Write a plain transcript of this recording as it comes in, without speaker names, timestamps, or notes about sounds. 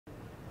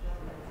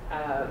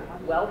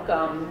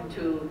Welcome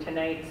to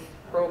tonight's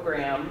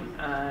program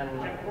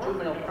on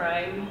juvenile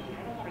crime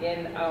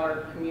in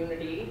our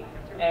community.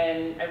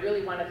 And I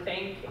really want to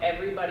thank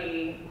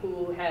everybody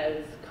who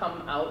has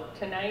come out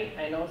tonight.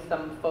 I know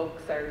some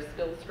folks are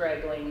still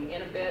straggling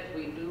in a bit.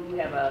 We do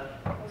have a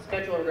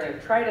schedule we're going to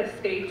try to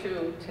stay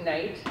to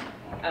tonight.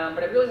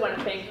 But I really want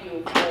to thank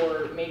you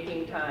for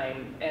making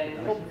time. And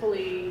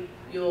hopefully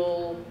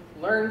you'll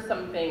learn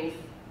some things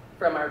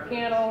from our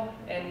panel,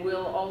 and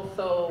we'll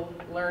also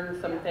learn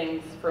some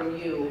things from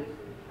you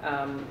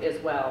as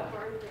well.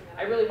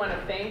 I really want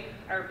to thank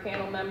our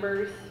panel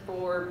members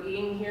for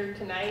being here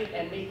tonight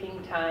and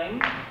making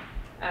time.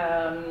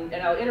 And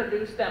I'll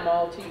introduce them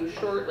all to you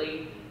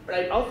shortly, but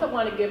I also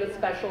want to give a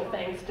special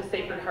thanks to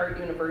Sacred Heart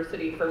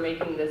University for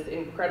making this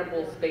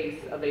incredible space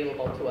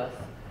available to us.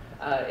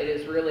 It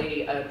is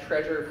really a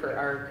treasure for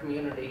our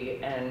community,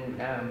 and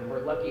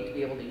we're lucky to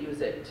be able to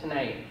use it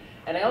tonight.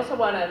 And I also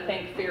want to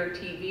thank Fair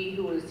TV,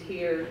 who is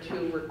here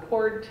to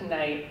record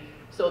tonight.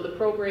 So the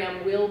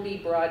program will be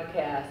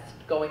broadcast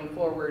going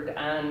forward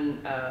on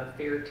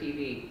Fair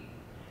TV.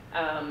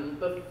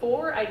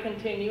 Before I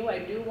continue, I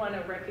do want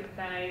to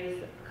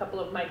recognize a couple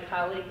of my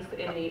colleagues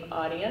in the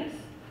audience.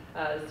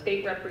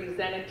 State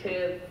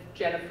Representative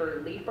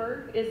Jennifer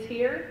Leeper is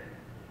here.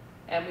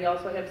 And we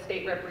also have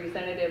State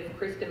Representative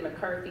Kristen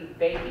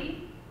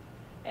McCarthy-Baby.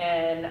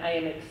 And I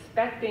am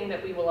expecting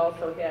that we will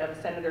also have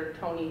Senator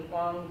Tony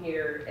Huang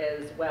here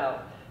as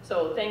well.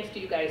 So thanks to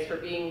you guys for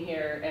being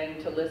here and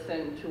to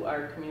listen to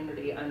our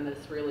community on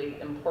this really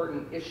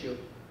important issue.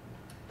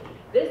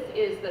 This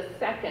is the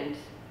second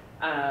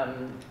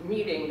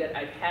meeting that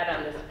I've had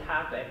on this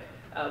topic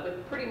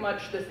with pretty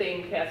much the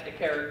same cast of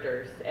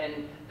characters.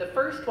 And the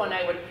first one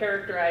I would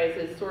characterize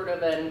as sort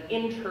of an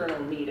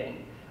internal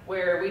meeting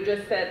where we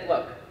just said,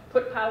 look,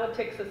 put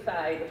politics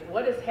aside,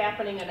 what is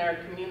happening in our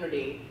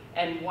community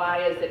and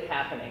why is it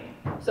happening?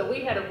 So we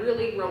had a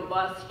really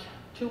robust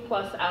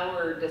 2+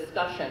 hour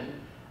discussion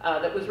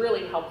that was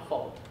really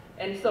helpful.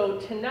 And so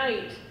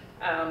tonight,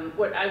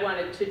 what I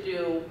wanted to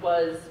do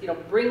was,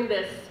 bring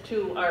this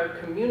to our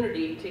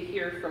community to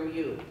hear from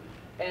you.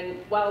 And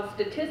while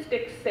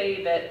statistics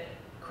say that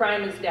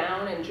crime is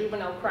down and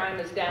juvenile crime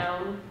is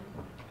down,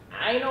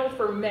 I know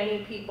for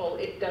many people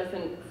it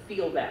doesn't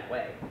feel that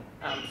way.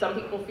 Some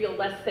people feel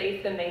less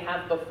safe than they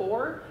have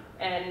before,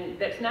 and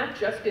that's not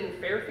just in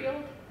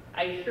Fairfield.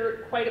 I hear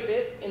it quite a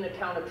bit in the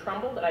town of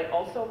Trumbull that I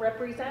also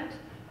represent,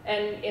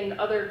 and in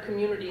other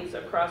communities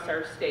across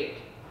our state.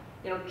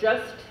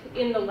 Just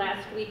in the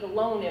last week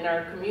alone in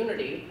our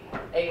community,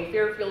 a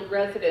Fairfield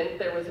resident,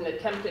 there was an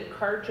attempted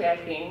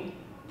carjacking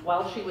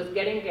while she was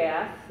getting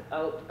gas,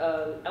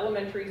 an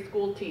elementary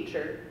school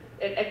teacher,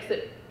 at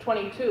exit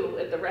 22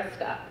 at the rest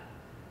stop.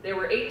 There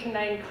were 8 to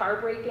 9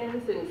 car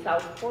break-ins in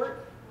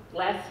Southport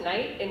last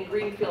night in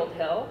Greenfield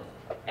Hill.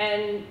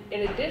 And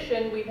in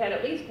addition, we've had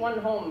at least 1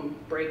 home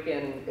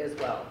break-in as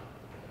well.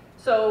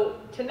 So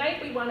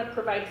tonight we want to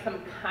provide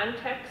some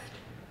context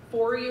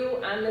for you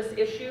on this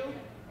issue.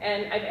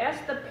 And I've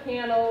asked the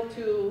panel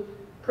to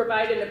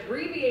provide an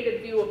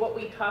abbreviated view of what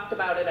we talked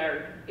about at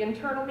our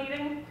internal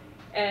meeting.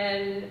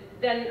 And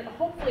then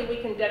hopefully we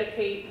can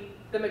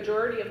dedicate the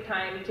majority of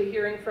time to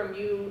hearing from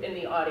you in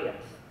the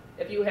audience.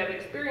 If you have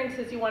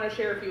experiences you want to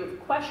share, if you have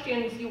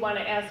questions you want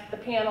to ask the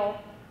panel,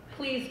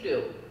 please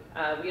do.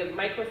 We have a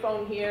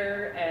microphone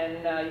here,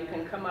 and you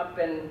can come up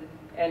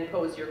and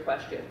pose your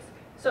questions.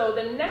 So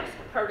the next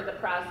part of the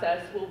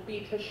process will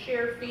be to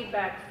share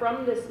feedback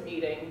from this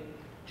meeting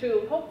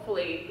to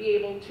hopefully be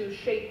able to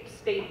shape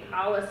state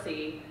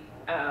policy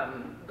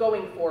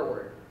going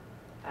forward.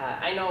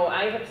 I know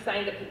I have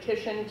signed a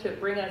petition to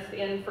bring us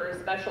in for a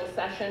special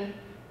session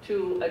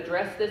to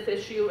address this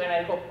issue, and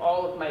I hope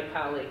all of my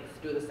colleagues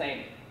do the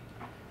same.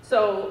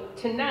 So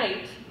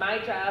tonight, my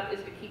job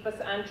is to keep us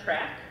on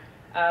track.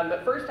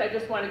 But first, I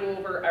just want to go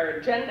over our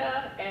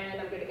agenda, and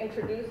I'm going to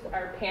introduce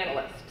our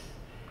panelists.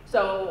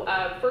 So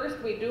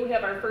first, we do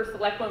have our first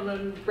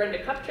Selectwoman,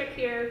 Brenda Kupchik,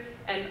 here,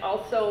 and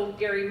also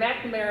Gary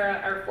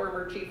McNamara, our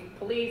former Chief of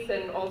Police,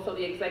 and also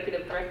the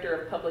Executive Director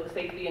of Public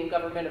Safety and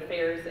Government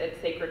Affairs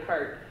at Sacred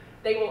Heart.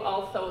 They will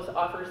also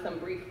offer some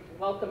brief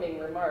welcoming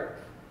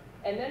remarks.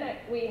 And then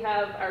we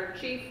have our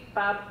Chief,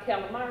 Bob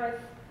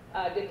Calamaris,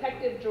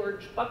 Detective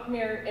George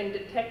Buckmere, and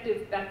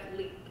Detective Beth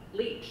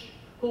Leach,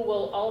 who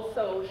will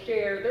also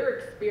share their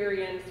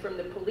experience from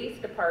the police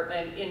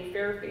department in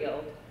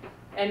Fairfield.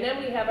 And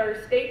then we have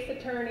our state's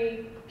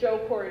attorney,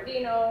 Joe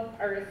Corradino,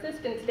 our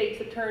assistant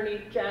state's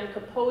attorney, John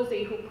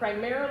Capozzi, who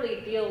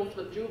primarily deals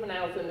with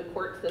juveniles in the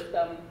court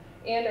system,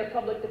 and our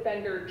public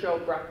defender, Joe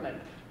Bruckman.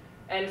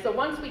 And so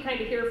once we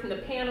kind of hear from the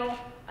panel,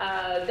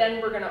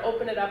 then we're going to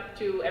open it up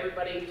to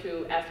everybody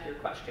to ask your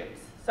questions.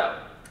 So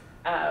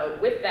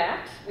with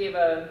that, we have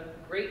a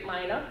great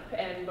lineup,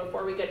 and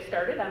before we get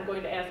started, I'm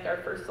going to ask our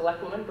first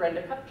Selectwoman,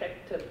 Brenda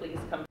Kupchik, to please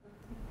come.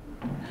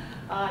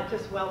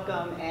 Just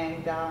welcome,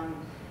 and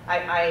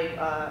I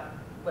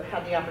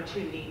had the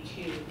opportunity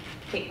to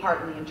take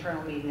part in the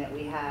internal meeting that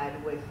we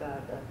had with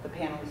the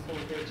panelists who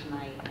were here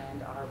tonight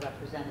and our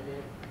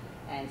representative.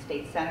 and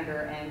state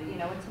senator, and you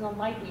know, it's an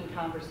enlightening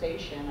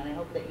conversation, and I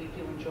hope that you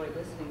do enjoy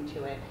listening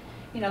to it.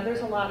 You know,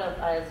 there's a lot of,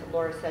 as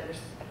Laura said,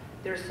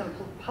 there's some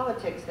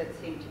politics that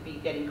seem to be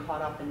getting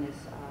caught up in this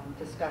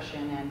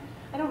discussion, and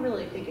I don't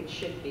really think it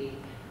should be.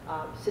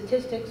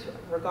 Statistics,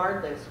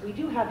 regardless, we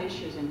do have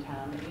issues in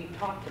town that we've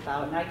talked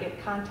about, and I get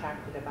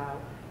contacted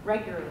about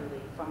regularly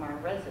from our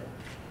residents.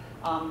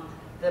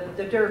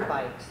 The dirt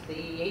bikes, the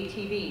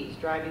ATVs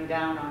driving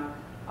down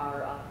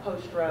our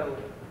post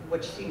road,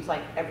 which seems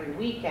like every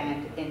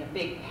weekend in a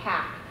big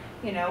pack,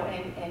 you know,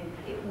 and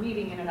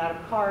weaving in and out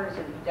of cars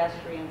and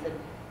pedestrians. And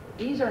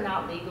these are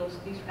not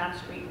legals. These are not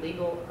street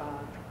legal.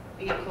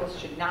 Vehicles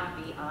should not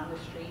be on the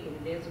street,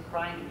 and it is a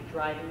crime to be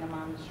driving them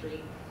on the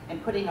street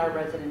and putting our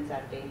residents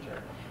at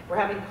danger. We're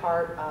having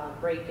car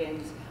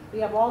break-ins. We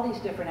have all these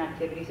different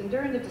activities, and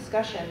during the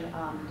discussion,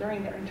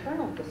 during the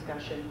internal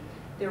discussion,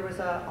 there was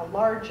a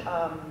large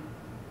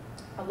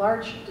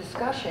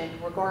discussion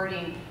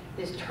regarding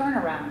this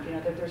turnaround. You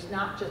know, that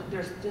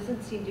there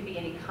doesn't seem to be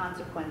any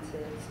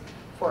consequences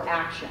for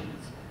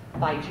actions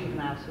by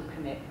juveniles who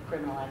commit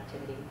criminal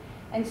activity.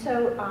 And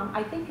so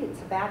I think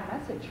it's a bad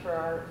message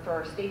for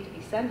our state to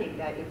be sending,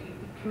 that if you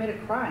commit a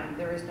crime,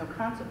 there is no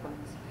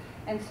consequence.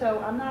 And so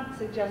I'm not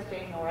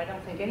suggesting, or I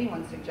don't think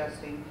anyone's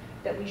suggesting,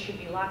 that we should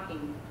be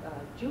locking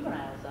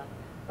juveniles up.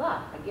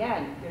 But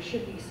again, there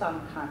should be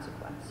some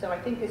consequence. So I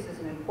think this is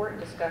an important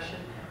discussion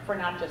for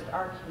not just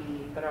our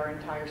community, but our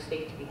entire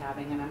state to be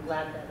having. And I'm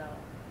glad that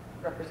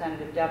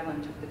Representative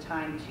Devlin took the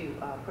time to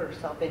put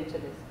herself into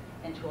this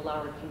and to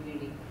allow our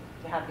community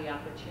to have the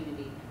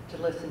opportunity to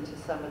listen to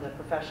some of the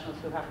professionals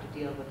who have to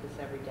deal with this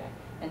every day.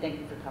 And thank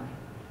you for coming.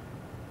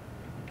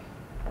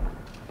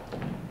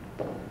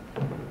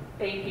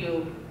 Thank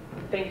you.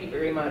 Thank you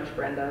very much,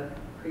 Brenda.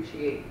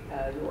 Appreciate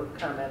your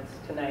comments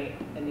tonight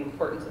and the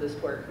importance of this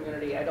to our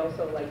community. I'd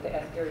also like to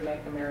ask Gary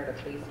McNamara to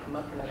please come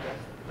up and address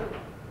the group.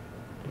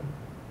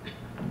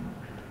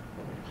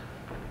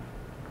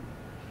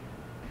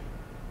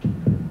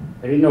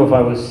 I didn't know if I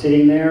was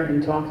sitting there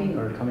and talking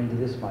or coming to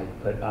this mic,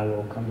 but I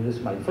will come to this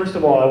mic. First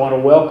of all, I want to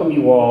welcome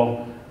you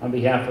all on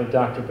behalf of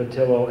Dr.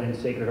 Patillo and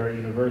Sacred Heart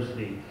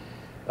University.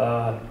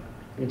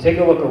 You take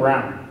a look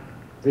around.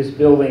 This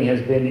building has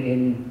been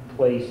in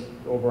place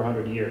over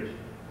 100 years.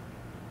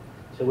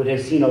 So it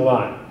has seen a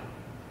lot.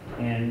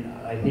 And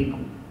I think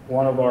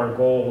one of our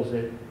goals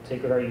at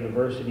Sacred Heart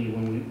University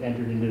when we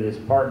entered into this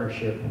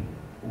partnership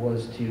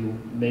was to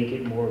make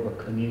it more of a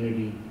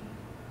community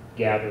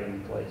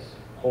gathering place.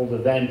 Hold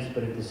events,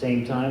 but at the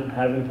same time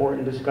have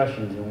important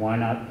discussions, and why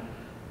not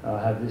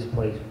have this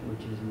place,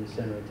 which is in the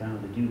center of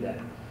town, to do that.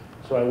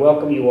 So I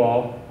welcome you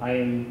all. I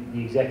am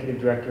the Executive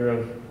Director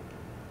of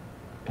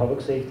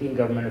Public Safety and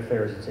Government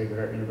Affairs at Sacred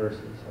Heart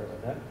University. Sorry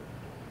about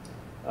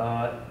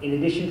that. In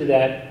addition to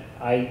that,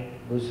 I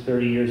was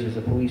 30 years as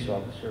a police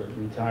officer,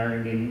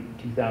 retiring in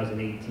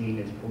 2018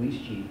 as police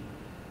chief.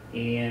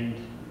 And,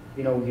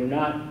 you know,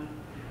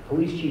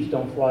 police chiefs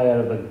don't fly out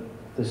of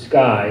the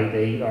sky.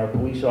 They are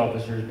police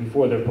officers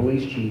before they're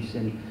police chiefs.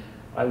 And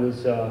I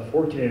was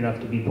fortunate enough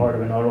to be part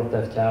of an auto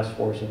theft task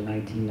force in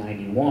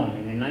 1991.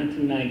 And in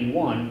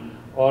 1991,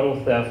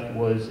 auto theft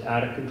was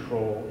out of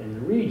control in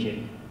the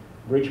region.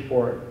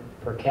 Bridgeport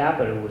per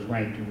capita was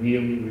ranked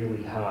really,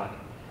 really high.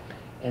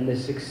 And the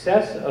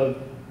success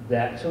of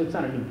that, so it's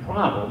not a new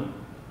problem,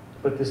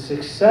 but the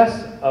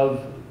success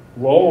of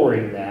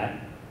lowering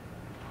that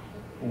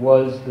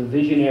was the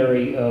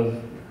visionary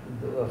of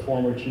a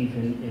former chief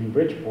in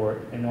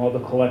Bridgeport, and all the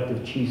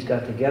collective chiefs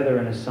got together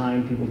and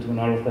assigned people to an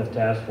auto theft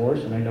task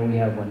force, and I know we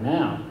have one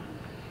now.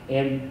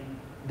 And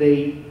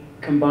they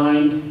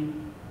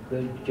combined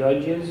the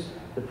judges,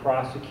 the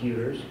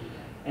prosecutors,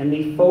 and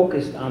they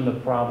focused on the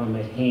problem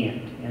at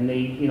hand. And they,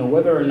 you know,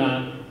 whether or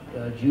not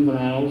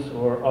juveniles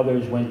or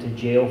others went to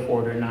jail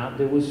for it or not,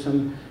 there was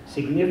some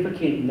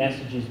significant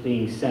messages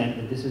being sent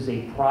that this is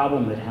a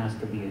problem that has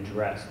to be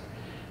addressed.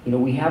 You know,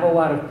 we have a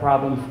lot of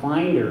problem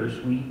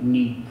finders. We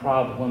need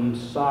problem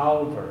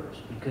solvers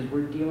because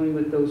we're dealing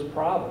with those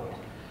problems.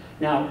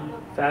 Now,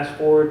 fast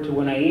forward to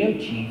when I am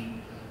chief.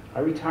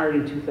 I retired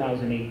in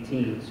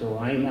 2018, so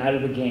I'm out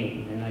of the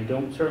game, and I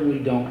certainly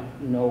don't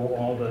know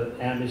all the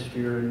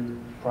atmosphere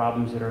and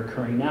problems that are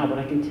occurring now, but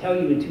I can tell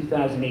you in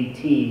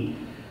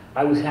 2018,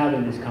 I was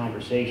having this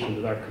conversation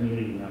with our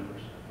community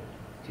members.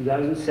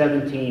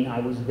 2017, I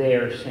was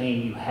there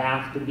saying you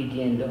have to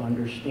begin to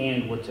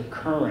understand what's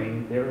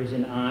occurring. There is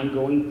an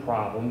ongoing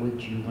problem with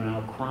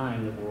juvenile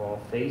crime that we're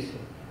all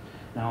facing.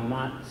 Now, I'm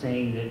not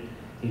saying that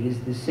it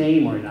is the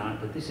same or not,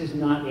 but this is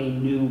not a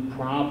new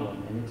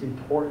problem, and it's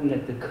important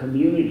that the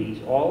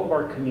communities, all of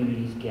our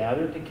communities,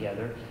 gather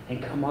together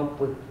and come up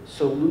with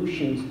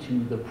solutions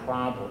to the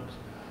problems.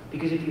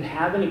 Because if you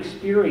haven't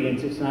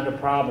experienced, it's not a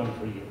problem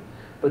for you.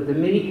 But the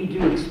minute you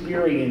do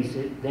experience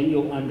it, then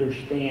you'll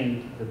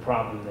understand the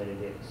problem that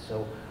it is.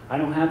 So I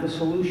don't have the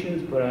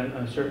solutions, but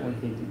I certainly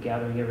think that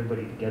gathering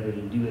everybody together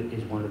to do it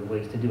is one of the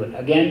ways to do it.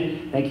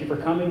 Again, thank you for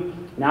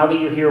coming. Now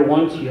that you're here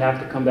once, you have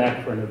to come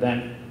back for an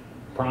event.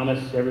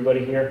 Promise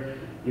everybody here,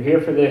 you're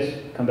here for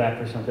this, come back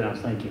for something else.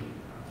 Thank you.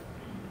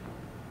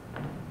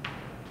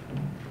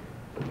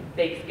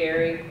 Thanks,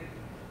 Gary.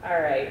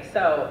 All right,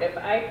 so if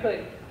I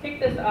could kick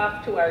this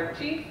off to our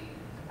chief,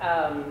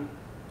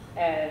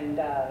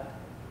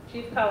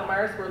 Chief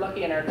Calamaris, we're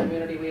lucky in our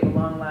community. We have a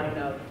long line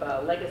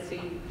of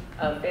legacy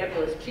of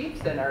fabulous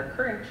chiefs, and our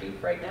current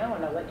chief right now,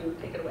 and I'll let you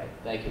take it away.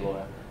 Thank you,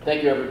 Laura.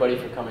 Thank you, everybody,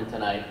 for coming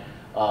tonight.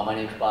 My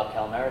name is Bob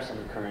Calamaris. I'm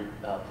the current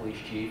police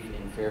chief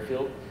in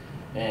Fairfield.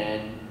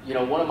 And, you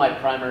know, one of my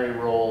primary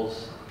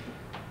roles,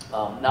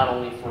 not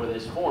only for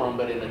this forum,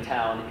 but in the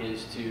town,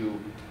 is to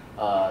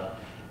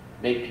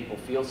make people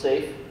feel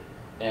safe.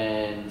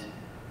 And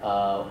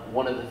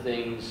one of the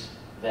things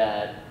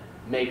that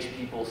makes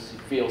people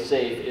feel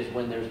safe is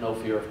when there's no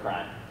fear of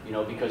crime. You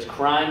know, because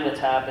crime that's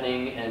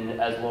happening, and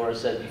as Laura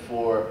said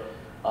before,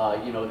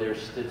 you know,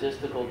 there's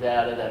statistical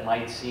data that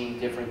might seem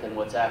different than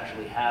what's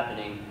actually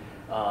happening.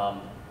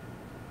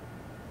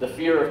 The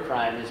fear of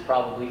crime is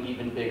probably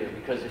even bigger,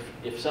 because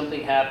if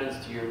something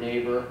happens to your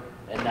neighbor,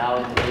 and now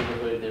in the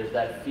neighborhood there's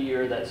that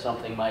fear that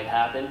something might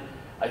happen,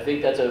 I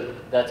think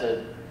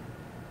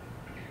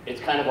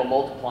it's kind of a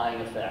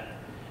multiplying effect.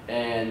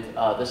 And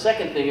the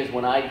second thing is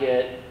when I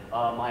get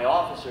my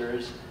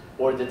officers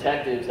or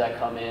detectives that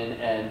come in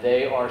and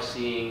they are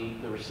seeing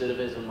the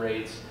recidivism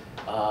rates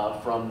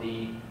from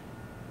the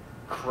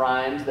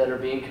crimes that are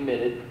being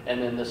committed,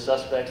 and then the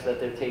suspects that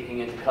they're taking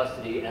into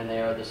custody, and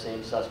they are the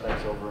same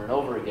suspects over and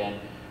over again,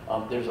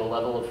 there's a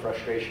level of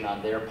frustration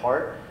on their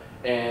part.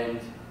 And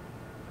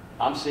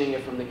I'm seeing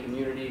it from the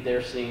community,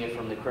 they're seeing it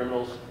from the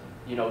criminals,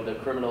 you know, the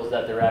criminals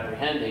that they're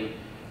apprehending,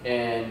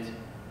 and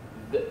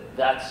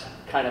that's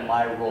kind of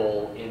my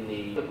role in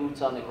the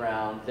boots on the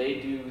ground. They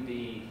do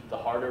the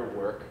harder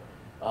work,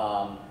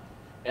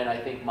 and I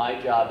think my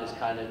job is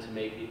kind of to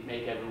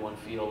make everyone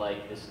feel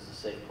like this is a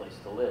safe place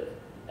to live,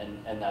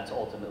 and that's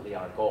ultimately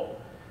our goal.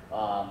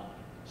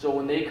 So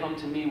when they come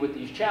to me with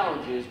these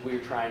challenges,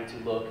 we're trying to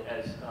look,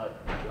 as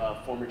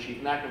former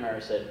Chief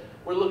McNamara said,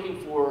 we're looking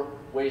for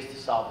ways to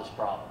solve this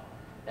problem.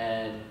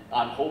 And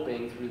I'm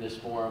hoping through this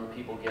forum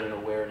people get an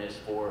awareness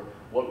for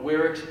what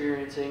we're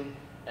experiencing,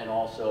 and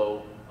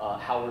also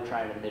how we're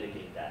trying to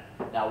mitigate that.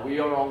 Now, we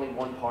are only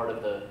one part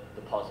of the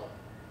puzzle,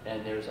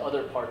 and there's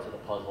other parts of the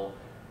puzzle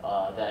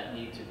that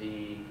need to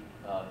be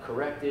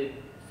corrected,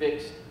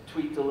 fixed,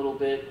 tweaked a little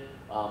bit.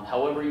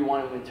 However you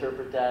want to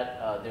interpret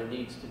that, there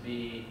needs to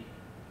be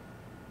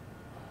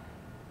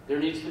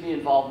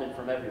involvement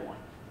from everyone.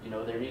 You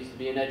know, there needs to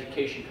be an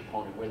education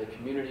component where the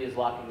community is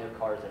locking their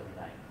cars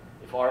every night.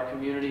 If our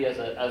community as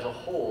a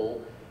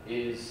whole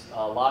is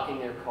locking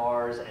their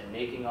cars and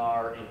making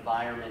our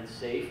environment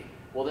safe,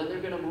 well, then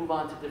they're going to move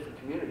on to different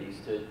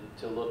communities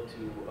to look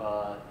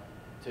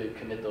to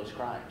commit those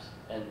crimes.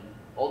 And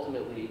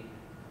ultimately,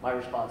 my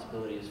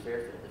responsibility is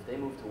Fairfield. If they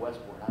move to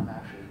Westport, I'm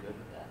actually good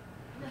with that.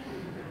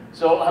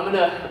 So I'm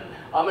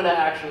gonna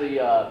actually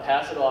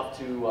pass it off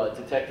to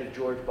Detective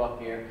George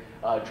Buckmere.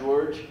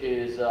 George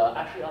is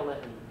actually, I'll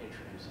let him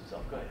introduce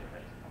himself. Go ahead,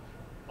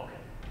 everybody.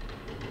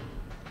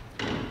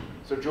 Okay.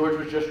 So George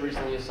was just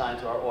recently assigned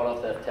to our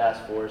auto theft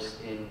task force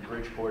in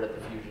Bridgeport at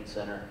the Fusion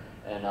Center,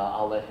 and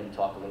I'll let him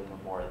talk a little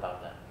bit more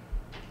about that.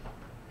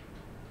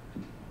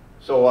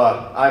 So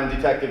I'm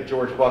Detective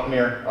George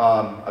Buckmere.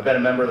 I've been a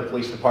member of the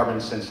police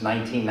department since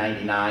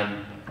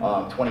 1999.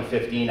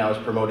 2015, I was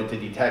promoted to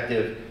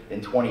detective.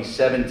 In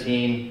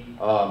 2017,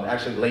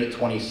 actually late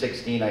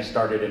 2016, I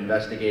started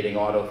investigating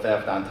auto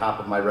theft on top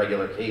of my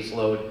regular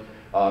caseload.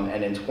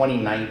 And in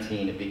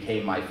 2019, it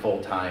became my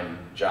full-time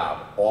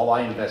job. All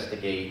I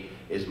investigate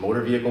is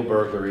motor vehicle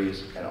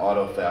burglaries and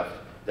auto theft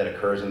that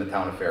occurs in the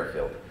town of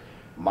Fairfield.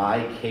 My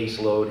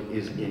caseload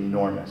is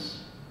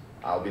enormous.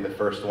 I'll be the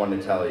first one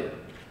to tell you.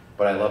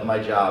 But I love my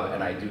job,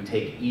 and I do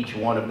take each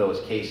one of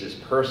those cases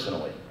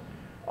personally.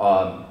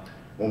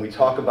 When we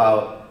talk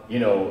about, you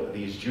know,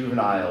 these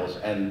juveniles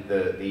and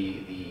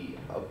the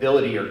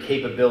ability or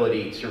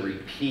capability to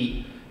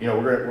repeat, you know,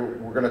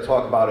 we're going to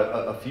talk about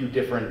a few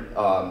different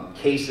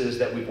cases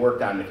that we've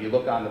worked on. If you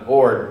look on the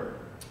board,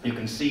 you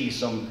can see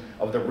some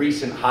of the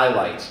recent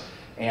highlights,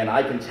 and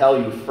I can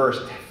tell you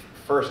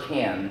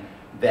firsthand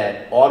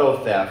that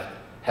auto theft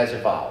has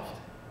evolved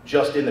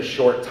just in the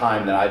short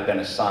time that I've been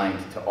assigned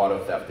to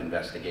auto theft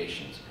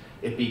investigations.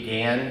 It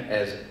began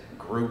as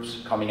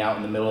groups coming out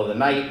in the middle of the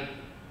night,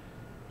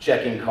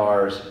 checking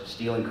cars,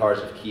 stealing cars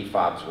if key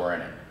fobs were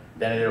in it.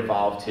 Then it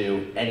evolved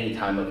to any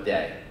time of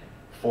day,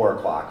 4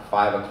 o'clock,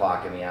 5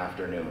 o'clock in the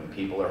afternoon,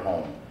 people are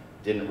home.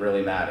 Didn't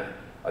really matter.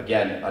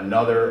 Again,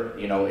 another,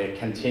 you know, it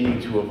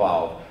continued to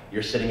evolve.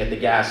 You're sitting at the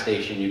gas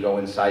station, you go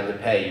inside to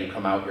pay, you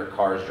come out, your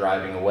car's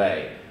driving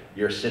away.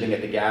 You're sitting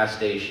at the gas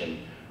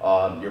station,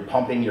 you're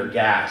pumping your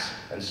gas,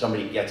 and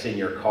somebody gets in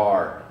your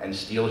car and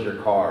steals your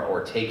car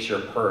or takes your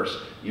purse,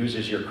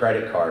 uses your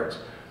credit cards.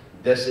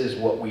 This is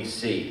what we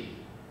see.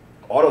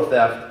 Auto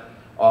theft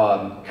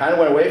kind of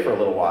went away for a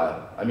little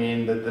while. I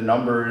mean, the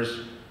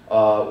numbers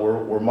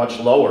were much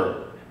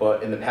lower,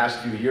 but in the past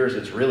few years,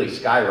 it's really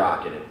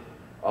skyrocketed,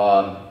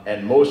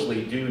 and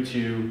mostly due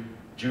to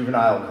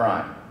juvenile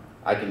crime.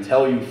 I can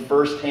tell you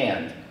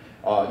firsthand,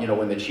 you know,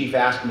 when the chief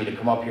asked me to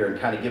come up here and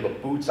kind of give a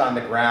boots on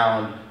the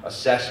ground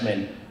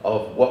assessment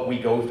of what we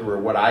go through or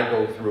what I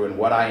go through and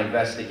what I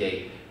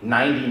investigate,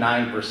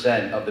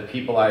 99% of the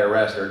people I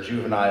arrest are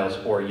juveniles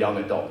or young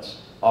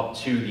adults up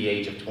to the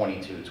age of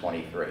 22,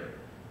 23.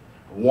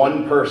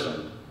 One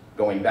person,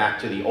 going back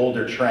to the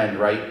older trend,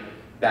 right?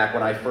 Back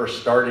when I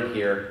first started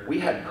here, we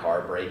had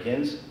car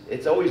break-ins.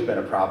 It's always been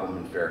a problem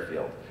in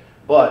Fairfield.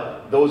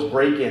 But those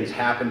break-ins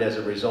happened as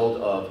a result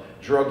of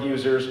drug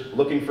users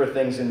looking for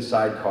things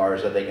inside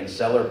cars that they can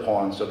sell or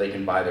pawn so they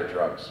can buy their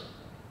drugs.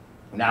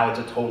 Now it's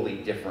a totally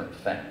different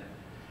thing.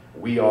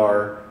 We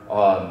are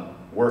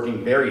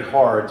working very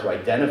hard to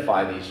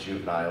identify these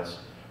juveniles,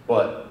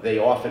 but they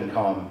often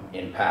come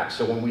in packs.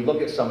 So when we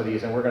look at some of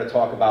these, and we're going to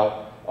talk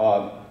about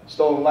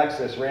stolen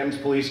Lexus, Rams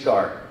police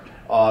car,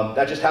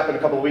 that just happened a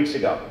couple of weeks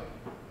ago.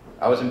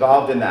 I was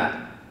involved in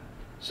that.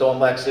 Stolen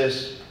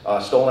Lexus,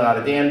 stolen out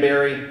of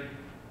Danbury,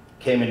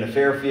 came into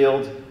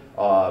Fairfield.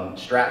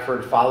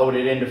 Stratford followed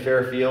it into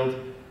Fairfield.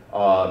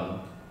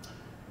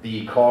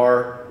 The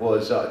car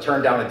was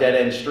turned down a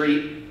dead-end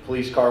street.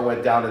 Police car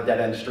went down a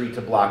dead-end street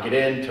to block it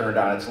in, turned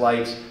on its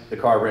lights. The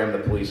car rammed the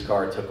police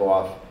car, took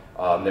off.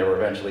 They were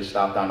eventually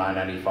stopped on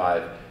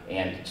I-95,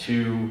 and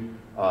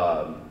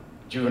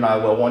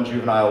one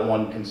juvenile,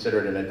 one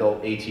considered an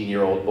adult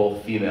 18-year-old,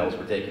 both females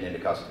were taken into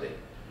custody.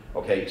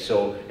 Okay,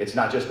 so it's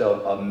not just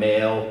a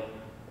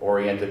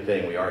male-oriented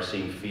thing. We are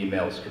seeing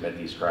females commit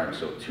these crimes.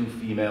 So 2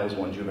 females,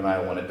 1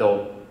 juvenile, 1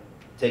 adult,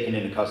 taken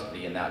into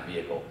custody in that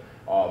vehicle.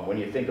 When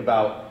you think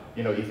about,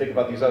 you think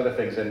about these other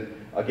things, and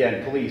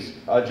again, police,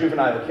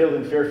 juvenile killed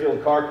in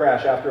Fairfield car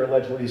crash after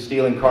allegedly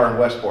stealing car in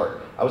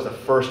Westport. I was the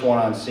first one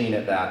on scene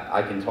at that.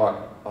 I can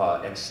talk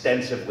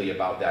extensively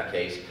about that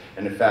case.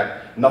 And in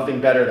fact,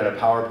 nothing better than a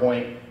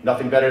PowerPoint,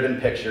 nothing better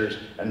than pictures,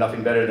 and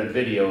nothing better than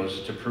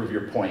videos to prove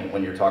your point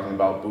when you're talking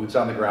about boots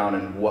on the ground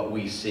and what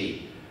we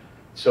see.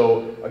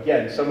 So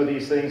again, some of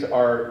these things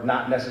are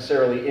not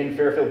necessarily in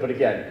Fairfield, but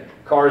again,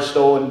 cars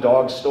stolen,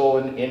 dogs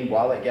stolen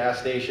while at gas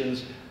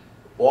stations.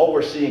 All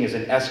we're seeing is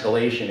an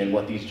escalation in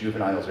what these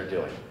juveniles are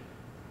doing.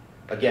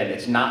 Again,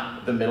 it's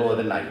not the middle of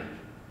the night.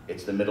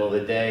 It's the middle of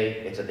the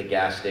day, it's at the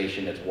gas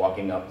station, it's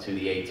walking up to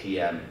the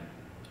ATM.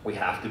 We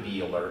have to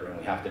be alert and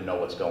we have to know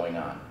what's going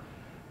on.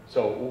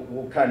 So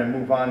we'll kind of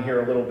move on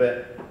here a little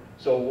bit.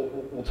 So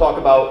we'll talk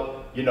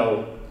about,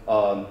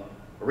 a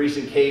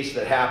recent case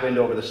that happened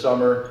over the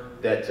summer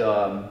that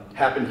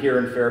happened here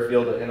in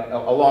Fairfield, and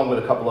along with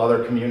a couple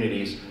other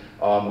communities.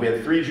 We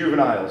had 3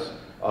 juveniles.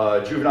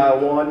 Juvenile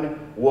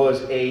 1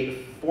 was a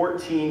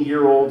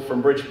 14-year-old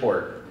from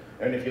Bridgeport.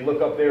 And if you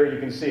look up there, you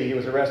can see he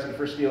was arrested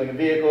for stealing a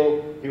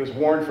vehicle. He was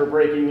warned for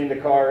breaking into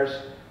cars,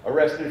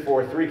 arrested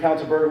for 3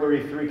 counts of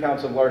burglary, 3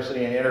 counts of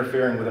larceny, and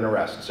interfering with an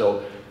arrest.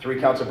 So 3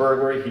 counts of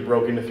burglary, he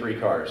broke into 3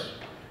 cars.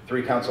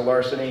 3 counts of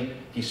larceny,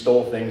 he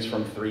stole things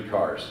from 3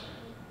 cars.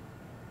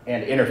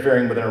 And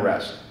interfering with an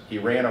arrest. He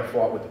ran or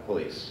fought with the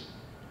police.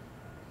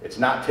 It's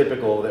not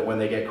typical that when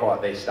they get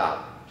caught, they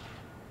stop.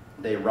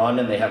 They run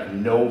and they have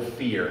no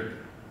fear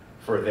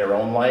for their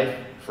own life,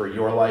 for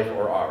your life,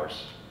 or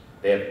ours.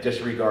 They have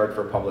disregard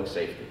for public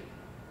safety.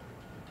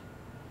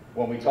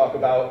 When we talk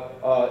about,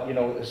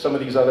 some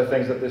of these other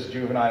things that this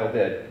juvenile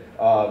did,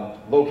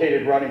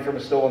 located running from a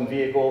stolen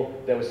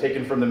vehicle that was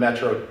taken from the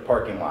Metro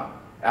parking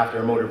lot after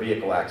a motor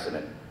vehicle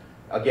accident.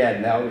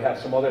 Again, now we have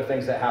some other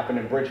things that happen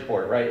in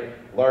Bridgeport, right?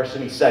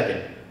 Larceny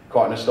 2nd,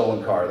 caught in a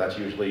stolen car. That's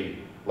usually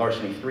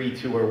larceny 3,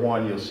 2, or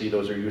 1. You'll see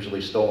those are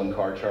usually stolen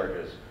car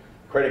charges.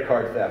 Credit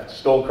card theft,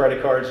 stole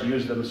credit cards,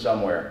 used them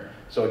somewhere.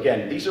 So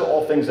again, these are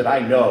all things that I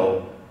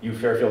know you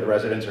Fairfield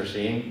residents are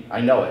seeing. I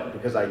know it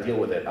because I deal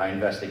with it, I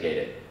investigate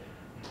it.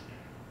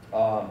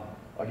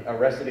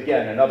 Arrested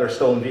again, another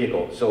stolen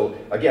vehicle. So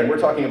again, we're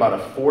talking about a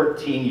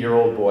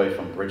 14-year-old boy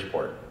from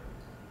Bridgeport.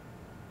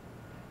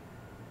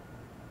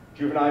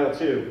 Juvenile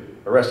 2,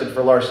 arrested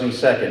for larceny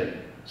 2nd,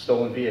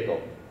 stolen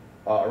vehicle.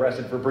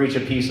 Arrested for breach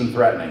of peace and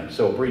threatening.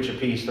 So breach of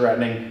peace,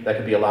 threatening, that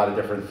could be a lot of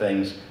different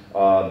things.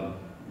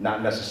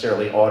 Not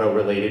necessarily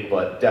auto-related,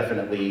 but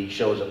definitely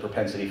shows a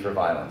propensity for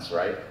violence,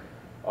 right?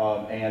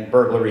 And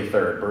burglary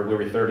 3rd.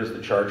 Burglary 3rd is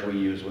the charge we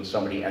use when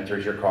somebody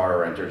enters your car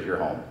or enters your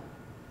home.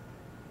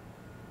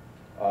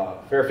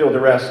 Fairfield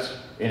arrests,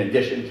 in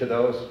addition to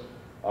those,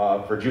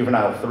 for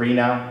Juvenile 3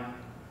 now.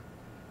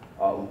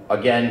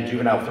 Again,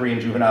 Juvenile 3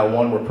 and Juvenile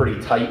 1 were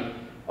pretty tight.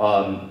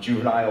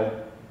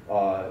 Juvenile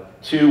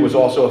 2 was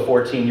also a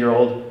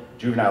 14-year-old.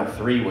 Juvenile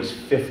 3 was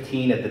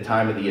 15 at the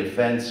time of the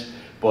offense,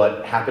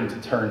 but happened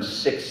to turn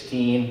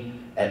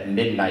 16 at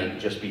midnight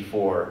just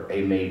before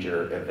a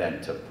major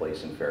event took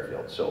place in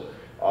Fairfield. So,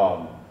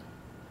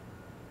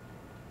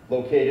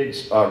 located,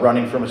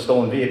 running from a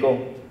stolen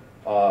vehicle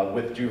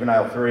with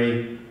Juvenile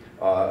 3,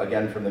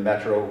 again from the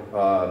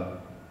Metro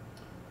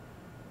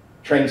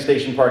train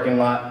station parking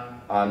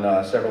lot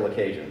on several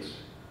occasions.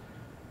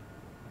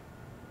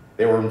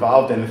 They were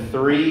involved in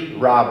 3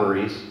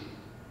 robberies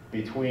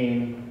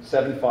between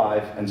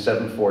 7/5 and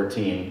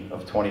 7/14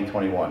 of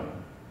 2021.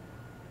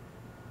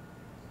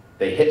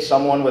 They hit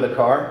someone with a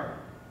car,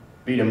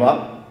 beat him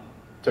up,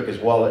 took his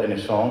wallet and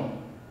his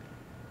phone.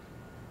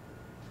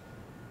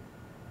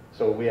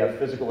 So we have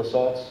physical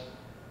assaults,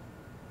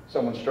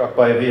 someone struck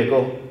by a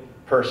vehicle,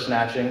 purse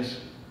snatchings,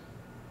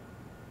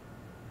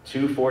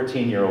 2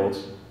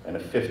 14-year-olds and a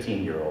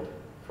 15-year-old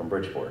from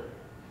Bridgeport.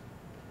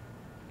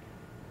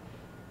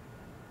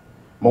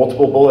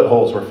 Multiple bullet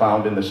holes were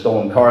found in the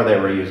stolen car they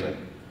were using.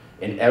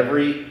 In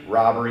every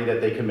robbery that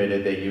they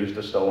committed, they used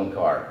a stolen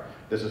car.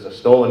 This is a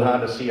stolen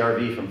Honda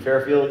CR-V from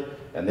Fairfield,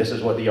 and this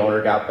is what the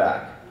owner got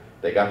back.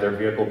 They got their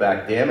vehicle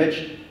back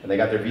damaged, and they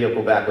got their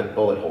vehicle back with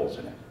bullet holes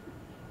in it.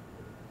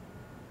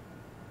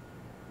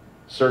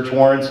 Search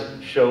warrants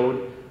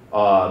showed,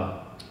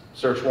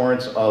 search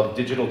warrants of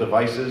digital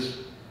devices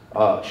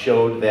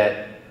showed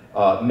that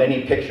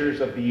many pictures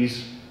of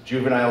these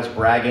juveniles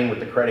bragging with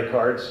the credit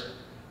cards,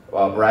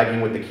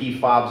 bragging with the key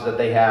fobs that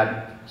they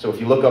had. So if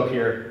you look up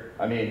here,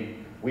 I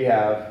mean, we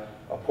have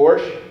a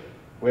Porsche,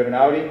 we have an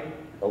Audi,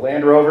 a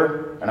Land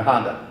Rover, and a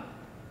Honda.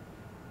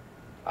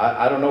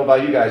 I don't know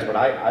about you guys, but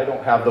I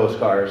don't have those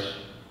cars,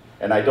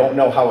 and I don't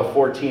know how a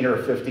 14 or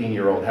a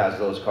 15-year-old has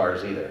those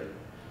cars either.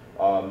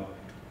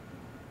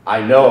 I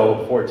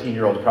know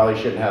 14-year-olds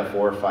probably shouldn't have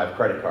 4 or 5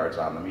 credit cards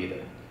on them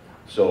either.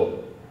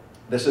 So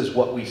this is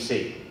what we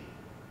see.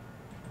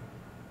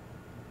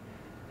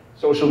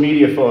 Social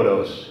media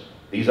photos.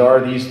 These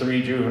are these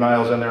 3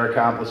 juveniles and their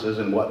accomplices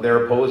and what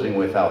they're posing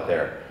with out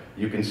there.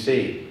 You can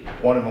see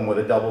one of them with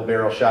a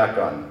double-barrel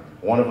shotgun,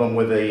 one of them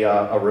with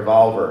a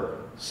revolver.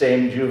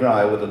 Same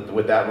juvenile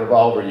with that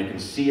revolver. You can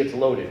see it's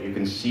loaded. You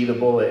can see the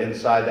bullet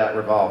inside that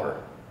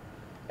revolver.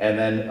 And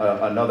then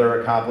another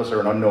accomplice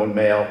or an unknown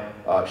male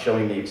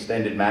showing the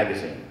extended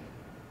magazine.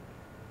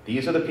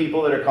 These are the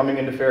people that are coming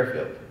into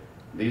Fairfield.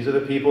 These are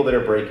the people that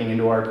are breaking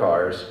into our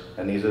cars,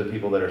 and these are the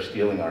people that are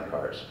stealing our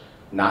cars.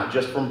 Not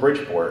just from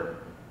Bridgeport.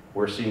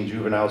 We're seeing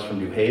juveniles from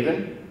New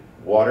Haven,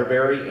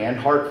 Waterbury, and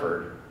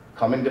Hartford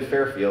coming to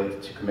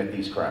Fairfield to commit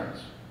these crimes.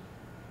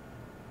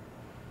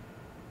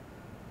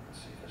 Let's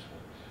see if this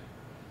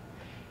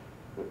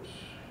works. Oops.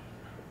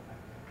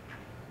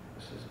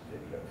 This is a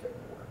video if it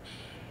works.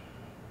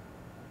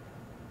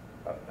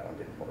 Oh, that one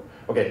didn't work.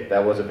 Okay,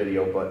 that was a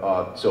video,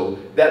 but so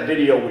that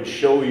video would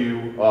show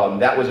you,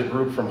 that was a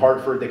group from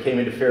Hartford that came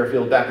into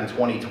Fairfield back in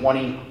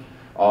 2020,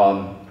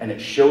 and it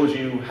shows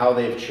you how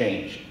they've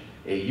changed.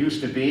 It used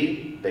to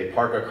be, they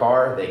park a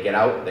car, they get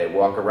out, they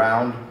walk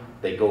around,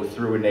 they go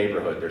through a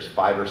neighborhood. There's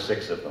 5 or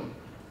 6 of them.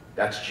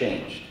 That's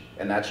changed,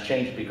 and that's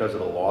changed because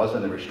of the laws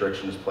and the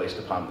restrictions placed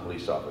upon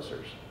police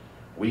officers.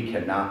 We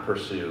cannot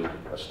pursue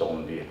a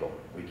stolen vehicle.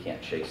 We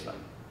can't chase them.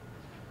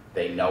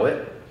 They know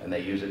it, and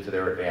they use it to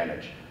their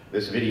advantage.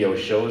 This video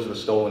shows the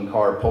stolen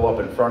car pull up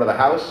in front of the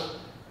house.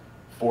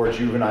 4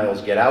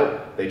 juveniles get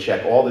out, they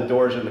check all the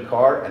doors in the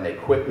car, and they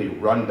quickly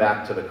run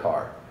back to the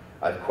car.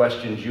 I've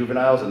questioned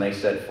juveniles, and they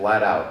said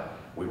flat out,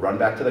 we run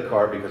back to the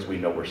car because we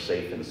know we're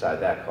safe inside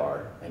that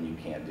car, and you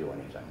can't do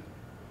anything.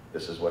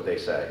 This is what they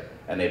say,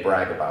 and they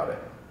brag about it.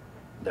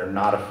 They're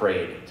not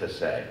afraid to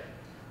say.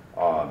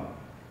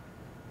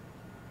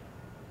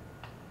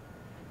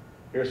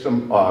 Here's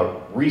some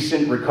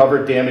recent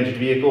recovered damaged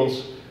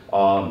vehicles.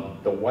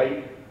 The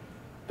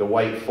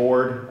white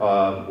Ford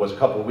was a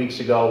couple of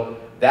weeks ago.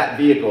 That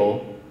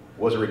vehicle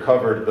was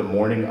recovered the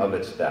morning of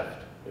its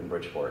theft in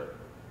Bridgeport.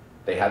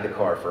 They had the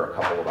car for a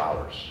couple of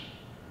hours,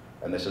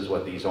 and this is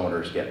what these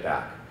owners get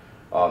back.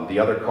 The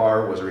other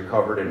car was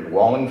recovered in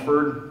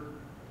Wallingford.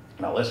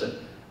 Now listen,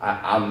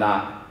 I'm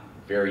not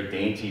very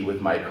dainty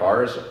with my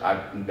cars.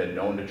 I've been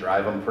known to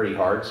drive them pretty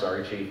hard,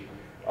 sorry Chief.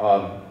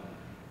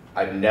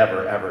 I've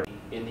never ever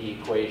in the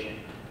equation.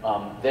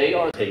 They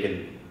are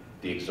taken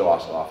the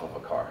exhaust off of a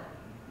car,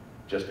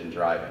 just in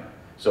driving.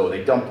 So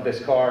they dumped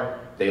this car,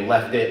 they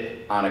left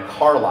it on a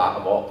car lot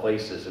of all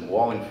places in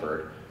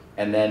Wallingford,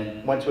 and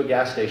then went to a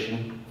gas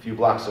station a few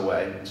blocks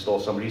away and stole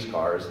somebody's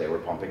car as they were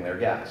pumping their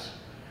gas.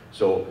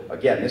 So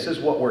again, this is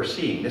what we're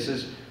seeing. This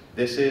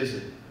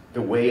is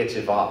the way it's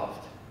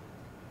evolved.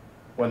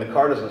 When the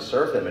car doesn't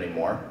serve them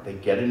anymore, they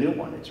get a new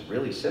one. It's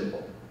really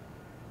simple.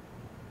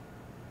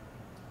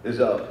 There's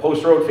a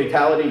post-road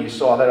fatality. You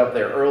saw that up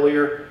there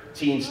earlier.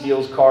 Teen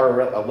steals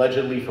car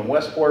allegedly from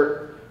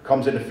Westport,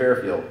 comes into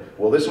Fairfield.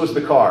 Well, this was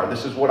the car.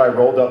 This is what I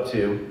rolled up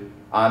to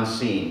on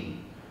scene.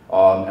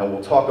 And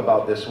we'll talk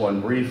about this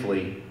one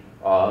briefly.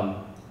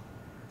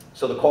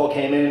 So the call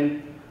came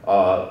in,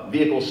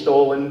 vehicle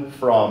stolen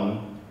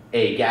from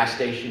a gas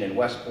station in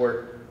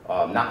Westport,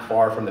 not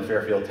far from the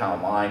Fairfield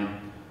town line.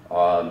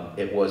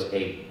 It was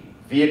a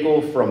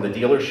vehicle from the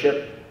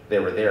dealership. They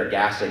were there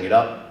gassing it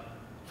up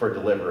for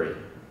delivery.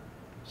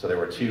 So there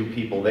were 2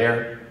 people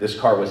there. This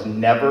car was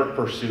never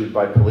pursued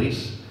by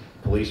police.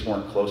 Police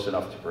weren't close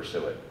enough to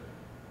pursue it.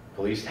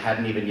 Police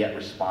hadn't even yet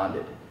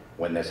responded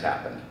when this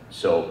happened.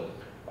 So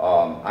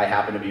I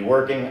happened to be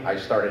working. I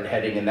started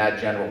heading in that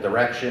general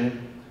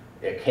direction.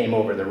 It came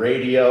over the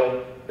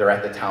radio. They're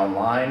at the town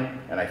line.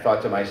 And I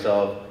thought to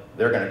myself,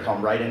 they're going to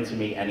come right into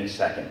me any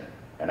second.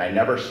 And I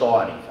never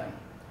saw anything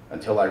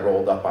until I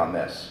rolled up on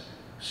this.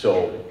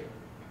 So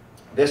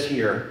this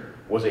here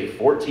was a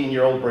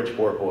 14-year-old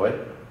Bridgeport boy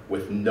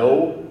with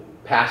no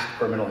past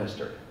criminal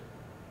history.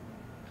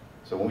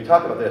 So when we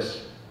talk about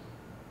this,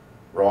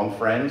 wrong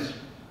friends,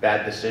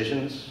 bad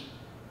decisions,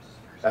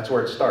 That's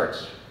where it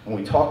starts. When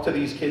we talk to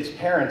these kids'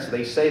 parents,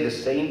 they say the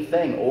same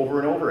thing over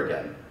and over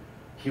again.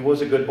 He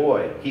was a good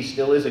boy. He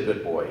still is a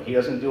good boy. He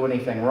doesn't do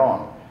anything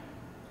wrong.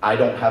 I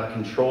don't have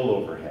control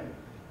over him.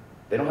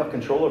 They don't have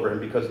control over him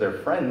because their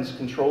friends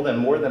control them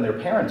more than their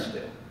parents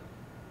do.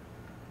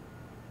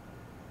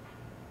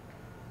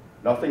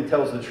 Nothing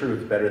tells the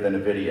truth better than a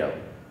video.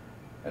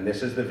 And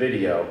this is the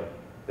video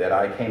that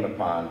I came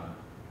upon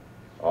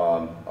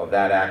of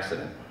that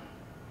accident.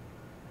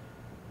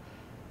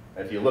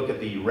 If you look at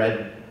the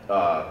red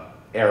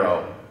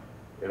arrow,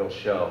 it'll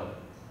show.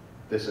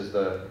 This is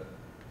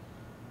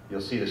you'll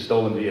see the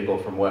stolen vehicle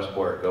from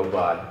Westport go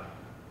by.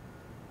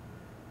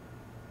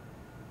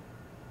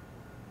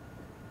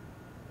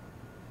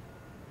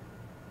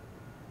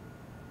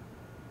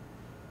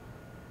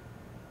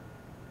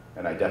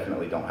 And I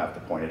definitely don't have to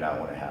point it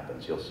out when it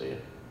happens. You'll see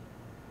it.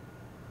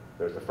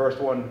 There's the first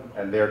one,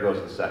 and there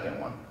goes the second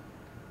one.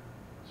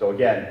 So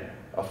again,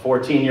 a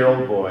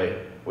 14-year-old boy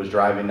was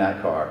driving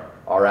that car.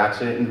 Our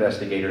accident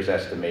investigators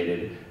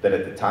estimated that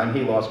at the time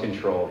he lost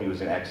control, he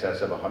was in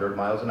excess of 100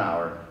 miles an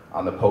hour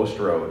on the post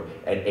road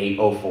at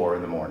 8:04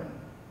 in the morning.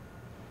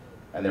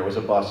 And there was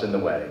a bus in the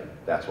way.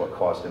 That's what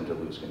caused him to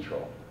lose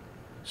control.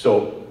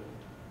 So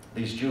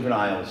these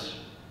juveniles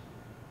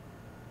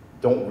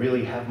don't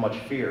really have much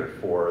fear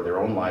for their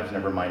own lives,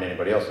 never mind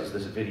anybody else's.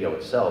 This video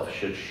itself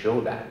should show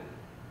that.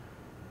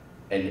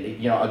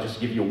 And I'll just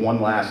give you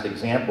one last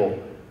example,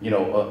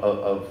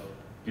 of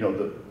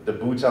the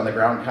boots on the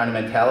ground kind of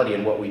mentality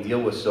and what we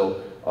deal with.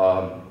 So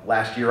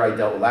last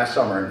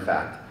summer, in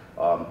fact,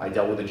 I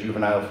dealt with a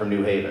juvenile from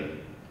New Haven.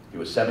 He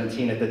was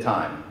 17 at the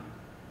time.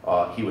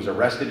 He was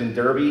arrested in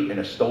Derby in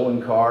a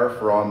stolen car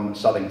from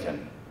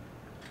Southington.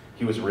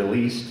 He was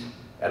released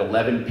at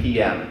 11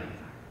 p.m.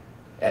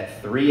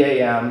 At 3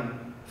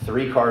 a.m.,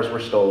 3 cars were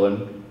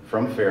stolen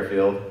from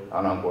Fairfield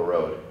on Umpqua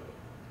Road.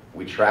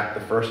 We tracked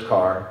the first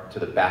car to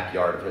the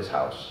backyard of his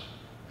house.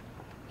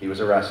 He was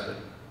arrested.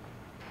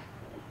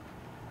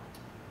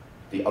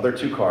 The other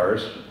 2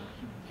 cars,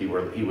 he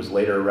was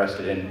later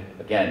arrested in,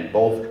 again,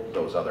 both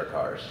those other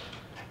cars.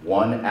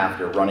 One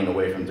after running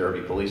away from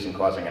Derby police and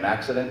causing an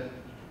accident.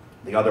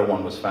 The other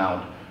one was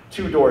found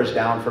 2 doors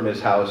down from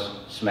his house,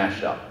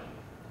 smashed up.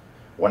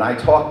 When I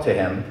talked to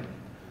him,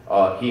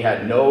 he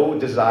had no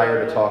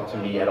desire to talk to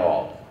me at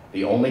all.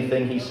 The only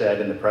thing he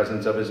said in the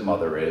presence of his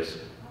mother is,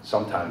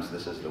 sometimes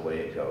this is the way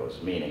it goes,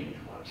 meaning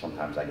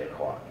sometimes I get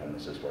caught and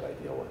this is what I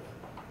deal with.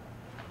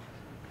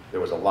 There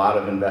was a lot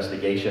of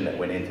investigation that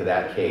went into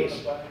that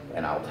case,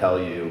 and I'll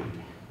tell you,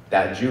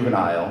 that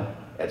juvenile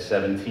at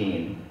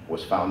 17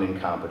 was found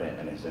incompetent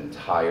and his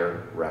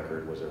entire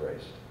record was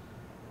erased.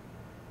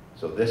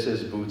 So this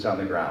is boots on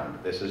the ground.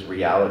 This is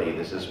reality.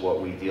 This is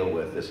what we deal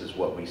with. This is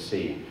what we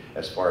see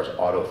as far as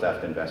auto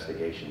theft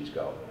investigations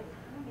go.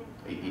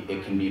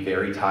 It can be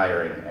very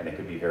tiring and it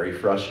can be very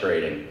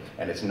frustrating,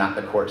 and it's not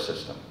the court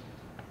system.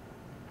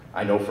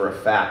 I know for a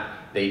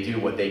fact they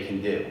do what they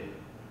can do.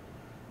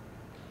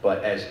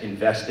 But as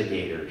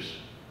investigators,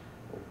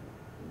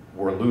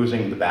 we're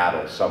losing the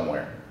battle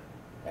somewhere,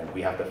 and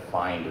we have to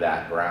find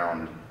that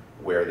ground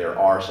where there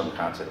are some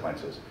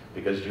consequences.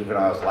 Because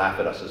juveniles laugh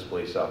at us as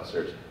police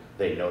officers.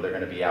 They know they're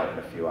going to be out in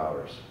a few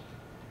hours.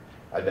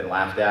 I've been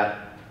laughed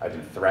at, I've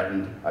been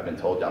threatened, I've been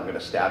told I'm going to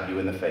stab you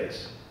in the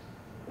face.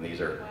 And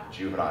these are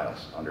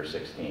juveniles under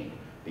 16.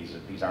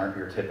 These aren't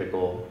your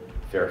typical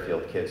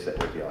Fairfield kids that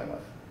we're dealing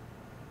with.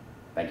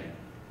 Thank you.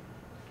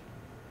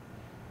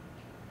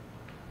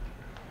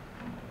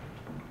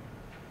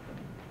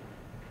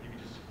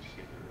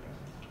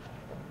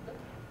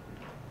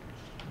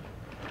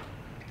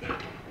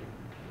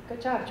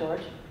 Good job,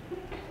 George.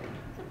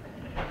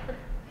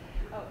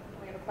 Oh,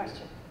 we have a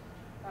question.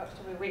 Oh,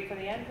 should we wait for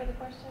the end for the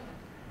question?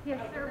 Yes,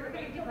 sir, we're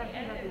going to do question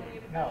at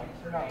the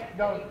end.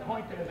 No, the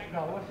point is,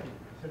 listen,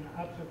 it's an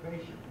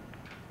observation.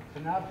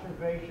 It's an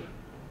observation.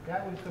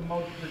 That was the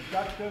most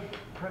productive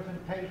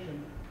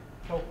presentation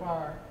so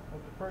far of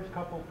the first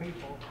couple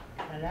people,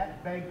 and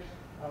that begs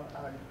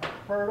a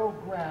fertile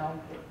ground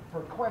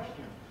for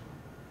questions.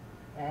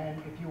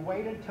 And if you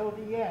wait until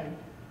the end,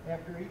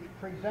 after each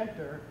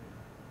presenter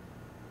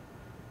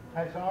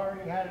has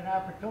already had an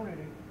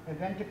opportunity, and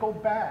then to go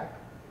back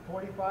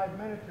 45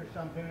 minutes or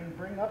something and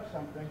bring up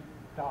something,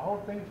 the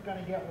whole thing's going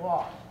to get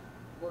lost.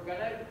 We're going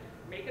to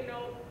make a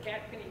note.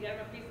 Kat, can you get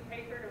him a piece of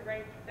paper to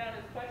write down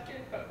his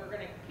questions? But we're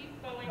going to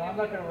keep going. No, I'm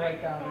not going to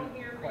write down microphone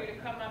here for you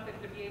to questions. come up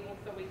and to be able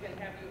so we can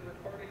have you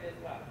recorded as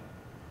well.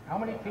 How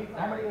many of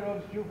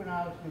those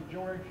juveniles did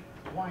George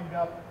wind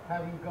up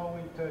having go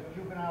into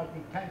juvenile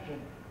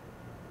detention?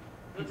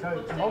 Let's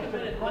Because take most a of the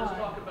minute, let's crime-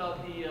 talk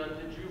about the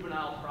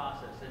juvenile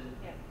process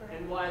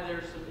and why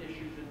there's some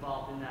issues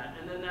involved in that.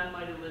 And then that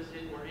might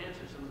elicit or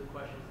answer some of the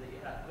questions that you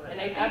have. Go And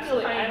ahead. I think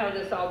you'll find how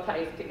this all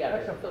ties together.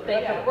 That's a- So that's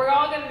thank a- you. We're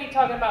all going to be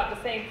talking about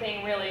the same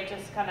thing, really,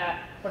 just kind of.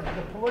 But it's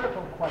a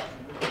political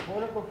question. It's a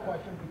political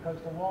question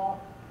because the law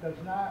does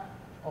not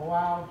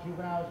allow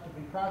juveniles to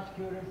be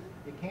prosecuted.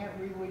 You can't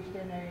release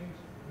their names.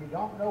 You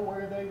don't know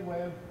where they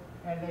live,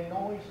 and they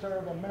only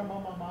serve a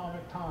minimum amount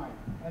of time.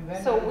 And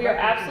then So the we are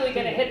record absolutely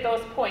going to proceeds. hit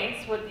those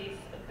points with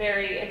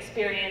very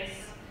experienced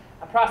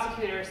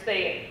prosecutors,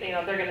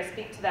 they're going to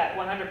speak to that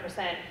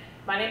 100%.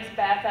 My name's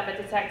Beth. I'm a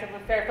detective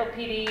with Fairfield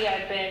PD.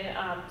 I've been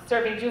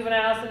serving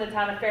juveniles in the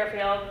town of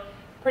Fairfield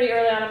pretty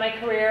early on in my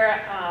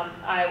career.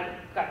 I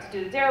got to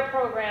do the DARE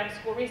program,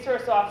 school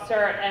resource officer,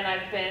 and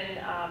I've been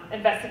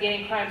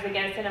investigating crimes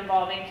against and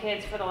involving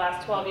kids for the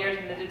last 12 years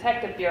in the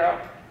Detective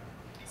Bureau.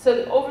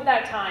 So over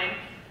that time,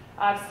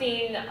 I've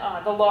seen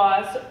the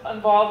laws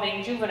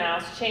involving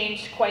juveniles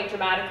change quite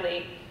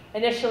dramatically.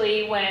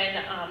 Initially, when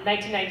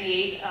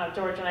 1998,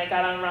 George and I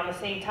got on around the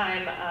same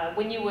time,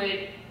 when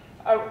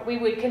we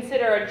would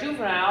consider a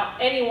juvenile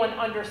anyone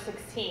under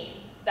 16.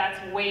 That's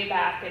way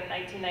back in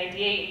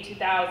 1998 and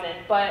 2000.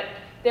 But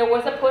there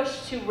was a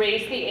push to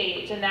raise the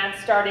age, and that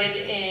started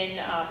in,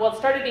 it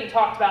started being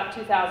talked about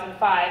in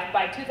 2005.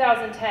 By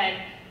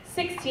 2010,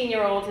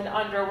 16-year-olds and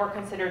under were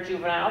considered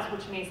juveniles,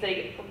 which means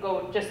they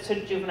go just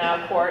to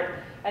juvenile court.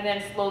 And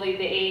then slowly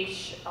the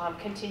age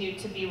continued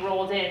to be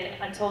rolled in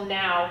until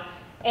now.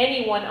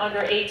 Anyone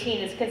under 18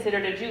 is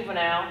considered a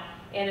juvenile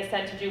and is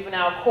sent to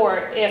juvenile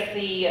court if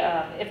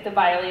the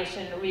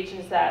violation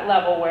reaches that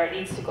level where it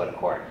needs to go to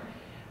court.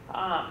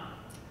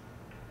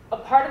 A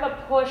part of a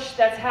push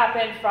that's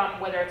happened from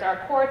whether it's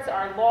our courts,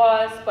 our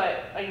laws,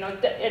 but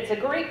it's a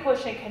great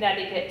push in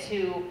Connecticut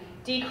to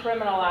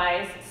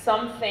decriminalize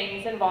some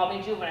things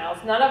involving juveniles.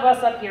 None of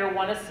us up here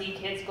want to see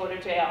kids go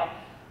to jail.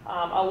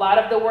 A lot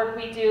of the work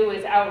we do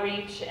is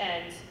outreach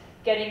and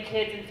getting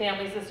kids and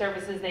families the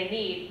services they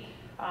need.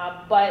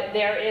 But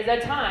there is a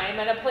time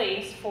and a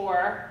place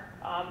for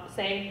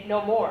saying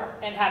no more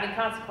and having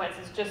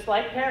consequences, just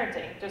like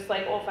parenting, just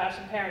like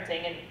old-fashioned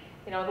parenting.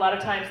 And a lot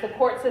of times the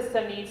court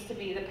system needs to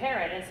be the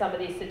parent in some of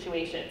these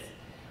situations.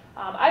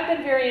 I've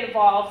been very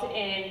involved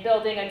in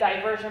building a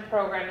diversion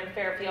program in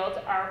Fairfield.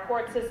 Our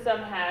court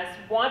system has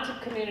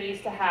wanted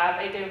communities to have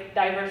a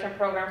diversion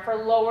program for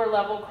lower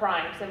level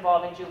crimes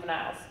involving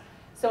juveniles.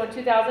 So in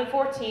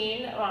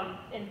 2014,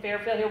 in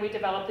Fairfield here, we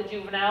developed the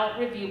Juvenile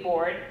Review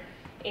Board.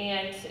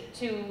 And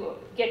to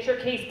get your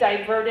case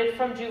diverted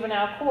from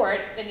juvenile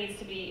court, it needs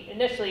to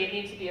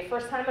be a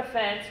first-time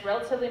offense,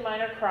 relatively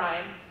minor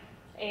crime,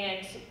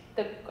 and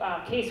the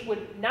case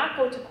would not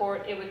go to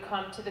court, it would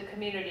come to the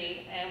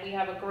community. And we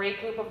have a great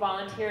group of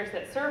volunteers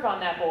that serve on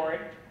that board.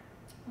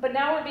 But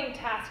now we're being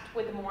tasked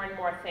with more and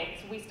more things.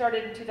 We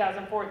started in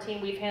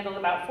 2014, we've handled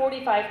about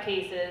 45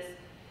 cases,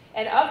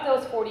 and of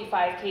those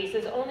 45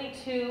 cases, only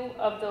 2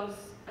 of those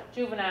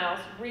juveniles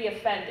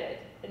reoffended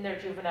in their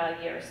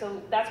juvenile years,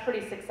 so that's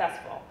pretty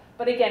successful.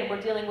 But again, we're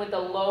dealing with the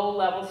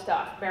low-level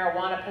stuff: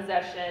 marijuana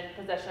possession,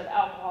 possession of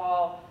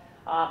alcohol,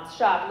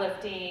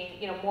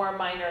 shoplifting, more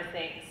minor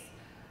things.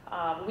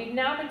 We've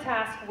now been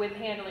tasked with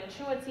handling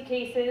truancy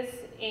cases,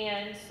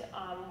 and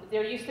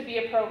there used to be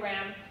a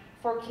program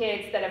for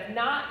kids that have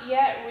not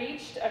yet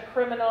reached a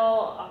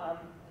criminal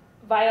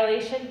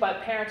violation,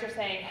 but parents are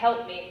saying,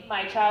 help me,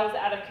 my child is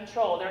out of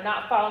control, they're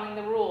not following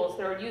the rules,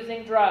 they're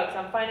using drugs,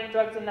 I'm finding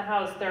drugs in the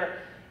house, they're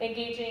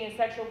engaging in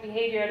sexual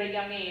behavior at a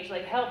young age,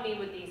 like help me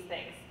with these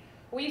things.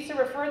 We used to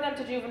refer them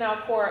to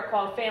juvenile court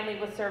called Family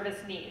with Service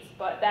Needs,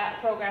 but that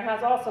program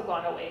has also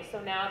gone away,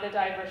 so now the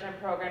diversion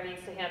program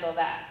needs to handle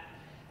that.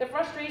 The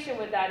frustration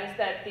with that is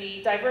that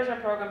the diversion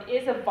program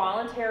is a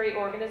voluntary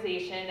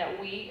organization that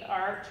we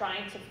are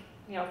trying to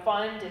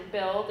fund and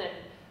build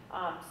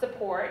and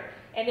support,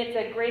 and it's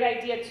a great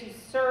idea to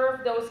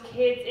serve those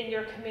kids in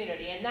your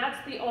community, and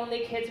that's the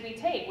only kids we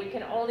take. We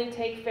can only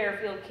take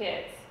Fairfield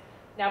kids.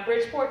 Now,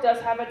 Bridgeport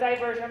does have a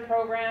diversion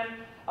program.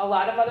 A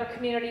lot of other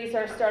communities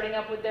are starting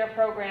up with their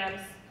programs,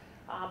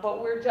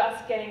 but we're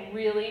just getting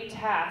really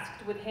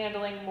tasked with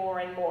handling more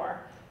and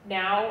more.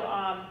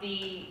 Now,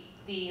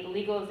 the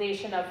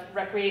legalization of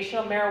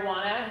recreational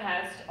marijuana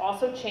has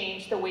also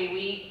changed the way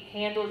we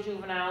handle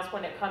juveniles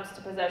when it comes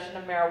to possession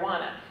of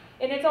marijuana.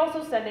 And it's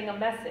also sending a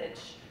message.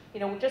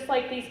 Just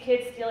like these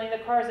kids stealing the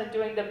cars and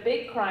doing the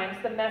big crimes,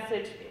 the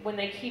message when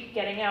they keep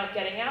getting out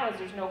is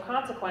there's no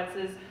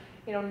consequences.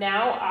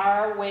 Now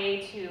our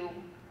way to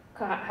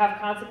have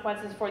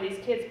consequences for these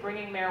kids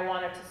bringing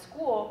marijuana to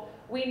school,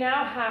 we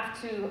now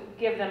have to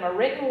give them a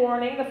written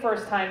warning the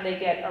first time they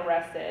get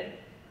arrested.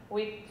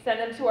 We send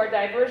them to our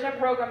diversion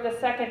program the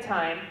second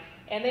time,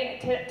 and they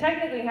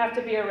technically have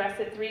to be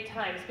arrested 3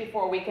 times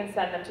before we can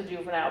send them to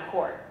juvenile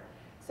court.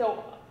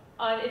 So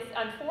it's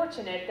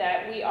unfortunate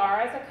that we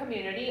are, as a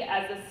community,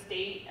 as a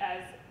state,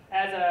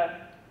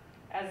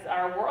 as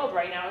our world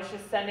right now is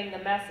just sending the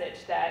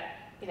message that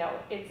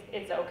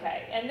it's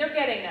okay, and they're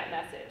getting that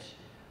message.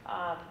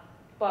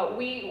 But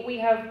we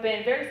have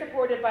been very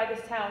supported by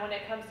this town when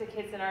it comes to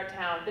kids in our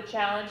town. The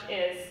challenge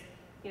is,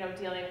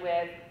 dealing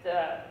with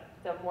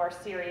the more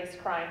serious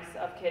crimes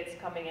of kids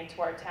coming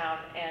into our town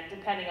and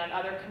depending on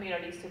other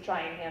communities to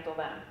try and handle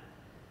them.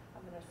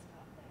 I'm going to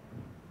stop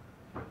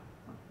there.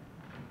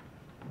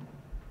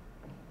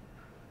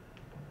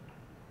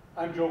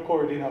 I'm Joe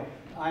Corradino.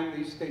 I'm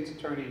the state's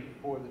attorney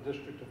for the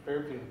District of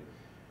Fairfield,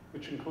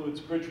 which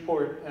includes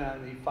Bridgeport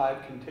and the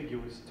 5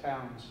 contiguous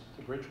towns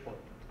to Bridgeport.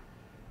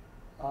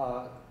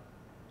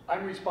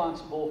 I'm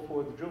responsible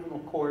for the juvenile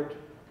court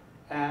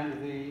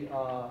and the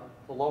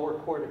the lower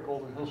court at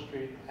Golden Hill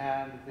Street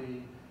and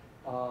the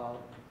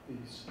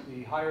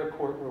higher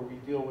court where we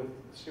deal with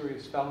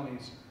serious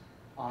felonies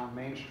on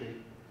Main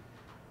Street.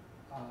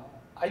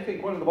 I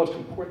think one of the most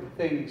important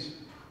things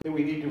that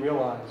we need to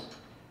realize,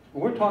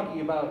 when we're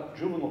talking about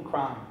juvenile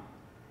crime,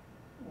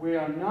 we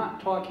are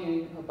not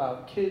talking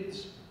about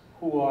kids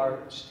who are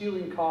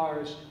stealing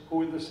cars,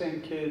 who are the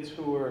same kids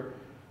who are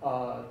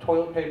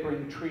toilet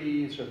papering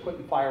trees or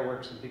putting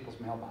fireworks in people's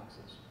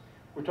mailboxes.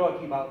 We're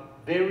talking about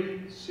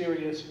very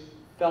serious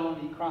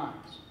felony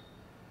crimes.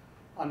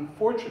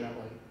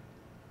 Unfortunately,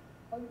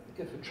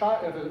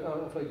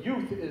 if a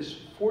youth is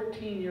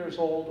 14 years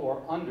old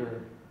or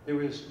under,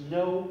 there is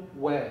no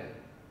way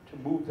to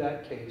move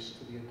that case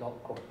to the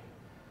adult court.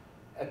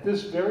 At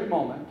this very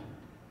moment,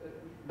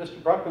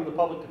 Mr. Bruckman, the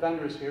public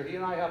defender, is here. He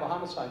and I have a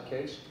homicide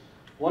case.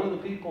 One of the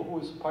people who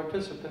was a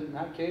participant in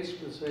that case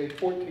was a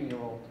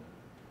 14-year-old.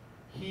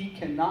 He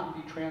cannot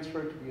be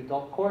transferred to the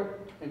adult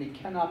court, and he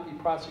cannot be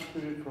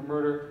prosecuted for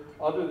murder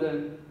other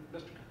than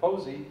Mr.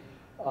 Capozzi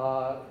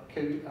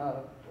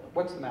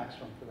what's the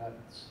maximum for that?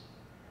 It's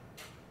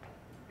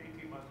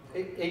 18 months.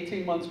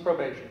 18 months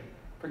probation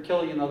for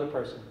killing another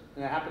person,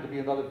 and it happened to be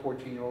another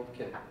 14-year-old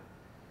kid.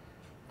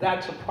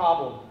 That's a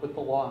problem with the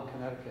law in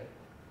Connecticut.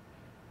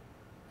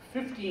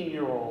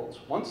 15-year-olds,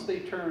 once they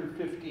turn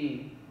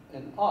 15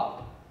 and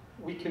up,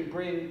 we can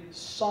bring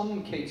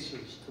some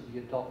cases to the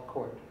adult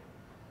court,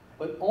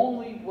 but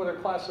only what are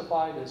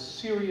classified as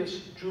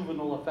serious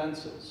juvenile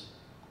offenses.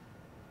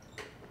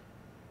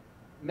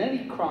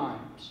 Many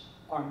crimes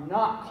are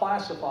not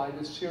classified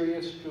as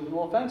serious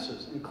juvenile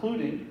offenses,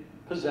 including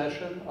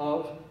possession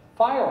of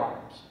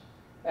firearms.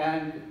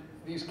 And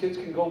these kids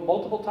can go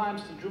multiple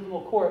times to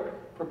juvenile court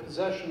for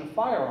possession of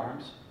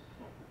firearms,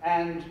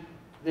 and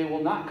they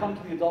will not come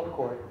to the adult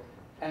court.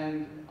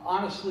 And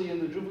honestly, in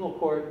the juvenile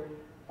court,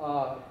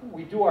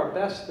 we do our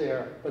best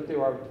there, but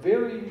there are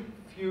very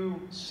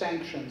few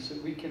sanctions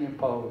that we can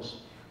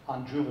impose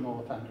on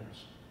juvenile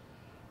offenders.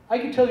 I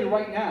can tell you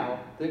right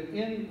now that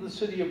in the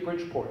city of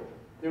Bridgeport,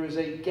 there is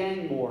a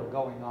gang war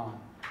going on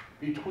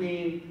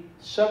between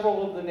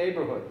several of the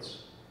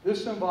neighborhoods.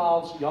 This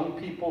involves young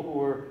people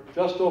who are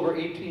just over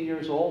 18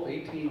 years old,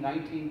 18,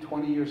 19,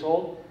 20 years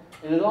old,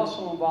 and it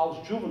also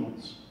involves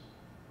juveniles.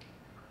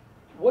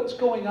 What's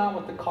going on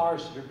with the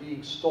cars that are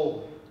being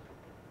stolen?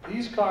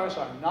 These cars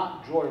are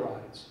not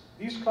joyrides.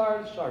 These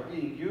cars are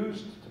being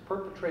used to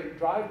perpetrate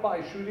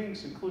drive-by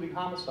shootings, including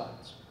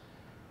homicides.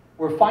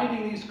 We're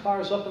finding these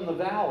cars up in the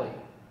valley,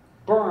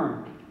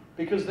 burned,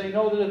 because they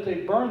know that if they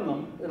burn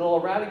them,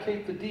 it'll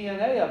eradicate the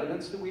DNA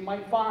evidence that we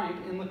might find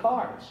in the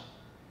cars.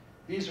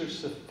 These are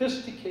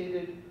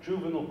sophisticated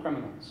juvenile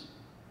criminals.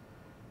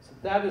 So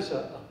that is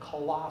a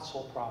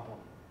colossal problem.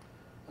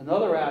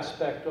 Another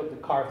aspect of the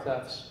car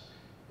thefts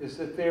is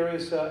that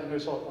there's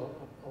a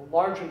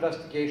large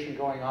investigation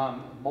going on,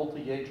 a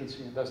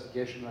multi-agency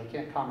investigation that I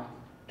can't comment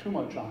too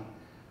much on.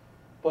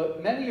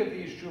 But many of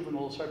these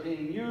juveniles are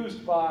being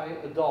used by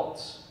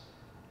adults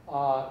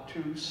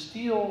to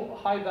steal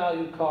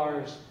high-value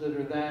cars that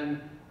are then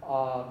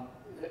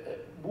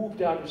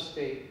moved out of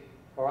state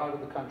or out of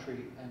the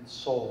country and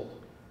sold.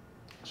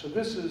 So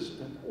this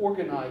is an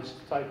organized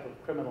type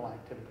of criminal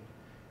activity.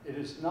 It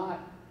is not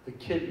the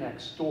kid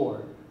next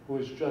door who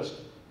is just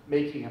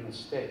making a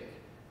mistake.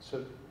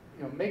 So,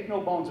 make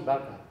no bones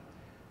about that.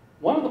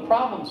 One of the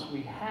problems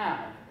we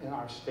have in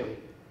our state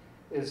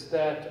is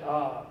that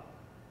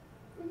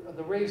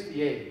the raise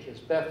the age, as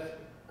Beth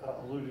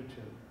alluded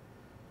to.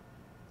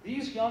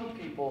 These young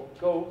people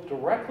go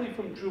directly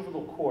from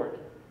juvenile court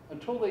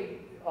until they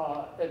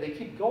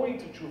keep going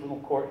to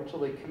juvenile court until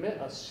they commit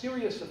a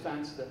serious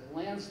offense that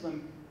lands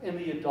them in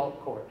the adult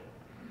court.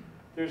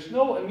 There's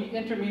no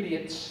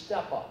intermediate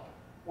step up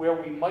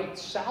where we might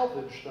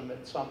salvage them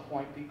at some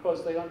point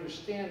because they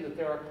understand that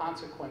there are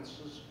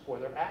consequences for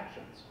their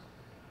actions.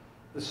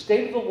 The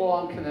state of the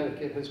law in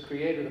Connecticut has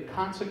created a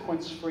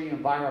consequence-free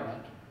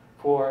environment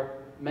for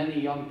many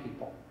young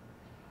people.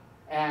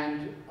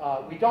 And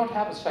we don't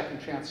have a second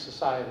chance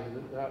society.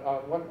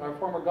 Our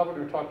former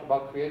governor talked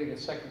about creating a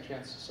second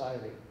chance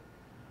society.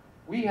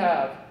 We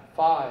have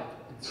 5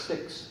 and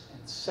 6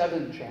 and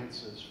 7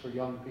 chances for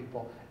young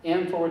people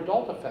and for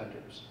adult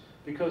offenders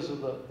because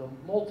of the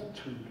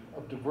multitude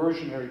of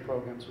diversionary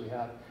programs we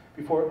have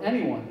before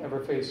anyone ever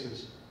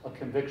faces a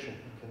conviction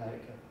in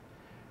Connecticut.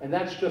 And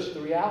that's just the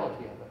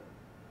reality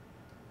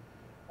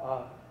of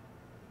it.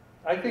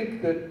 I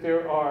think that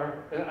there are,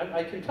 and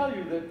I can tell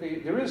you that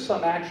there is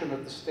some action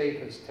that the state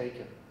has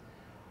taken.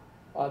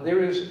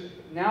 There is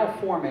now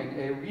forming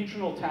a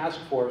regional task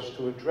force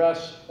to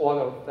address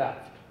auto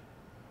theft.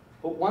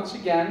 But once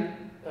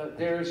again,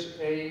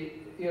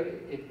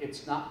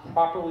 it's not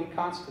properly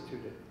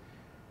constituted.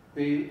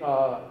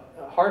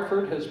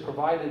 Hartford has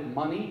provided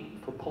money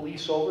for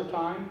police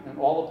overtime and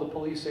all of the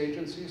police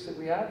agencies that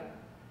we have,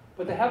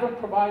 but they haven't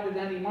provided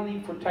any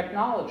money for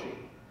technology.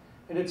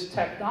 And it's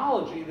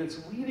technology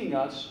that's leading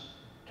us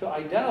to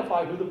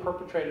identify who the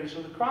perpetrators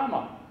of the crime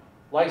are.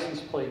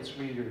 License plate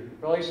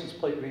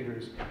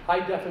readers,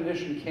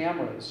 high-definition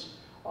cameras,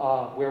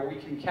 where we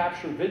can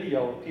capture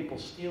video of people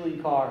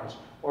stealing cars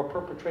or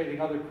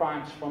perpetrating other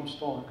crimes from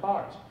stolen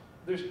cars.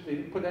 They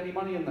didn't put any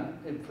money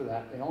in for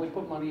that. They only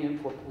put money in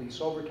for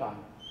police overtime.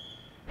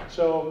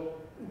 So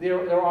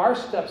there are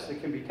steps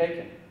that can be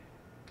taken.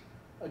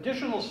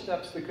 Additional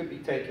steps that could be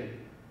taken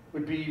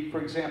would be,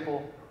 for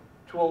example,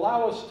 to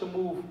allow us to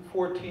move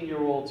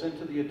 14-year-olds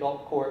into the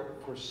adult court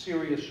for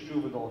serious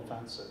juvenile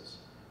offenses,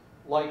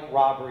 like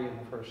robbery in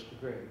the first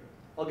degree.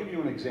 I'll give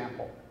you an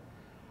example.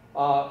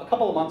 A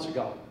couple of months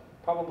ago,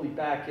 probably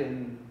back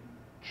in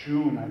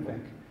June, I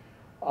think,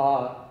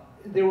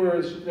 there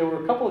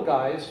were a couple of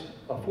guys,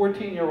 a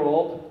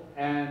 14-year-old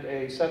and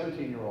a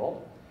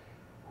 17-year-old,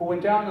 who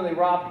went down and they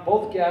robbed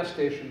both gas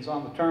stations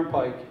on the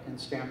turnpike in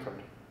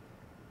Stamford.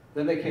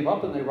 Then they came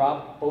up and they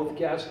robbed both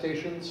gas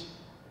stations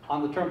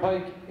on the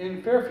turnpike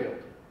in Fairfield.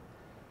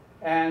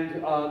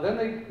 And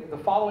then the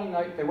following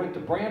night, they went to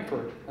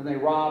Brantford and they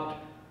robbed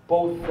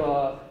both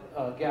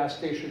gas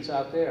stations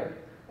out there.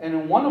 And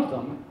in one of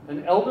them,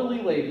 an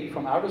elderly lady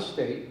from out of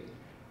state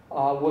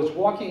was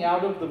walking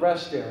out of the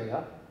rest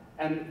area,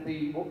 and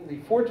the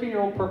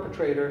 14-year-old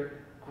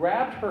perpetrator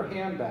grabbed her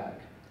handbag.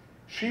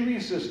 She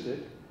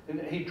resisted, and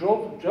he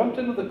jumped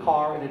into the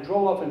car, and it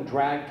drove up and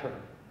dragged her.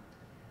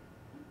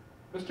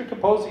 Mr.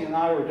 Capozzi and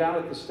I were down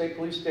at the state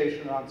police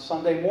station on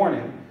Sunday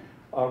morning,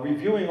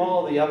 reviewing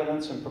all of the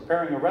evidence and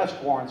preparing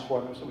arrest warrants for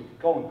them so we could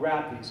go and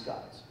grab these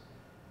guys.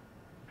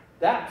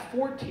 That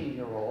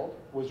 14-year-old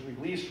was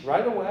released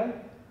right away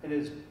and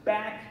is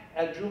back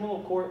at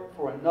juvenile court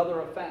for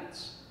another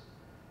offense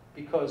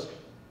because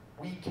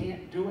we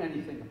can't do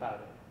anything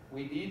about it.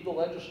 We need the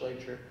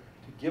legislature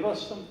to give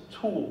us some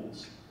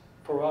tools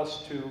for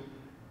us to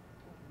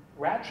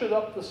ratchet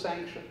up the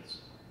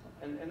sanctions.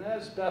 And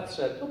as Beth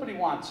said, nobody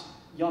wants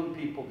young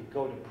people to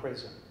go to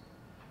prison.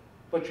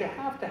 But you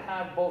have to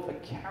have both a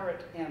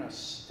carrot and a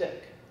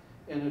stick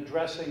in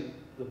addressing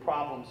the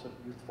problems of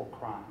youthful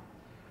crime.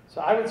 So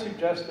I would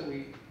suggest that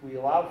we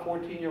allow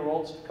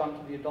 14-year-olds to come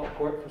to the adult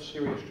court for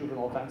serious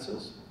juvenile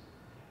offenses,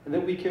 and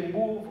that we can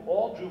move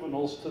all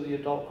juveniles to the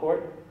adult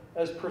court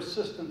as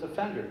persistent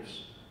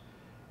offenders.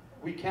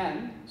 We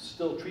can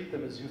still treat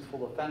them as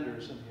youthful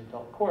offenders in the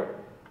adult court,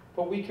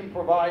 but we can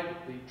provide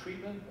the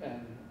treatment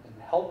and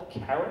help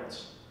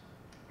carrots,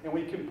 and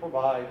we can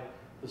provide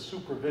the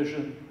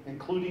supervision,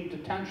 including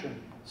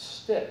detention,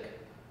 stick,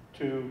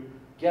 to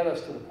get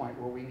us to the point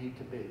where we need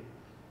to be.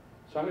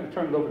 So I'm going to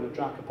turn it over to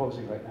John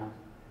Capozzi right now.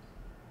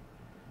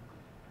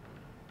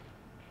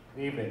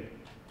 Good evening.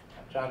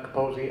 I'm John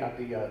Capozzi. I'm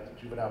the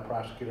juvenile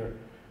prosecutor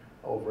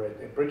over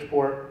at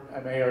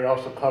Bridgeport. My area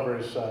also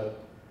covers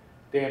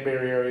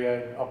Danbury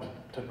area up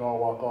to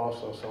Norwalk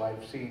also, so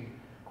I've seen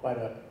quite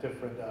a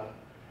different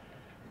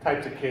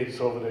types of kids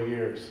over the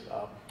years.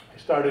 I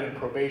started in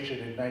probation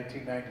in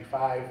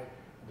 1995 in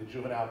the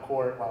juvenile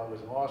court while I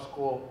was in law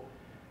school,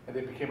 and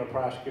then became a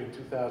prosecutor in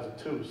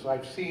 2002. So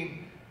I've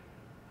seen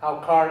how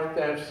car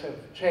thefts have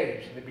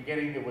changed. In the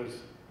beginning, it was,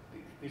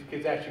 these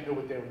kids actually knew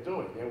what they were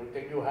doing.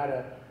 They knew how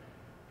to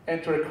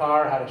enter a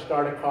car, how to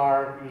start a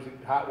car, using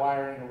hot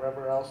wiring or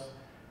whatever else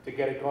to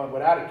get it going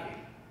without a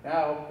key.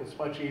 Now, it's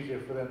much easier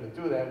for them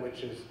to do that,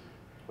 which is,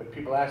 when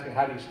people ask me,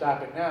 how do you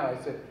stop it now?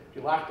 I said, if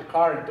you lock the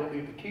car and don't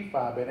leave the key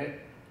fob in it,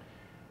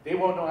 they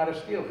won't know how to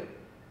steal it.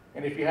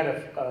 And if you had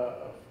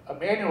a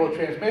manual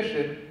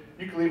transmission,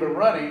 you can leave it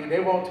running and they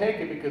won't take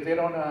it because they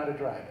don't know how to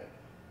drive it.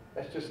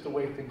 That's just the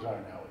way things are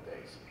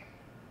nowadays.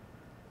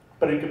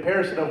 But in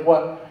comparison of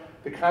what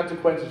the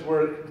consequences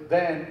were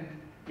then,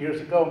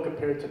 years ago,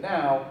 compared to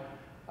now,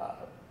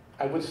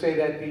 I would say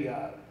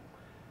that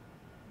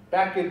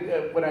back in,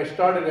 when I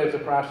started as a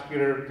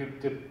prosecutor,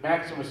 the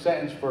maximum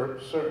sentence for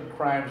certain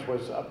crimes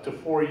was up to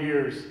 4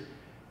 years,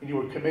 and you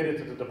were committed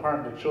to the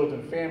Department of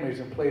Children and Families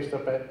and placed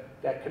up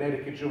at that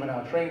Connecticut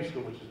Juvenile Training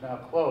School, which is now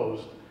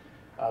closed.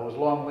 Was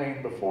Long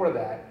Lane before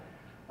that.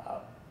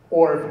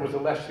 Or if it was a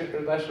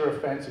lesser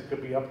offense, it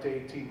could be up to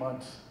 18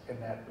 months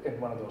in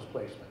one of those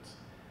placements.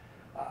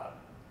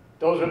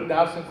 Those are,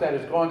 now since that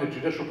is gone, the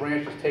judicial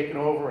branch has taken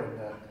over, and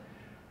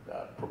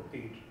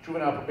the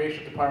Juvenile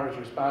Probation Department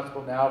is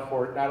responsible now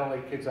for not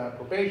only kids on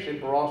probation,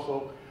 but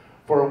also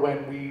for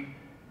when we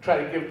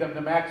try to give them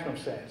the maximum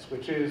sentence,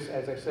 which is,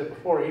 as I said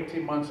before,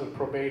 18 months of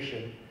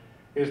probation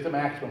is the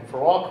maximum for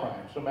all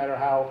crimes, no matter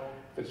how,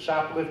 if it's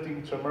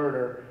shoplifting to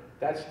murder,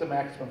 that's the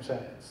maximum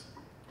sentence.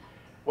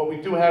 What we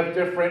do have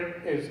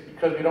different is,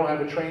 because we don't have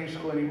a training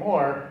school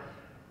anymore,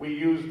 we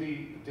use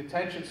the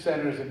detention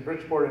centers in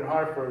Bridgeport and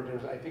Hartford.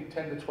 There's, I think,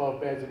 10 to 12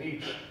 beds in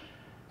each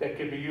that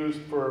can be used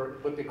for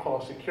what they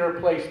call secure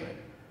placement,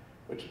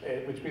 which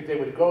means they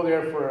would go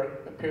there for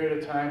a period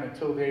of time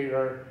until they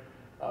are,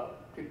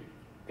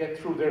 get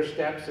through their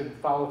steps and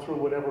follow through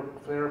whatever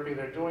therapy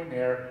they're doing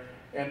there,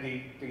 and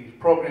the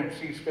program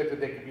sees fit that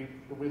they can be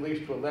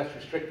released to a less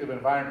restrictive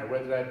environment,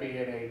 whether that be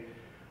in a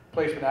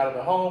placement out of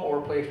the home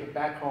or placement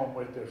back home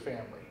with their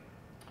family.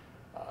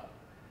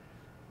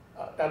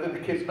 Now that the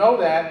kids know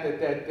that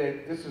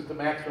this is the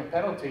maximum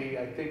penalty,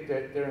 I think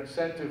that their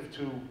incentive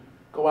to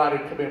go out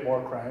and commit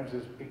more crimes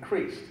is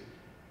increased.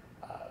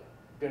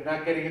 they're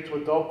not getting into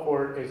adult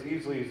court as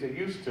easily as they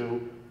used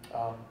to.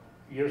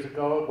 Years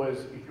ago, it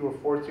was if you were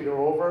 14 or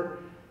over,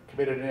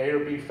 committed an A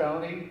or B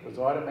felony, it was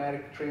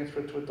automatic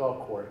transfer to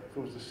adult court. If it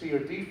was a C or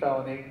D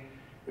felony,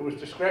 it was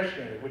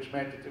discretionary, which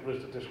meant that it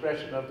was the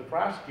discretion of the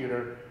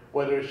prosecutor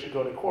whether it should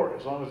go to court,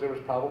 as long as there was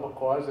probable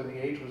cause and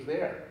the age was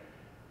there.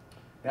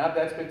 Now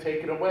that's been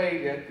taken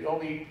away, that the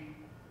only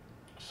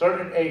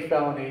certain A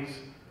felonies,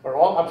 or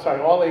all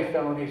A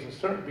felonies and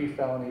certain B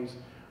felonies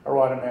are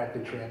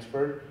automatically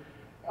transferred.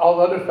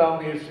 All other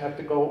felonies have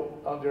to go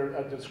under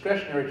a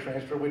discretionary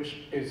transfer,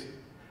 which is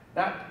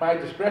not my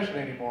discretion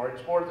anymore.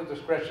 It's more the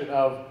discretion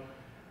of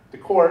the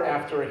court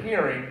after a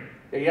hearing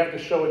that you have to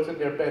show it's in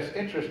their best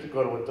interest to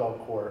go to adult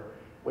court,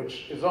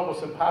 which is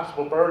almost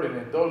impossible burden.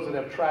 And those that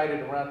have tried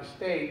it around the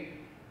state,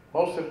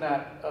 most have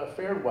not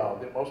fared well.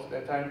 That most of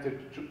the time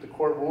the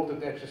court ruled that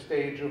that should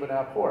stay in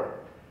juvenile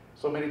court.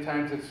 So many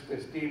times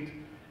it's deemed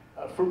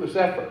a fruitless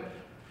effort.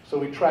 So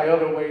we try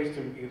other ways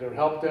to either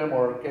help them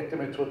or get them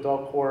into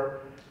adult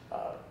court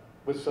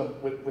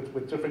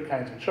with different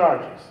kinds of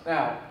charges.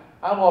 Now,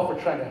 I'm all for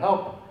trying to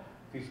help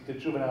the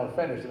juvenile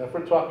offenders, and if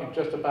we're talking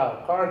just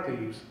about car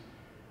thieves,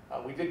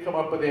 we did come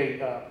up with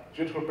a,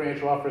 Judicial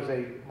Branch offers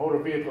a motor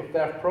vehicle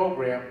theft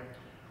program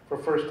for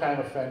first-time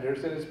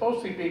offenders, and it's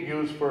mostly being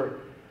used for,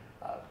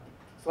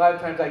 a lot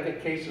of times I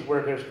get cases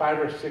where there's 5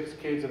 or 6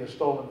 kids in a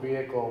stolen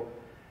vehicle.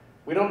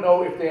 We don't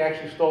know if they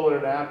actually stole it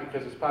or not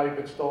because it's probably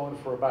been stolen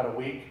for about a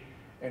week,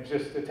 and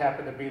just it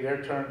happened to be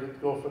their turn to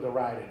go for the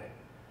ride in it.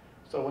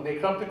 So when they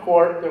come to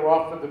court, they're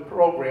offered the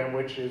program,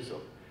 which is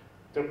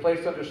they're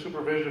placed under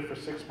supervision for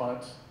 6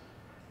 months,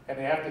 and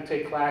they have to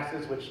take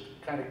classes which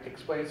kind of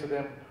explains to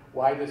them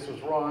why this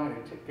was wrong,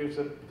 and it gives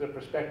them the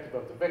perspective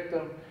of the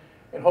victim,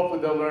 and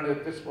hopefully they'll learn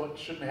that this one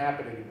shouldn't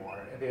happen anymore,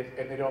 and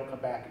they don't come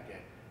back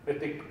again. If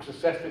they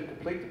successfully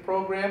complete the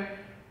program,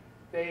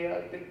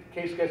 the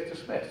case gets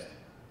dismissed.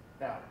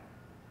 Now,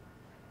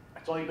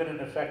 it's only been in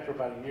effect for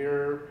about a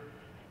year,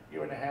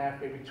 year and a half,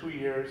 maybe 2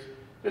 years.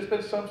 There's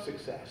been some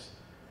success.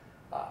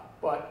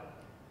 But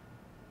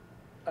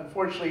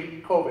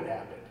unfortunately, COVID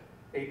happened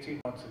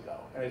 18 months ago.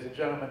 And as the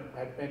gentleman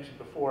had mentioned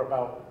before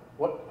about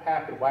what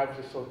happened, why was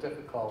it so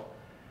difficult,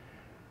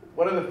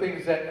 one of the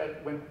things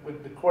that when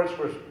the courts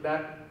were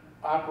not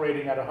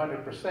operating at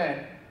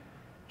 100%,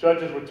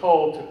 judges were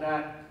told to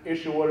not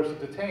issue orders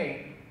to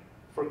detain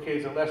for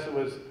kids unless it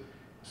was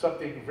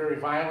something very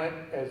violent,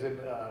 as in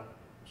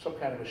some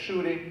kind of a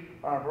shooting,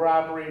 armed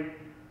robbery,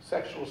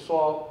 sexual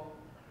assault.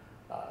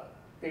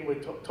 They were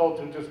told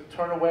to just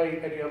turn away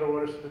any other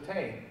orders to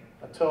detain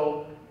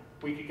until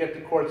we could get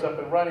the courts up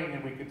and running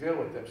and we could deal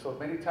with them. So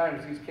many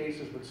times these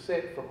cases would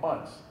sit for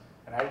months.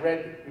 And I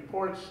read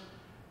reports,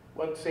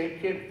 one same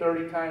kid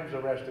 30 times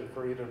arrested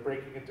for either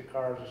breaking into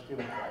cars or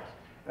stealing cars.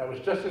 And I was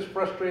just as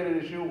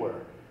frustrated as you were.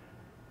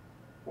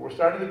 But we're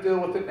starting to deal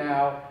with it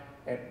now,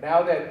 and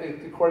now that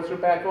the courts are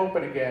back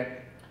open again,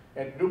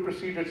 and new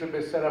procedures have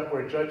been set up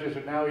where judges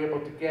are now able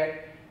to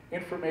get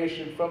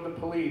information from the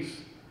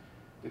police.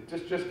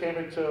 This just came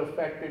into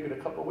effect maybe a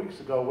couple of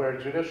weeks ago, where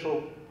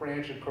Judicial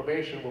Branch and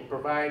Probation will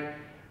provide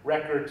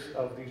records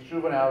of these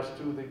juveniles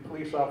to the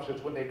police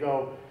officers when they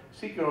go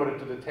seek an order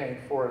to detain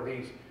for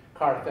these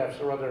car thefts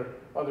or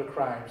other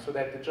crimes, so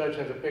that the judge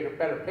has a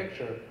better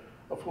picture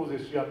of who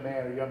this young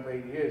man or young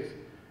lady is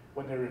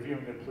when they're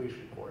reviewing their police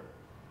report.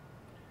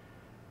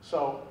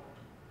 So,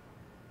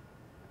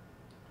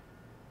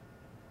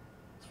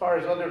 as far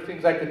as other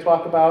things I could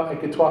talk about, I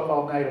could talk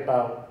all night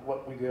about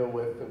what we deal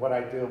with and what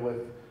I deal with.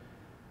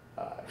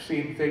 I've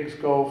seen things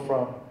go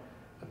from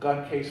a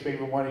gun case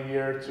maybe 1 a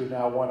year to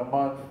now 1 a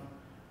month.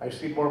 I've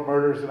seen more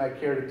murders than I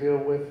care to deal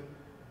with.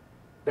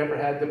 Never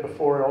had them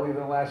before, only in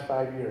the last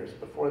 5 years.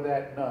 Before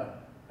that, none.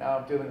 Now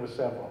I'm dealing with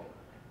several.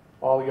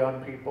 All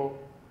young people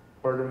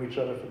murdering each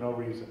other for no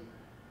reason.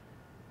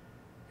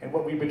 And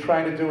what we've been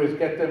trying to do is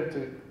get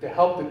them the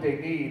help that they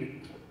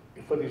need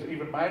for these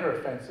even minor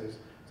offenses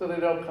so they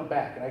don't come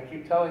back. And I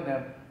keep telling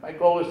them, my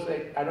goal is to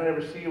say, I don't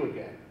ever see you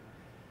again.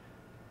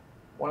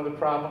 One of the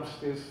problems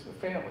is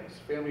families.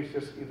 Families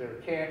just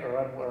either can't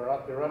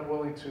or they're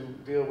unwilling to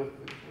deal with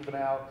the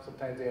juvenile.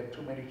 Sometimes they have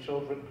too many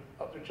children,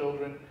 other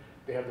children.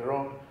 They have their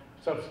own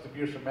substance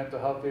abuse or mental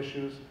health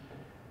issues.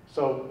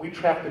 So we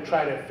have to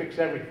try to fix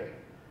everything,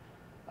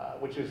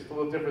 which is a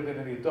little different than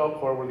in the adult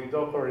court, where the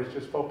adult court is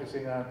just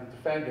focusing on the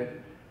defendant.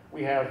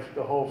 We have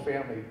the whole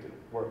family to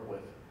work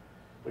with,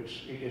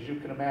 which, as you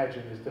can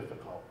imagine, is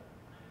difficult.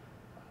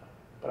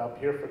 But I'm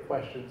here for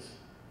questions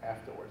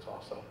afterwards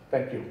also.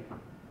 Thank you.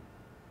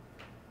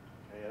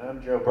 And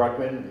I'm Joe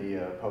Bruckman,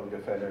 the public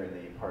defender in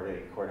the Part A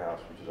courthouse,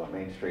 which is on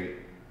Main Street.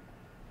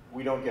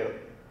 We don't get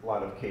a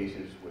lot of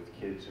cases with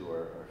kids who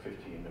are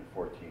 15 and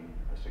 14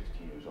 or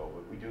 16 years old,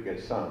 but we do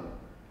get some.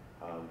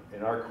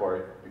 In our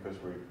court,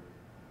 because we're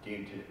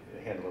deemed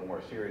to handle the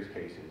more serious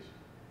cases,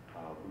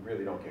 we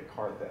really don't get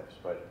car thefts.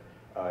 But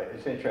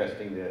it's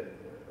interesting that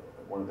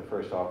one of the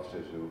first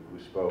officers who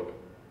spoke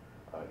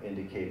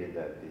indicated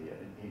that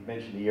he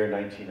mentioned the year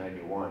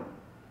 1991.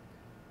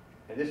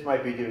 And this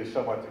might be due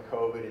somewhat to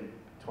COVID in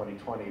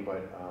 2020,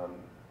 but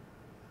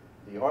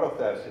the auto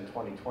thefts in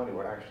 2020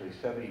 were actually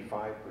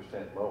 75%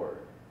 lower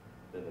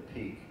than the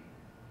peak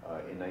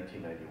in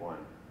 1991.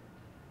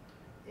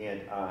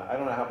 And I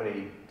don't know how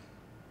many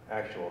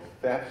actual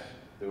thefts,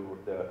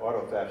 the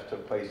auto thefts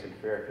took place in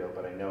Fairfield,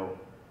 but I know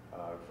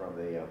from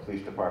the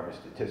police department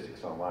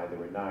statistics online, there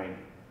were 9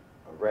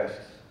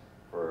 arrests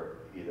for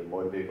either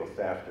motor vehicle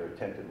theft or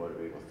attempted motor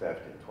vehicle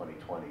theft in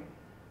 2020.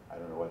 I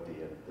don't know what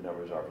the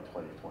numbers are for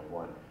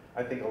 2021.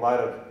 I think a lot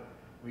of,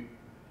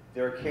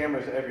 there are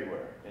cameras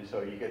everywhere, and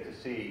so you get to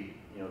see,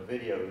 you know,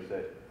 videos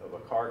of a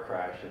car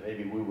crash that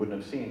maybe we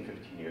wouldn't have seen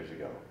 15 years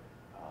ago.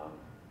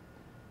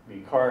 I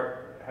mean,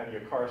 having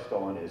your car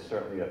stolen is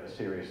certainly a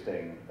serious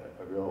thing,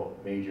 a real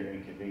major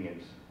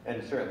inconvenience, and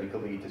it certainly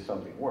could lead to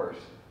something worse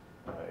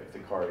if the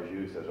car is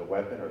used as a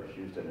weapon or is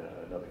used in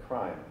another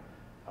crime.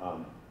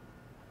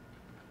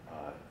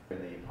 In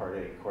the Part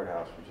A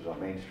courthouse, which is on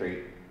Main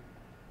Street,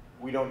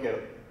 we don't get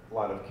a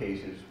lot of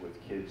cases with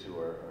kids who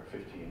are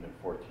 15 and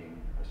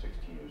 14 or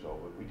 16 years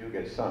old. But we do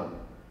get some.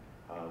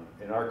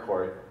 In our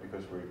court,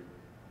 because we're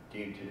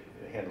deemed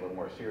to handle the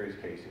more serious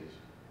cases,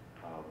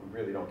 we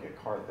really don't get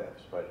car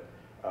thefts. But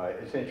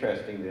it's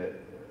interesting that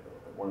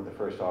one of the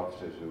first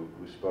officers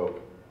who spoke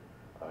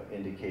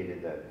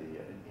indicated that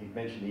he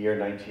mentioned the year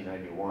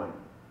 1991.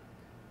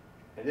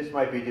 And this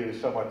might be due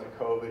somewhat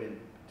to COVID in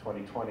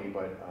 2020,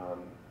 but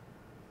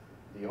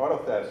the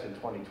auto thefts in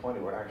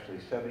 2020 were actually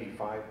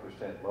 75%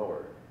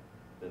 lower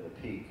than the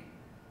peak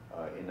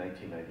in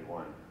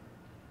 1991.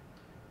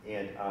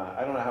 And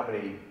I don't know how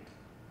many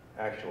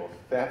actual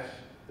thefts,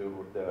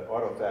 the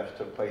auto thefts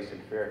took place in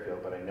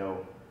Fairfield, but I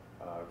know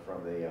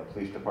from the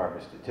police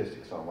department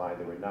statistics online,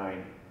 there were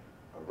 9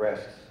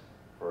 arrests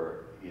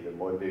for either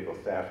motor vehicle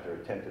theft or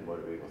attempted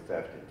motor vehicle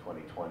theft in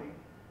 2020.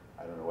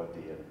 I don't know what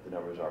the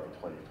numbers are for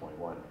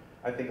 2021.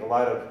 I think a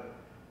lot of,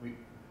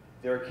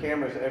 there are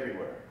cameras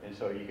everywhere, and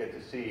so you get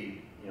to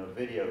see, you know,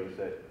 videos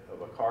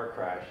of a car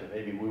crash that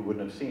maybe we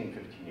wouldn't have seen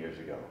 15 years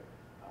ago.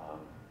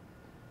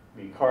 I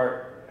mean,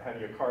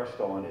 having your car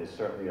stolen is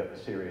certainly a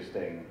serious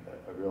thing,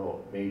 a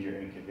real major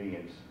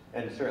inconvenience,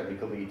 and it certainly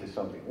could lead to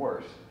something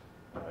worse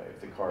if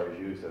the car is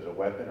used as a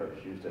weapon or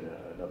is used in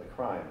another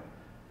crime.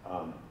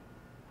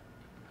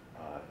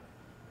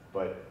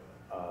 But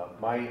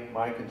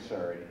my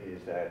concern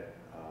is that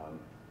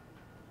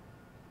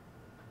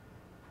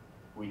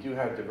we do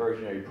have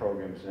diversionary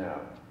programs now,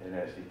 and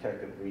as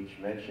Detective Leach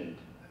mentioned,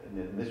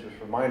 and this was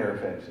for minor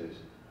offenses,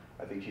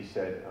 I think she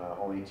said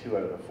only 2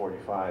 out of the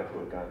 45 who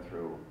had gone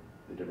through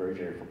the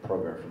diversionary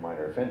program for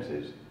minor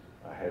offenses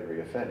had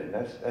reoffended.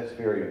 That's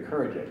very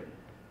encouraging.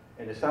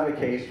 And it's not a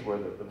case where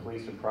the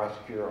police and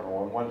prosecutor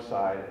are on one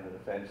side and the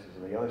defense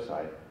is on the other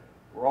side.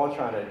 We're all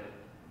trying to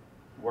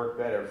work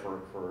better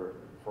for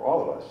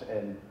all of us.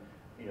 And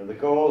you know, the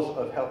goals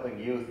of helping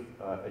youth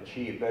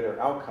achieve better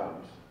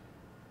outcomes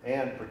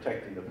and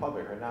protecting the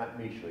public are not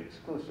mutually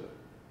exclusive.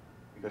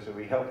 Because if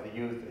we help the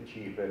youth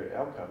achieve better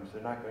outcomes,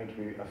 they're not going to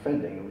be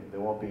offending, and there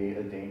won't be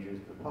a danger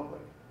to the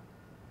public.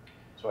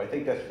 So I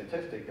think that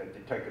statistic that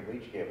Detective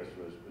Leach gave us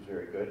was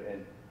very good.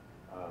 And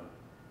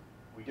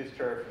we just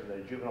heard from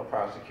the juvenile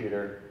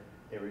prosecutor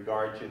in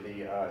regard to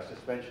the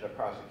suspension of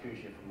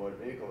prosecution for motor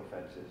vehicle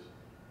offenses.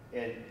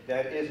 And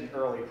that is an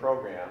early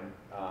program,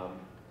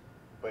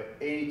 but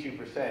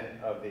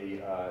 82% of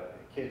the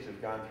kids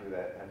who've gone through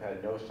that have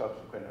had no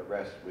subsequent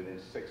arrest within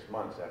 6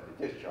 months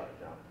after discharge.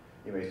 Now,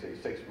 you may say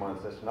 6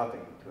 months, that's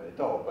nothing to an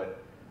adult, but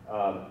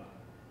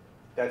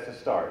that's a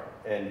start.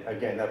 And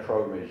again, that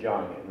program is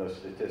young, and those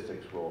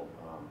statistics will,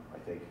 I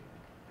think,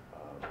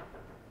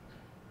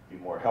 be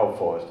more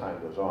helpful as time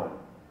goes on.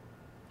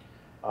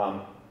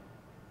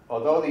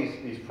 Although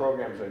these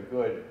programs are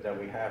good that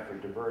we have for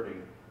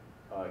diverting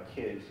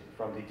kids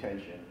from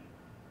detention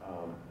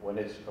when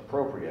it's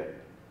appropriate,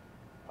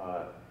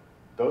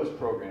 those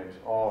programs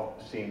all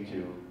seem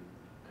to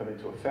come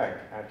into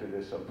effect after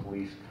there's some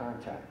police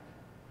contact.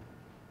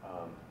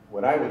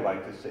 What I would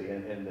like to see,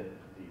 and the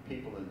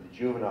people in the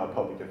Juvenile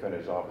Public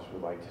Defender's Office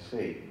would like to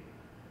see,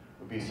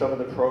 would be some of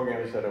the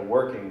programs that are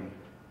working,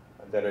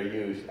 that are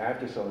used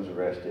after someone's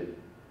arrested,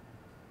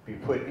 be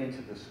put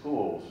into the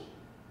schools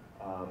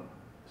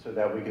so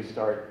that we could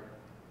start,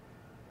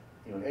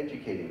 you know,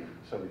 educating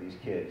some of these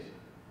kids,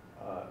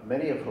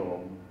 many of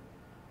whom,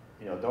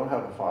 you know, don't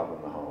have a father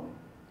in the home.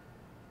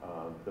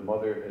 The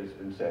mother, as has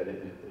been said,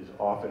 is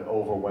often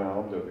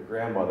overwhelmed, or the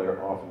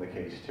grandmother, often the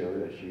case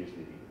too, that she's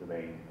the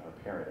main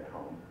parent at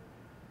home.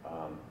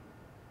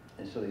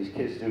 And so these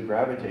kids do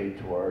gravitate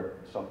toward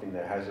something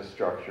that has a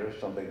structure,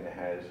 something that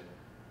has,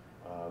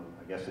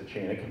 I guess, a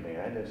chain of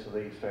command, and so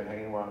they start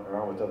hanging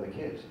around with other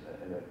kids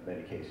in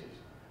many cases.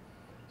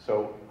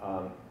 So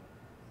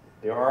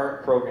there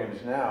are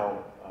programs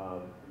now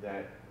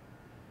that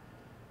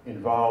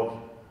involve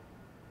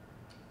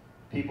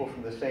people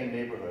from the same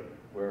neighborhood,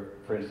 where,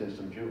 for instance,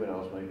 some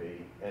juveniles may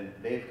be, and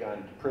they've gone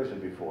to prison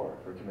before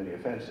for committing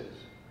offenses.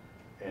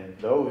 And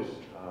those,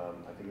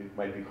 I think it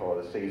might be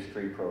called a Safe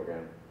Street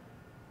program,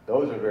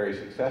 those are very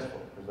successful,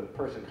 because the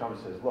person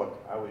comes and says,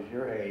 look, I was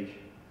your age,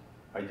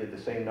 I did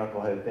the same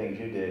knucklehead things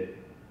you did,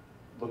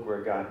 look where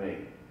it got me.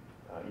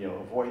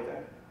 avoid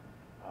that.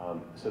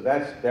 So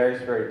that's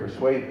very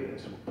persuasive.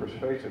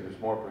 It's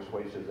more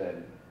persuasive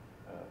than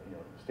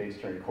State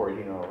Attorney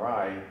Cordino or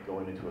I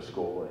going into a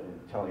school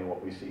and telling you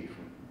what we see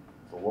from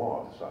the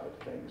law side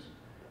of things.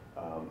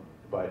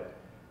 But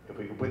if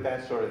we could put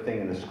that sort of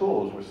thing in the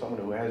schools where someone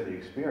who has the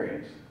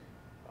experience,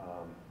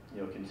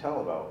 can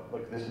tell about,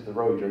 look, this is the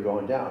road you're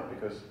going down,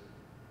 because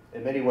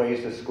in many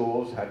ways the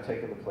schools have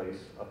taken the place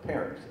of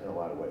parents in a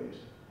lot of ways.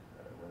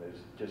 When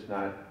there's just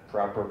not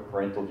proper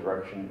parental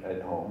direction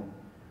at home,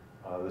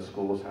 the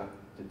schools have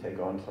to take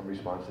on some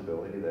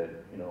responsibility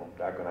that,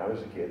 back when I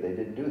was a kid, they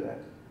didn't do that.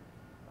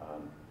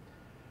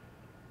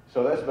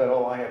 So that's about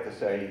all I have to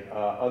say,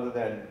 other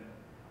than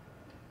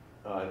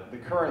the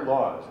current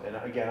laws. And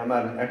again, I'm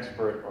not an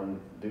expert on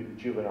the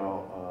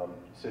juvenile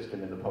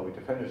system in the public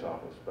defender's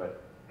office,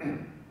 but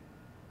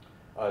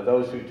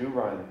those who do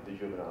run the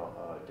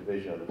juvenile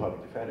division of the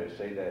public defenders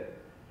say that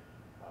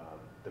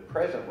the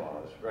present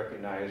laws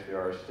recognize there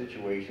are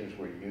situations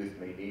where youth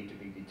may need to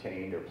be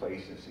detained or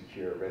placed in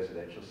secure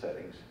residential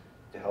settings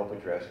to help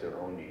address their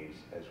own needs,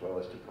 as well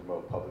as to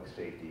promote public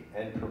safety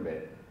and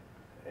permit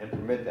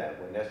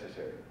that when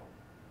necessary.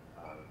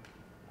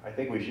 I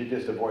think we should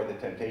just avoid the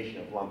temptation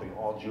of lumping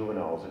all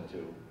juveniles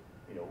into,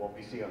 what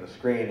we see on the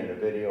screen in a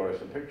video or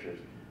some pictures.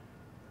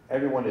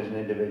 Everyone is an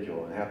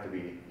individual and have to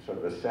be sort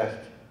of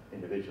assessed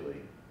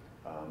individually.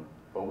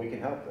 But we can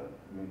help them.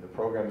 I mean, the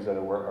programs that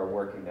are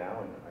working now,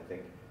 and I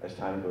think as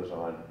time goes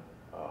on,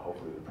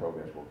 hopefully the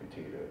programs will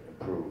continue to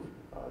improve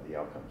the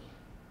outcomes.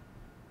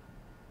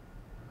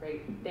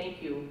 Great,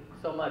 thank you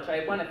so much.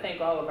 I want to thank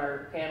all of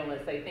our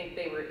panelists. I think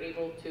they were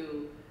able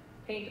to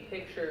paint a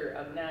picture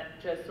of not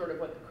just sort of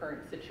what the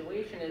current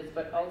situation is,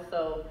 but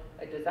also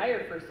a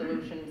desire for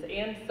solutions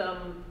and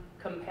some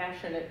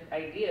compassionate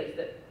ideas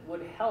that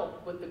would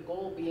help, with the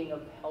goal being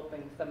of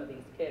helping some of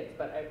these kids.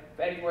 But if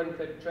everyone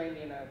could join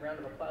me in a round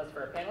of applause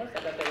for our panelists,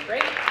 I thought they were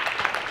great.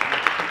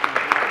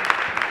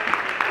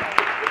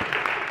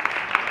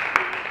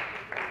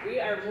 We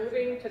are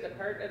moving to the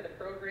part of the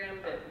program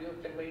that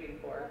you've been waiting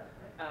for,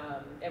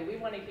 and we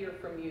want to hear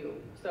from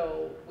you.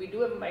 So we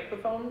do have a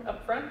microphone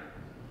up front.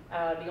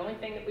 The only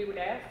thing that we would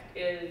ask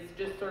is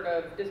just sort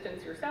of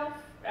distance yourself,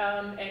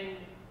 and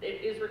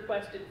it is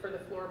requested for the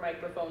floor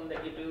microphone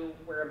that you do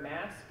wear a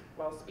mask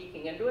while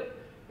speaking into it.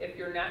 If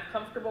you're not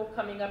comfortable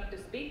coming up to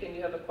speak and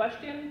you have a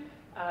question,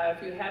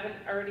 if you haven't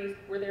already,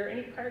 were there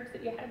any cards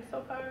that you had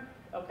so far?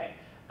 Okay.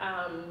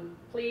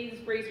 Please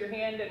raise your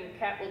hand and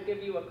Kat will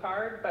give you a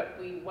card, but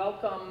we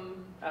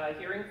welcome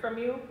hearing from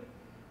you.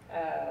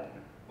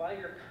 While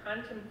you're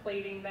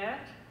contemplating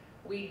that,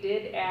 we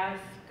did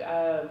ask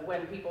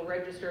when people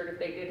registered if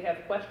they did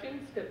have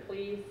questions to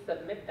please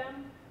submit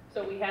them.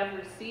 So we have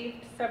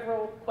received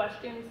several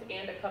questions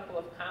and a couple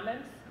of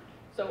comments.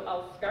 So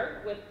I'll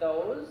start with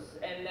those,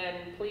 and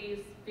then please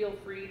feel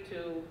free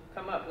to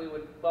come up. We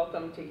would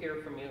welcome to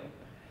hear from you.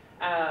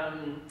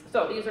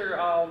 So these are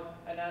all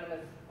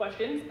anonymous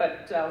questions,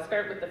 but I'll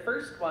start with the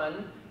first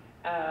one,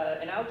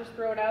 and I'll just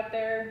throw it out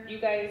there. You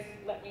guys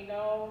let me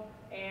know,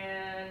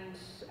 and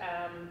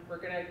we're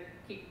gonna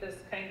keep this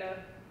kind of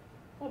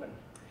moving.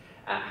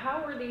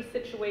 How were these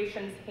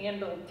situations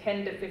handled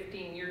 10 to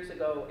 15 years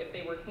ago? If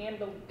they were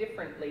handled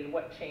differently,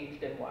 what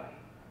changed and why?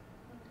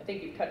 I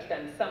think you touched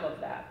on some of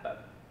that,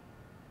 but.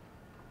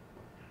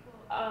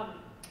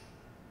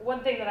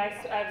 One thing that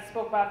I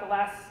spoke about the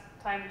last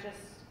time, just,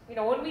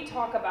 when we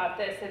talk about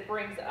this, it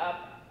brings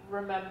up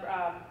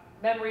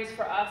memories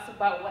for us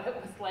about what it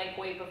was like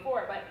way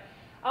before. But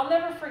I'll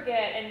never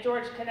forget, and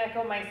George can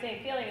echo my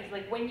same feelings,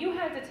 like when you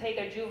had to take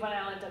a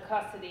juvenile into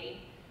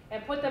custody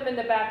and put them in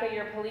the back of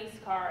your police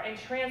car and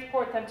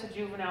transport them to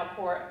juvenile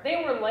court,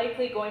 they were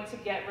likely going to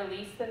get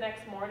released the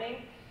next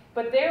morning.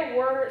 But there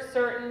were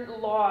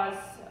certain laws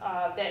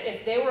that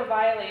if they were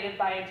violated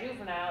by a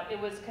juvenile, it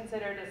was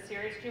considered a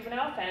serious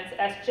juvenile offense.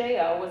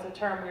 SJO was a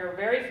term we were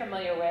very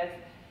familiar with.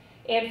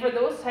 And for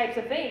those types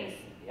of things,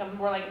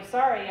 we're like, I'm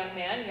sorry, young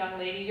man, young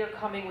lady, you're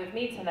coming with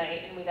me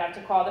tonight. And we'd have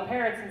to call the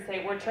parents and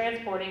say, we're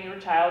transporting your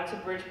child to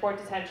Bridgeport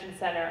Detention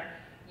Center.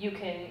 You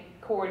can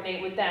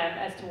coordinate with them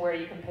as to where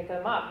you can pick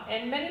them up.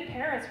 And many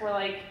parents were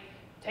like,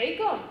 take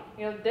them.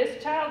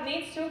 This child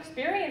needs to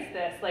experience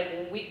this.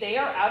 Like, they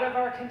are out of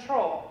our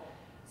control.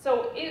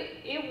 So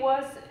it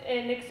was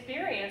an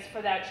experience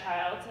for that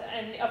child.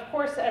 And of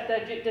course, at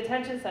the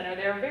detention center,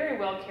 they're very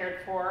well cared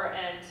for,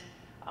 and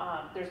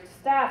there's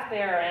staff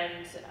there,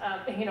 and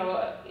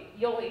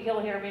you'll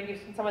hear maybe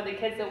from some of the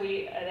kids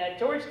that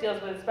George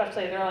deals with,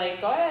 especially, they're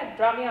like, go ahead,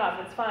 drop me off,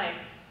 it's fine.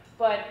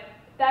 But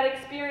that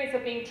experience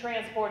of being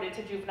transported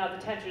to juvenile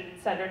detention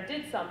center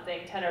did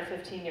something 10 or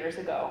 15 years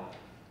ago.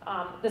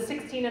 The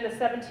 16 and the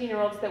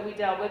 17-year-olds that we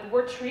dealt with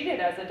were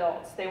treated as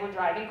adults. They were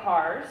driving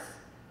cars.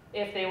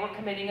 If they were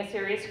committing a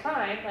serious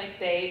crime, like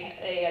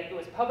it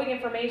was public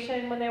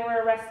information when they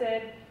were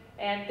arrested,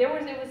 and it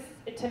was,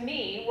 to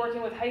me,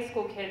 working with high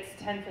school kids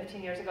 10,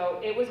 15 years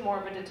ago, it was more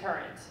of a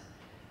deterrent.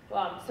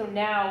 So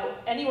now,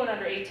 anyone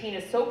under 18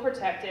 is so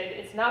protected,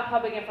 it's not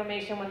public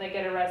information when they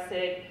get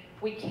arrested,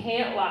 We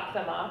can't lock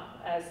them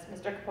up, as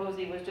Mr.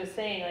 Capozzi was just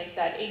saying, like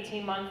that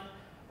 18-month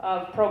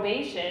of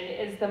probation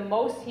is the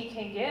most he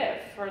can give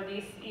for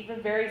these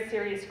even very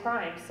serious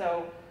crimes.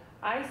 So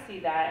I see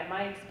that in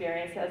my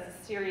experience as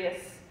a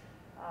serious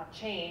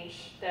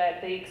change,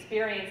 that the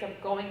experience of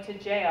going to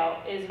jail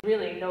is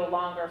really no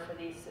longer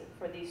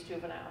for these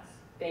juveniles.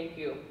 Thank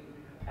you.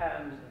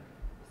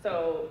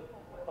 So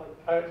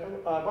I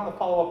want to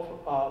follow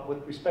up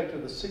with respect to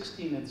the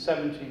 16 and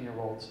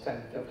 17-year-olds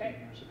 10, 15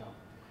 years ago.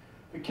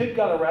 The kid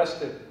got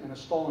arrested in a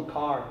stolen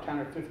car 10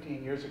 or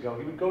 15 years ago.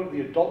 He would go to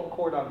the adult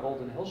court on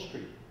Golden Hill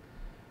Street.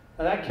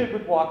 And that kid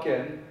would walk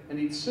in, and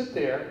he'd sit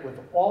there with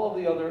all of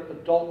the other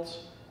adults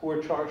who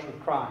were charged with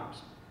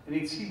crimes, and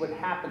he'd see what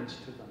happens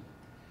to them.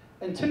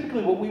 And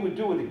typically what we would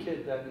do with a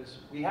kid then is,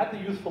 we had the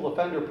youthful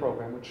offender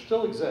program, which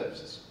still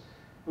exists.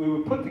 We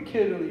would put the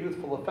kid in the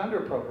youthful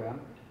offender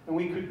program, and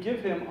we could give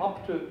him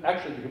up to,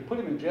 actually we could put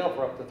him in jail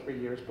for up to 3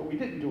 years, but we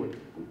didn't do it.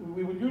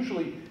 We would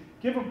usually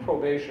give him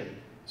probation,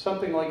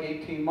 something like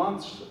 18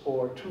 months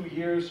or 2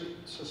 years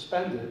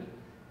suspended,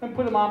 and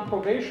put him on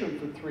probation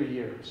for 3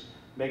 years.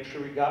 Make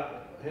sure he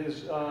got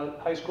his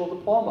high school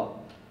diploma,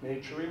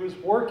 made sure he was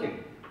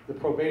working. The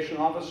probation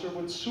officer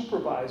would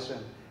supervise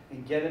him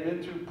and get him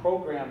into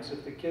programs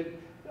if the kid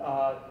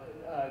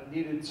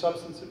needed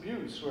substance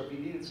abuse or if he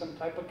needed some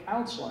type of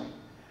counseling.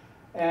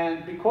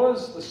 And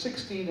because the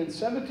 16 and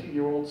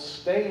 17-year-olds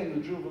stay in the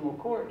juvenile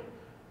court,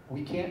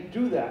 we can't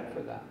do that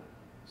for them.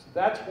 So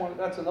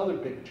that's another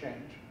big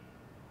change.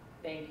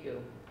 thank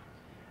you.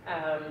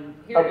 I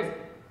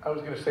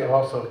was going to say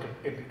also,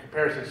 in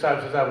comparison, since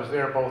I was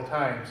there both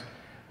times,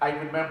 I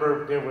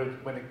remember there was,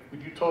 when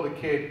you told a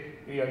kid,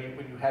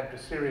 when you had the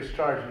serious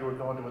charge and you were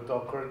going to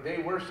adult court, they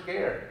were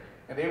scared.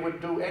 And they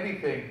would do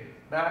anything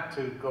not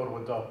to go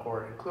to adult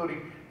court,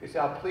 including, they say,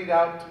 I'll plead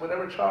out to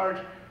whatever charge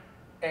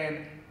and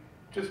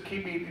just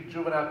keep me in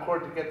juvenile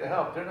court to get the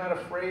help. They're not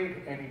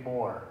afraid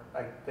anymore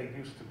like they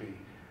used to be.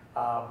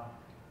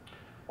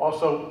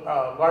 Also,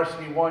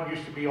 larceny 1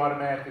 used to be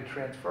automatically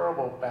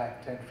transferable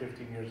back 10,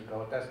 15 years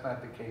ago. That's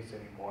not the case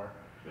anymore.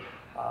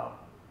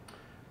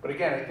 But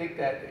again, I think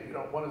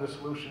that one of the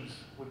solutions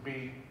would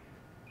be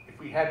if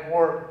we had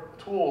more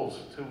tools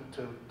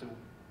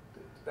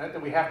not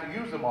that we have to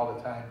use them all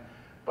the time,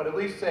 but at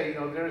least say,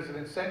 there's an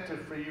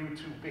incentive for you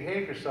to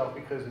behave yourself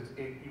because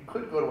you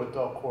could go to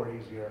adult court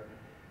easier.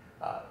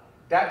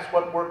 That's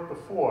what worked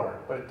before,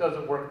 but it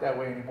doesn't work that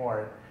way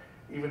anymore.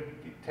 Even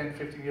 10,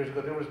 15 years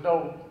ago, there was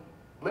no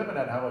limit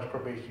on how much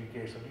probation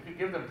you gave them. You could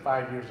give them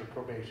 5 years of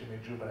probation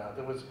in juvenile.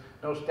 There was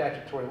no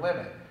statutory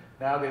limit.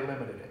 Now they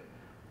limited it.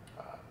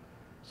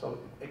 So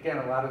again,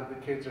 a lot of the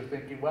kids are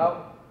thinking,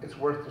 well, it's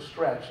worth the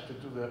stretch to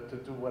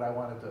do what I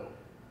want to do.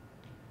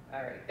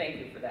 All right, thank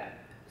you for that.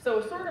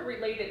 So sort of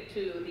related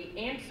to the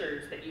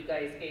answers that you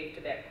guys gave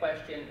to that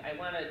question, I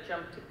want to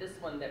jump to this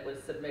one that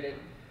was submitted.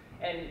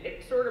 And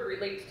it sort of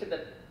relates to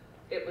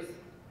it was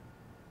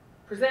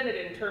presented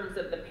in terms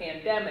of the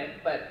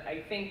pandemic, but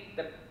I think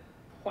the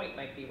point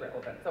might be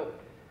relevant. So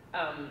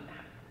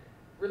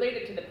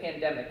related to the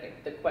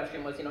pandemic, the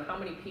question was, how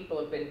many people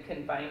have been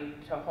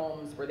confined to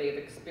homes where they've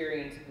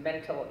experienced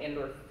mental and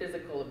or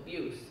physical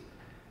abuse?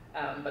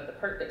 But the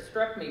part that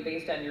struck me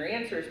based on your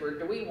answers were,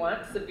 do we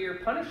want severe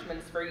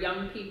punishments for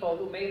young people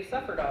who may have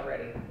suffered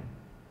already?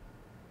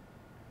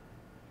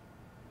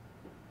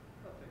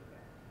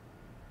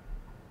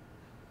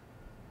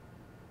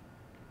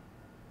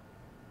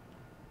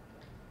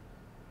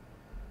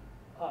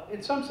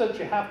 In some sense,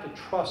 you have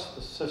to trust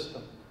the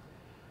system.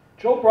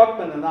 Joe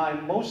Bruckman and I,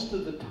 most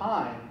of the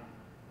time,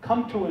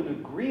 come to an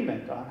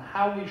agreement on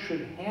how we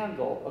should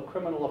handle a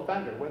criminal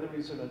offender, whether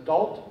he's an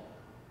adult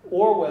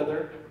or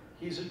whether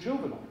he's a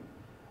juvenile.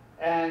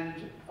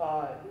 And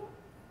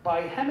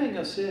by hemming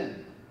us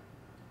in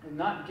and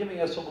not giving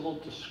us a little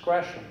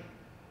discretion,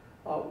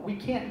 we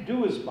can't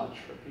do as much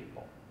for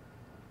people.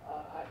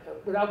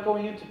 Without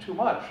going into too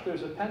much,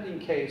 there's a pending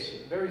case,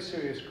 a very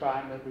serious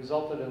crime that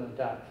resulted in a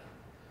death.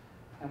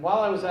 And while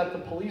I was at the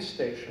police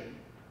station,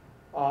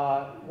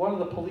 one of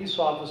the police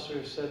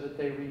officers said that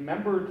they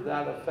remembered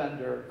that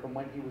offender from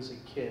when he was a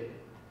kid.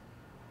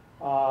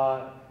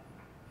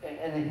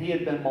 And he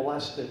had been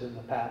molested in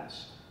the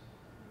past.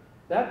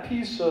 That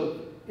piece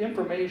of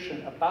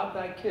information about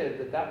that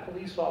kid that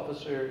police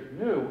officer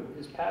knew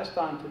is passed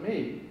on to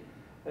me,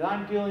 and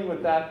I'm dealing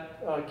with that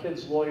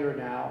kid's lawyer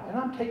now, and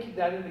I'm taking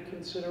that into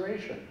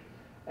consideration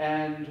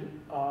and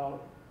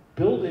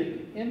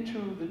building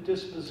into the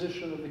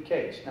disposition of the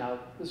case. Now,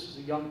 this is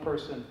a young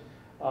person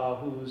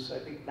who's, I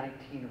think,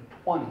 19 or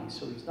 20,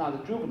 so he's not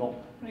a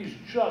juvenile, but he's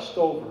just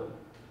over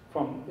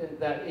from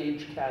that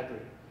age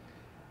category.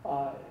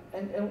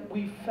 And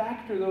we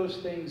factor those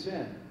things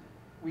in.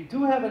 We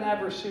do have an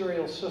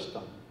adversarial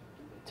system,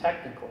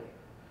 technically,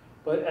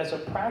 but as a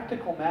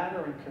practical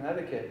matter in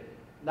Connecticut,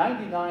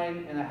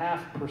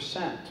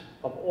 99.5%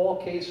 of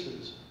all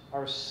cases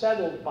are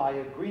settled by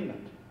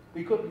agreement.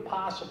 We couldn't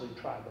possibly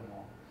try them all.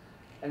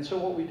 And so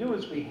what we do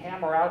is we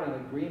hammer out an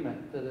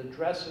agreement that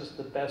addresses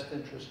the best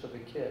interest of the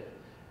kid.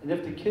 And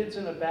if the kid's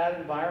in a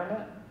bad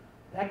environment,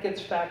 that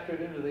gets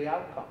factored into the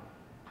outcome.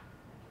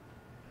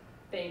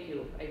 Thank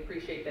you. I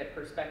appreciate that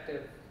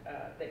perspective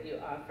that you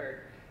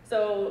offered.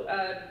 So,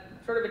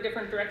 sort of a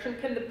different direction,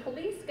 can the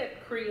police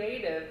get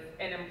creative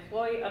and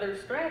employ other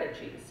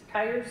strategies?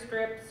 Tire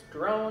strips,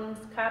 drones,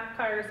 cop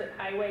cars at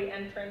highway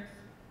entrance?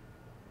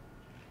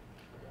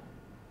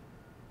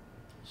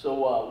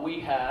 So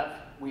we've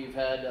had,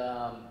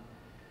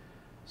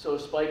 so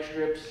spike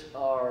strips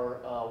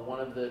are one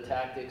of the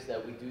tactics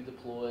that we do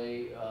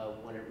deploy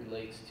when it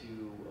relates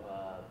to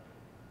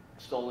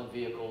stolen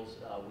vehicles.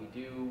 We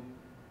do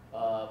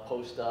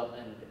post up,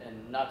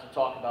 and not to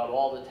talk about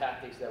all the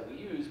tactics that we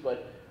use,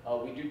 but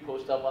we do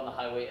post up on the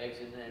highway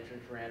exit and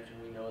entrance ramps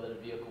when we know that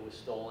a vehicle was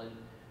stolen.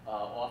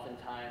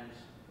 Oftentimes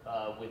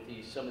with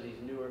some of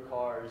these newer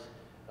cars,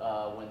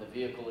 when the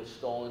vehicle is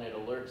stolen, it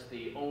alerts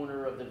the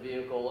owner of the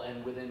vehicle,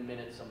 and within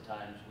minutes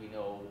sometimes we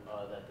know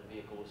that the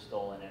vehicle was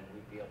stolen, and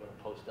we'd be able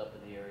to post up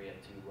in the area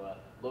to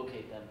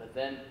locate them. But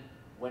then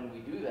when we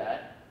do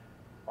that,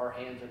 our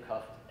hands are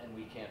cuffed and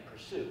we can't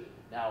pursue.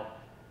 Now,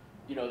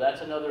 you know,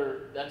 that's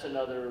another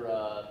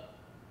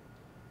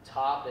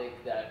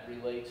topic that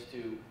relates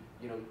to,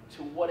 you know,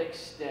 to what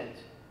extent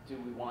do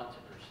we want to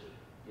pursue,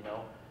 you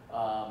know?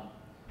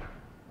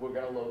 We're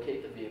going to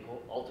locate the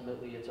vehicle.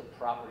 Ultimately, it's a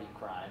property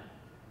crime.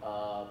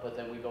 But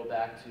then we go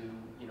back to,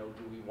 you know,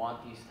 do we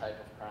want these type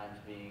of crimes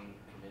being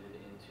committed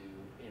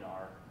in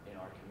our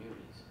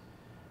communities?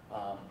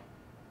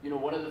 You know,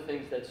 one of the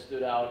things that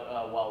stood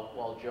out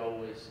while Joe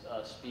was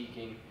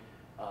speaking,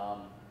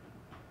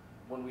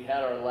 when we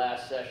had our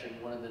last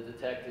session, one of the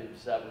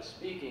detectives that was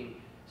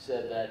speaking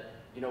said that,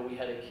 you know, we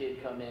had a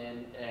kid come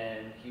in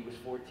and he was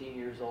 14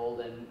 years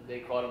old and they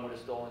caught him with a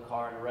stolen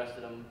car and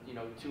arrested him, you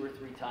know, 2 or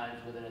 3 times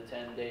within a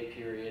 10-day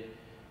period.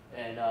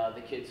 And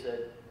the kid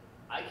said,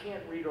 I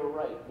can't read or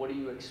write. What do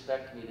you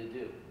expect me to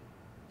do?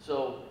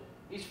 So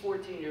he's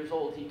 14 years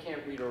old. He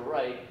can't read or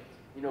write.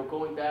 You know,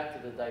 going back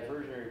to the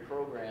diversionary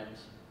programs,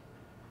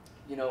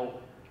 you know,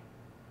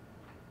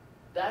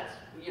 that's,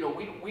 you know,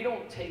 we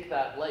don't take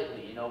that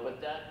lightly, you know, but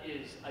that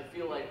is, I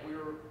feel like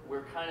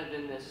we're kind of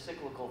in this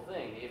cyclical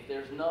thing. If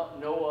there's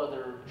no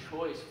other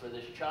choice for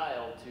this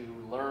child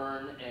to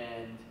learn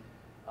and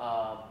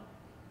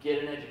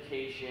get an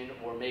education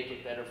or make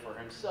it better for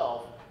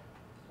himself,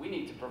 we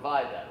need to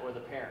provide that, or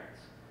the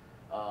parents.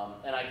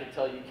 And I can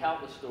tell you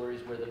countless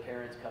stories where the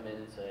parents come in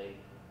and say,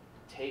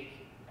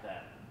 take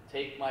them,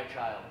 take my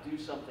child, do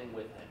something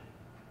with him.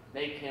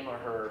 Make him or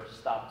her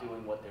stop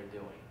doing what they're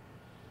doing.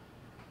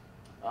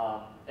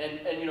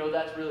 And you know,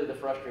 that's really the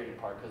frustrating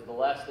part, because the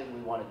last thing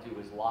we want to do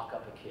is lock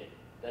up a kid.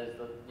 That is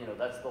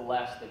that's the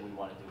last thing we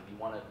want to do. We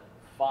want to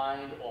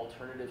find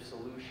alternative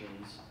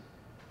solutions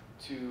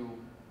to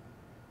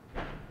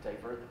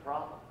divert the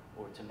problem,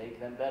 or to make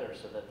them better,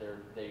 so that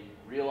they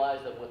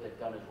realize that what they've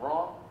done is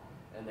wrong,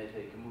 and they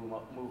can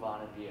move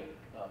on and be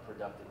a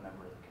productive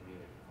member of the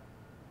community.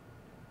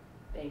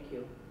 Thank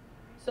you.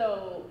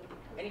 So,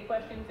 any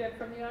questions yet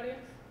from the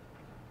audience?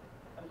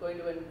 I'm going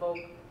to invoke,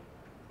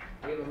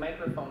 we have a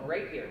microphone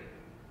right here.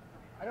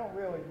 I don't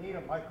really need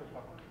a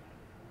microphone.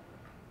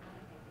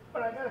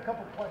 But I got a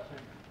couple questions.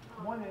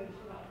 One is,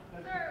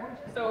 does the police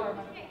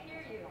department... I can't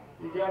hear you.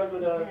 You got him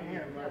with a... can't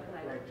hear him, right.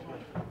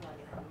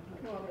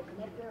 You want me to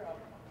come up there?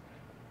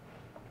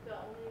 The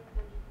only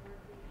police work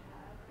we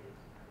have is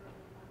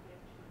currently Monday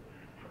and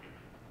Tuesday.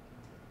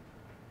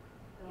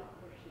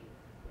 For sheets.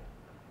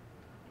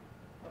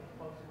 What's the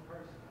most in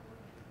person?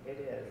 It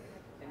is,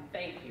 and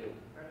thank you.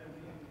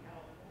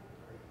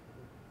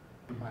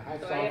 My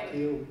hat's So off to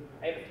you.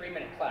 I have a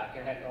 3-minute clock,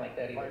 you're not gonna like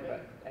that either,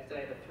 but, I said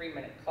I have a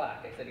 3-minute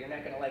clock. I said, you're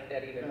not gonna like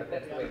that either, but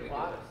that's the way we do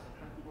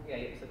this. Yeah,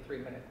 it's a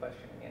 3-minute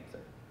question and answer.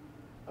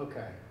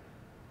 Okay.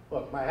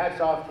 Look, my hat's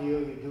off to you.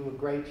 You do a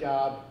great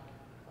job.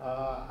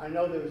 I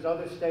know there's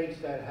other states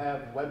that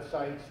have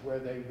websites where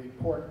they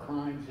report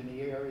crimes in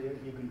the area.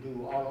 You can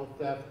do auto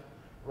theft,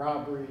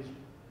 robberies,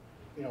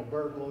 you know,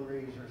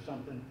 burglaries or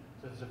something.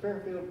 So does the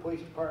Fairfield Police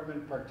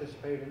Department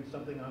participate in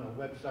something on a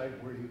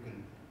website where you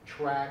can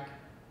track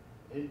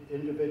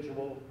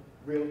individual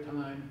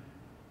real-time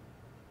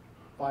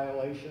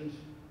violations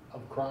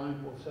of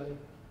crime, we'll say?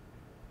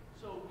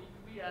 So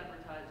we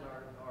advertise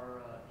our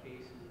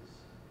cases.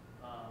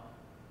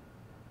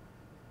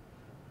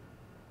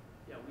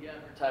 We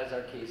advertise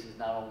our cases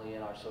not only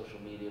in our social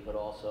media, but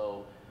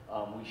also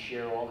we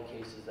share all the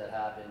cases that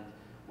happened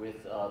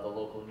with the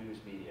local news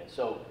media.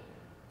 So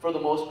for the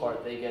most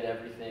part, they get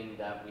everything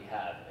that we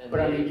have. And but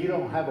I mean, you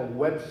don't have a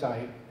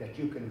website that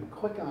you can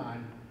click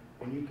on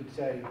and you could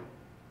say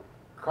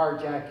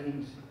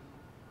carjackings,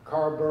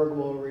 car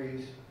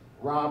burglaries,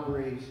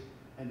 robberies,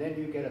 and then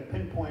you get a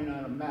pinpoint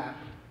on a map,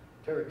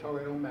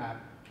 territorial map,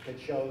 that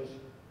shows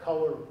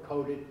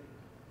color-coded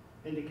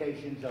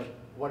indications of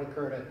what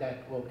occurred at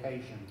that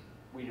location.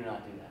 We do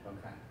not do that.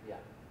 Okay. Yeah.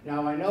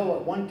 Now, I know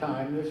at one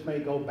time, this may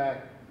go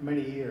back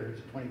many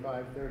years,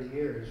 25, 30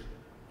 years,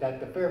 that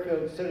the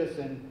Fairfield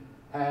Citizen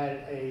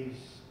had a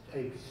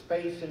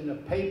space in the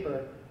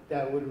paper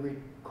that would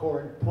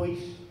record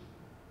police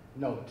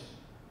notes,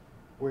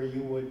 where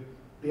you would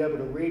be able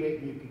to read it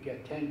and you could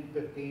get 10,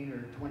 15,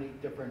 or 20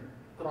 different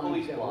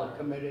crimes that were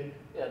committed.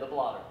 Yeah, the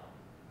blotter.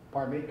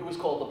 Pardon me? It was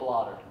called the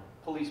blotter,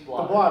 police The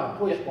blotter. blotter,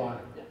 police Yeah.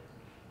 blotter. Yeah.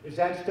 Is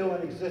that still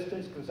in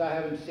existence? Because I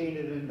haven't seen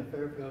it in the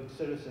Fairfield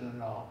Citizen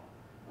at all.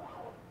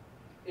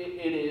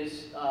 It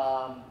is.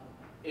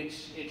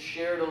 It's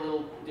shared a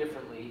little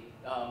differently.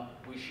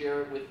 We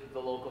share it with the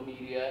local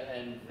media,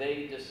 and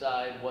they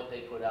decide what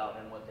they put out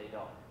and what they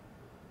don't.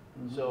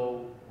 Mhm.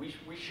 So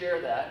we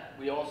share that.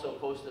 We also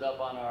post it up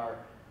on our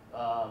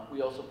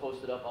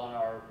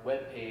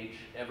webpage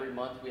every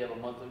month. We have a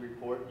monthly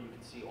report, and you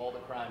can see all the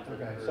crimes that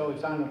Okay, occurred. so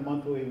it's on the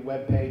monthly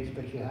webpage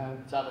that you have?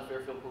 It's on the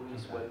Fairfield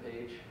Police Okay.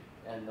 webpage,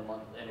 and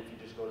if you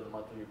just go to the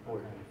monthly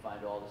report, you can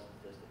find all the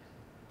statistics.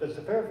 Does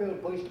the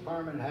Fairfield Police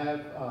Department have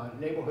a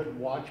neighborhood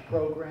watch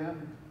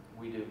program?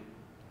 We do.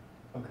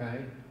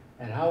 Okay,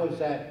 and how is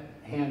that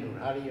handled?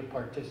 How do you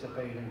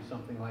participate in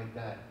something like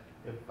that?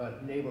 If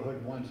a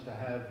neighborhood wants to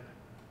have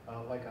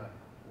like a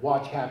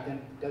watch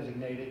captain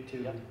designated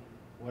to Yep.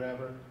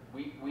 whatever?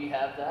 We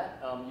have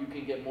that. You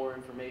can get more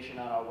information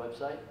on our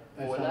website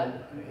for That's that.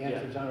 on, the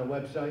answer's on our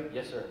website?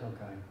 Yes, sir.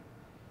 Okay.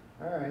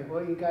 All right,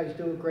 well, you guys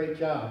do a great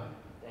job.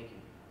 Thank you.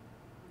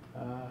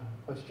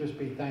 Let's just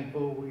be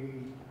thankful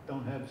we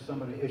don't have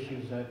some of the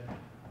issues that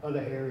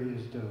other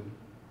areas do.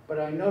 But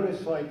I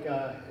notice, like,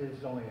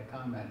 it's only a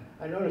comment,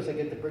 I notice I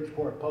get the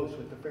Bridgeport Post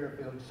with the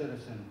Fairfield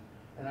Citizen,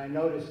 and I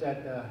noticed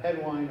that the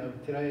headline of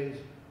today's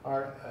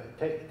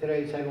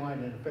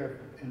headline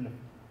in the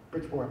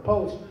Bridgeport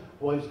Post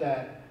was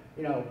that,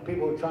 you know,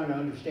 people are trying to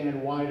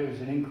understand why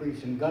there's an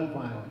increase in gun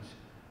violence.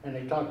 And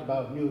they talked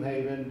about New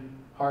Haven,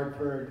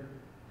 Hartford,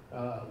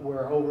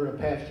 where over the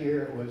past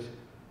year it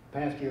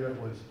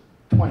was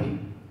 20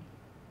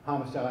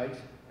 homicides,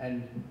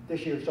 and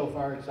this year so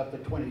far it's up to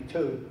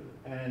 22.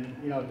 And,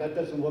 you know, that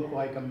doesn't look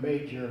like a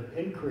major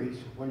increase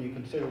when you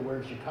consider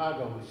where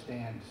Chicago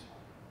stands,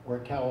 or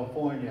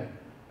California.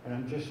 And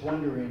I'm just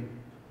wondering,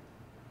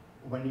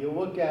 when you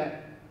look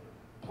at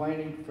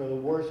planning for the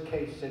worst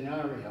case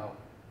scenario,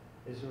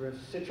 is there a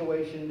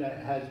situation that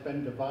has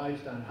been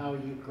devised on how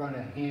you're going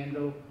to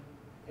handle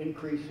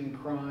increasing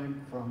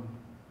crime from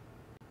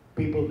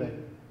people that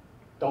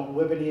don't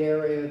live in the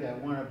area,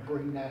 that want to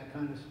bring that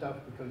kind of stuff?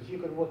 Because you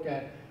could look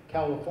at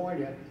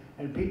California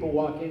and people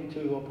walk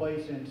into a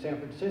place in San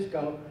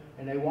Francisco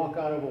and they walk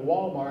out of a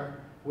Walmart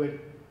with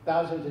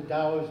thousands of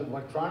dollars of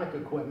electronic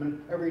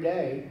equipment every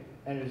day,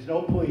 and there's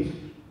no police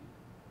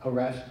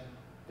arrest.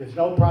 There's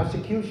no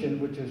prosecution,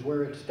 which is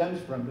where it stems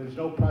from. There's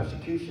no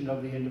prosecution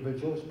of the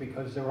individuals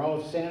because they're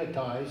all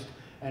sanitized,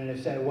 and they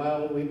say,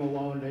 well, leave them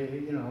alone, they,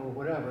 you know,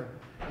 whatever.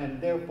 And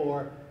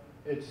therefore,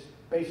 it's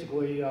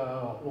basically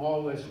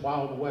lawless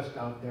Wild West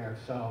out there.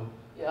 So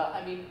Yeah,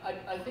 I mean,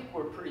 I think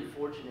we're pretty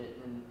fortunate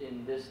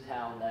in this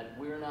town that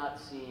we're not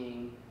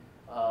seeing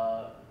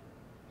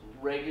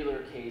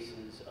regular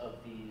cases of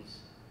these,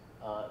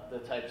 the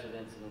types of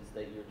incidents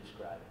that you're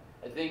describing.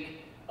 I think,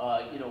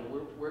 you know,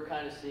 we're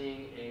kind of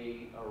seeing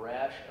a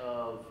rash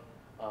of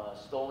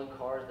stolen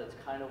cars. That's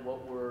kind of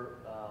what we're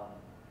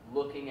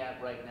looking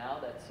at right now.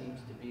 That seems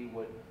to be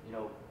what, you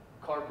know,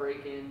 car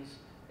break-ins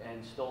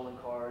and stolen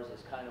cars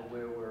is kind of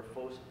where we're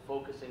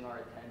focusing our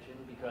attention,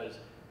 because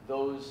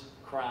those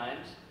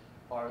crimes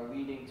are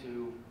leading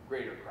to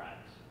greater crimes.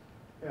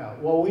 yeah,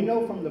 well, we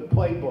know from the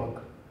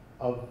playbook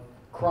of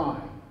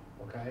crime,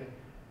 okay?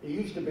 It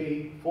used to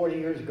be 40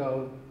 years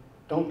ago,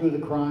 don't do the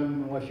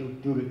crime unless you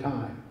do the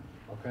time,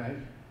 okay?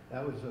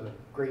 That was a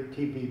great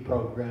TV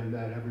program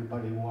that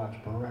everybody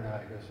watched,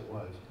 Beretta, I guess it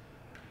was.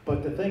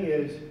 But the thing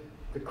is,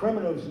 the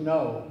criminals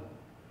know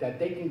that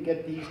they can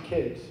get these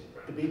kids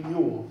to be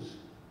mules,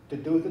 to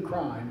do the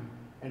crime,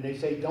 and they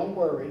say, don't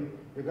worry,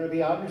 you're going to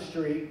be out in the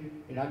street,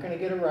 you're not going to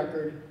get a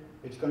record,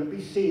 it's going to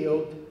be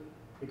sealed,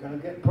 you're going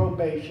to get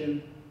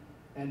probation,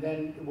 and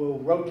then we'll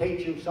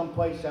rotate you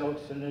someplace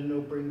else, and then they'll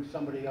bring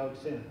somebody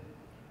else in.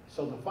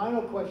 So the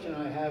final question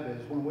I have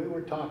is, when we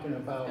were talking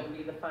about... It's going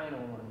to be the final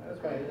one.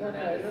 Okay, We're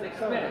at okay.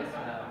 6 minutes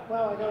now.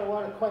 Well, I got a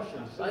lot of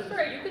questions. That's all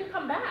right, you can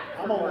come back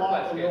for I'm a more law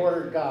and questions.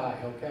 order guy,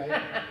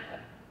 okay?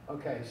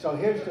 Okay, so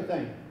here's the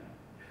thing.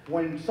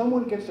 When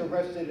someone gets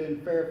arrested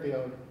in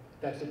Fairfield,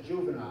 that's a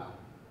juvenile.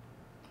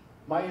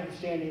 My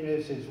understanding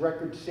is his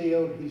record's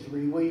sealed, he's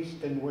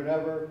released, and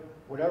whatever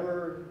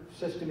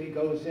system he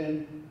goes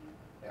in,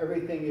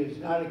 everything is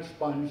not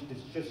expunged,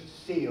 it's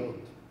just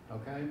sealed,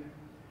 okay?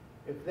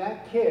 If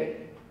that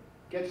kid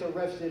gets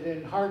arrested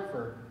in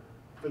Hartford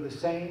for the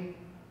same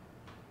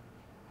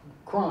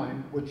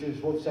crime, which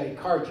is, we'll say,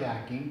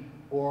 carjacking,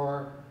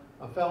 or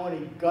a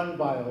felony gun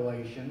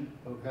violation,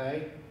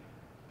 okay?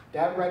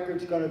 That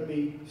record's going to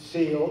be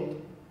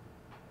sealed.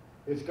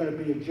 It's going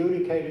to be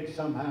adjudicated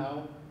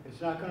somehow.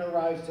 It's not going to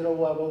rise to the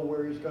level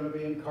where he's going to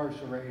be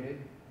incarcerated,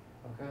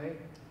 okay?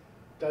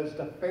 Does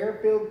the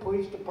Fairfield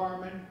Police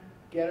Department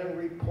get a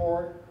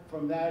report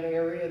from that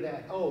area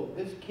that, oh,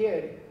 this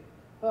kid,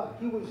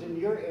 he was in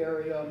your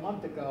area a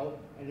month ago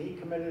and he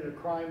committed a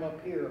crime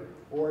up here?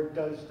 Or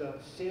does the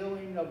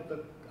sealing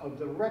of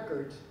the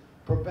records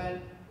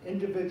prevent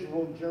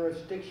individual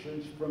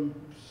jurisdictions from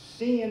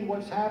seeing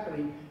what's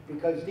happening?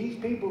 Because these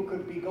people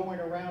could be going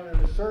around in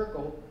a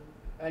circle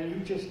and you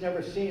just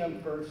never see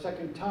them for a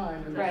second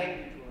time. And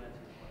Right.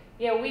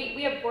 Yeah,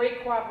 we have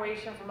great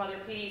cooperation from other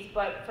PDs,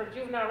 but for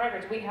juvenile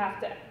records, we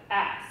have to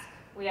ask.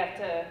 We have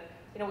to,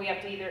 we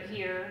have to either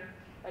hear,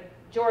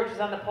 George is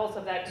on the pulse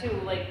of that too,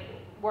 like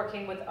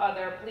working with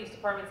other police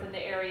departments in the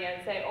area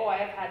and say, oh, I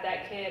have had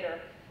that kid,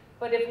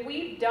 but if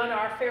we've done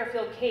our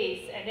Fairfield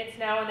case and it's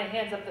now in the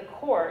hands of the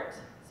court,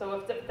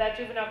 so if that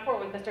juvenile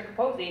court with Mr.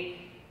 Capozzi,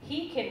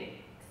 he can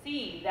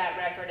see that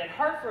record and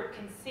Hartford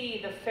can see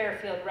the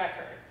Fairfield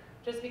record.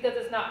 Just because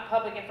it's not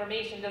public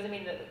information doesn't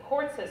mean that the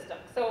court system.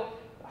 So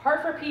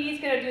Hartford PD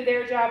is going to do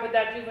their job with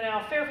that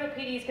juvenile. Fairfield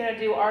PD is going to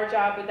do our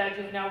job with that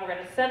juvenile. We're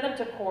going to send them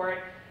to court,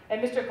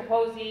 and Mr.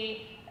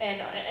 Capozzi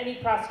and any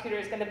prosecutor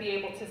is going to be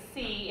able to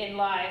see in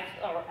live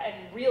or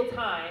in real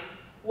time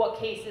what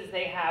cases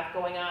they have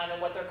going on and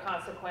what their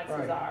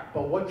consequences are.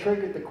 But what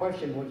triggered the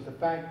question was the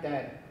fact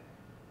that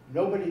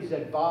nobody's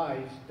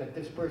advised that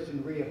this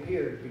person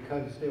reappeared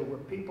because there were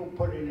people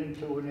put it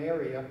into an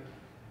area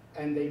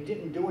and they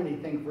didn't do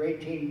anything for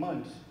 18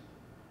 months,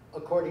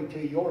 according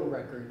to your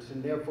records,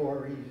 and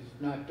therefore he's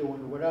not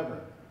doing whatever.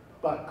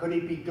 But could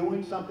he be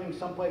doing something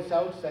someplace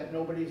else that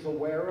nobody's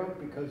aware of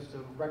because the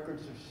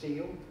records are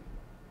sealed?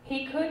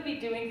 He could be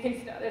doing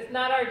things. It's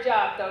not our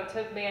job, though,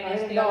 to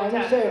manage the I didn't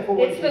overtime. say if it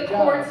was It's your the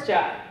job. court's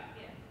job.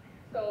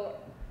 So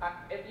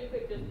if you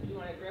could just, you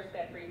want to address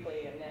that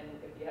briefly, and then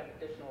if you have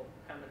additional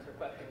comments or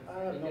questions.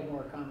 I have no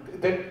more comments.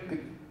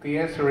 The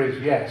answer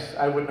is yes.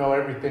 I would know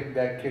everything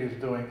that kid is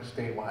doing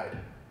statewide.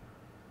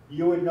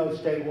 You would know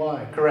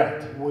statewide?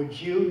 Correct. Would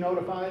you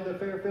notify the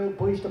Fairfield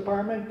Police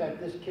Department that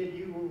this kid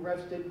you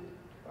arrested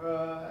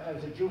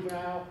as a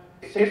juvenile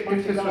 6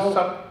 months this was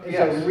ago is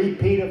yes. a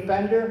repeat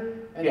offender?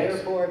 And Yes.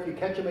 therefore, if you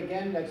catch him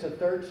again, that's a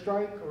third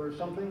strike or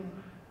something?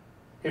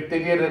 If they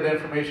needed that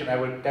information, I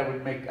would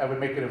make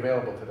it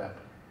available to them.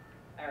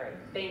 All right,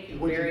 thank you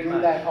Would very you much.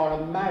 do that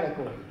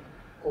automatically?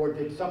 Or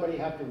did somebody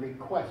have to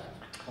request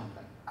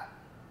something?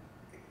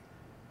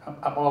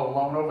 I'm all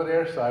alone over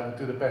there, so I would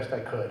do the best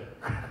I could.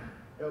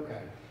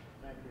 Okay,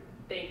 thank you.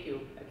 Thank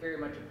you. I very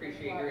much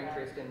appreciate your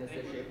interest in this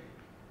issue.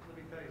 Let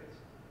me tell you this.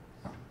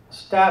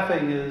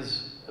 Staffing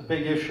is a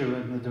big issue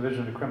in the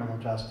Division of Criminal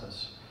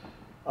Justice.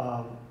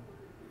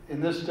 In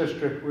this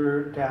district,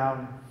 we're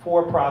down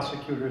 4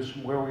 prosecutors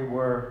from where we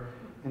were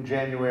in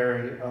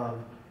January of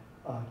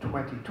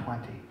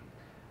 2020.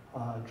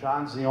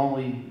 John's the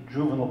only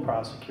juvenile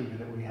prosecutor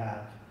that we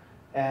have.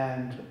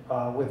 And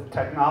with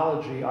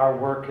technology, our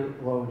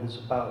workload is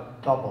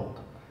about doubled.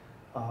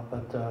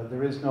 But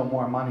there is no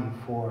more money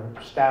for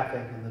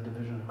staffing in the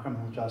Division of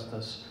Criminal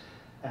Justice.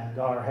 And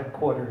our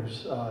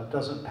headquarters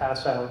doesn't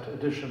pass out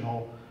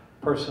additional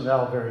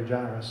personnel very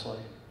generously.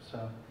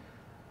 So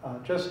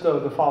just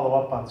to follow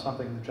up on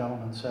something the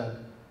gentleman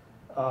said,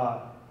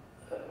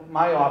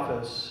 my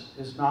office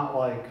is not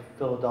like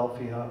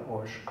Philadelphia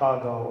or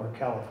Chicago or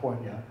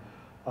California.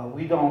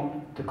 We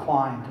don't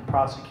decline to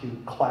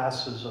prosecute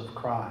classes of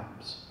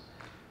crimes.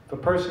 If a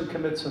person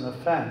commits an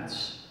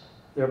offense,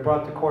 they're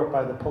brought to court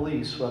by the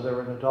police,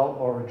 whether an adult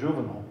or a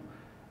juvenile,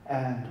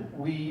 and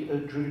we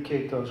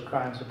adjudicate those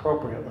crimes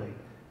appropriately.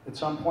 At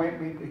some point,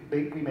 we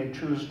may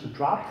choose to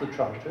drop the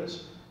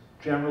charges,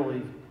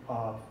 generally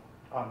on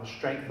the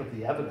strength of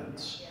the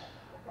evidence,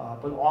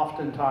 but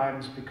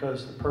oftentimes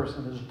because the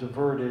person is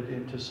diverted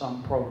into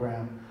some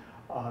program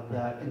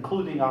that,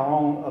 including our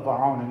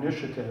own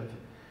initiative,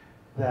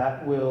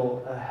 that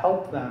will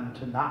help them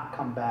to not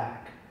come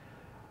back.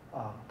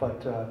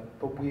 But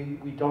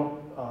we don't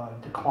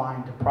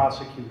decline to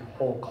prosecute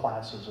whole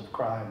classes of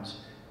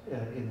crimes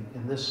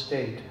in this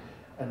state,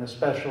 and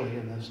especially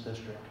in this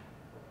district.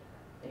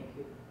 Thank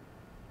you.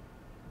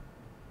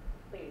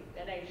 Please,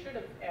 and I should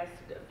have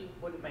asked if you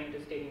wouldn't mind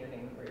just stating your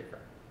name and where you're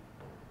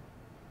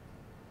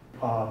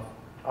from.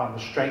 On the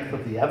strength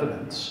of the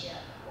evidence,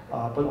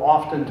 but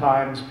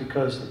oftentimes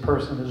because the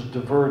person is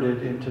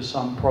diverted into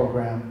some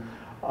program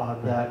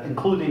that,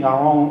 including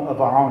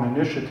our own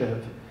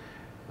initiative,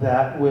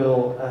 that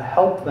will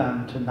help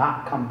them to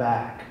not come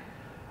back.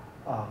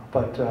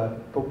 But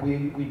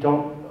we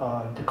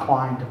don't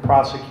decline to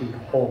prosecute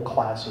whole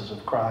classes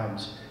of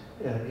crimes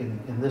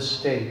in this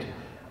state,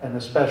 and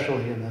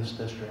especially in this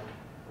district.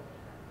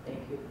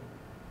 Thank you.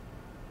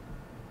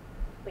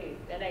 Please,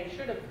 and I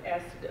should have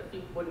asked if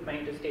you wouldn't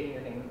mind just stating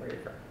your name and where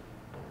you're from.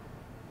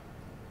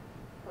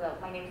 Hello,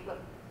 my name's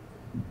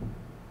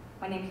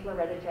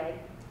Loretta J.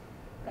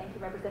 Thank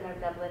you,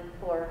 Representative Devlin,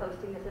 for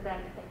hosting this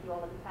event. Thank you,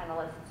 all of the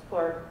panelists,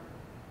 for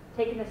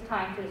taking this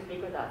time to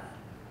speak with us.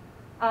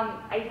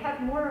 I have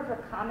more of a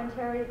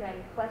commentary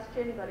than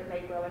question, but it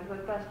may grow into a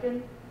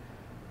question.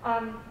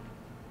 I'm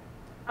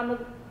a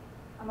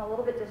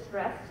little bit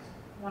distressed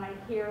when I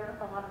hear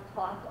a lot of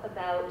talk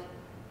about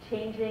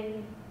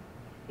changing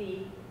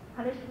the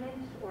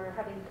punishment or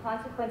having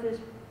consequences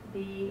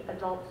be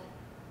adults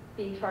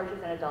being charged as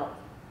an adult.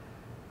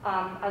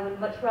 I would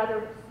much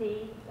rather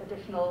see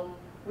additional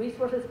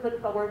resources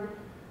put forward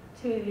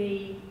to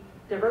the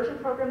diversion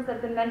programs that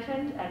have been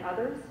mentioned and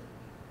others,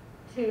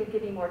 to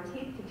giving more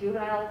teeth to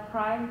juvenile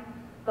crime.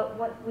 But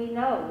what we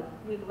know,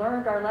 we've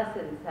learned our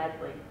lessons,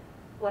 sadly,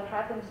 what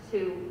happens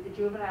to the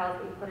juveniles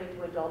we put into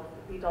the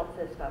adult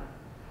system.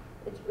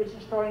 It's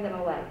just throwing them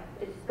away.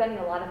 It's spending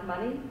a lot of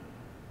money,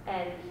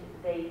 and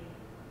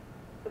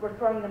we're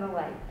throwing them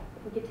away.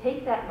 If we could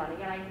take that money,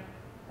 and I'm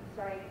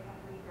sorry, I can't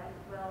read that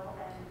well,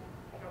 and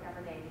I don't have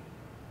her name.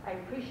 I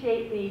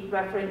appreciate the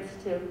reference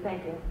to,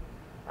 thank you.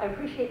 I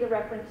appreciate the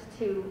reference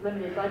to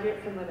limited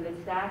budgets and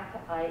limited staff.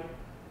 I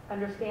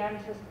understand,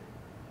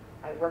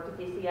 I worked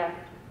at DCF.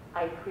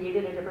 I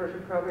created a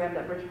diversion program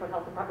that Bridgeport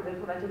Health Department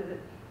implemented.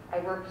 I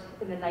worked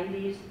in the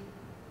 90s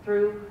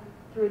through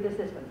the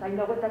systems. I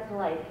know what that's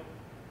like.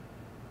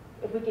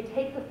 If we could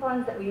take the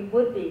funds that we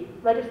would be,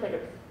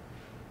 legislators,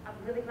 I'm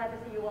really glad to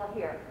see you all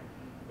here.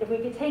 If we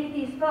could take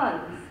these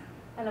funds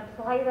and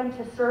apply them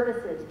to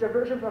services,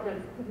 diversion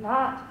programs,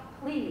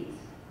 please,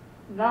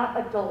 not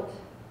adult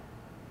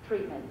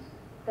treatment.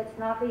 That's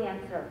not the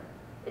answer.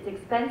 It's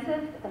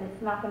expensive and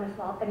it's not going to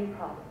solve any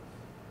problems.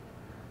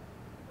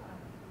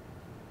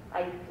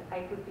 I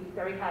would be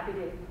very happy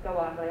to go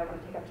on, but I don't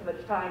want to take up too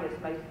much time.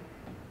 It's my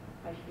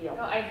spiel.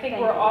 No, I think Thank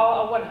we're you.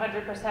 all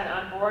 100%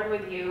 on board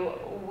with you.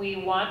 We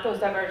want those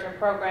diversion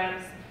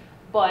programs,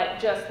 but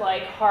just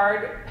like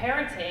hard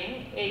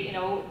parenting,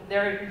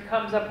 there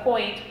comes a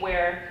point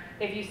where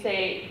if you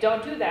say,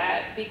 don't do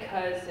that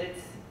because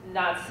it's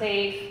not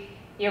safe,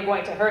 you're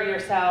going to hurt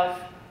yourself,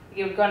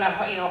 you're going to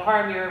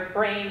harm your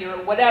brain,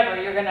 your whatever,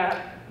 you're going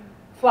to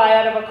fly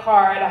out of a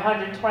car at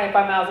 125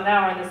 miles an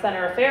hour in the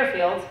center of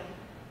Fairfield,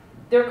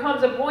 there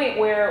comes a point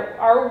where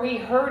are we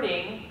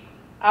hurting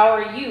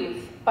our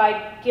youth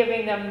by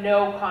giving them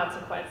no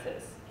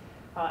consequences?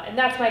 And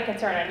that's my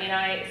concern. I mean,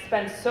 I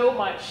spend so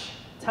much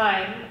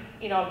time,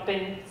 I've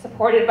been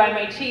supported by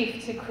my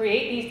chief to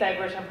create these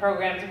diversion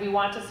programs. We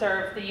want to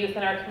serve the youth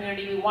in our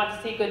community. We want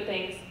to see good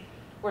things.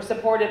 We're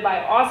supported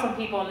by awesome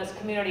people in this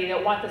community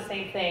that want the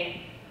same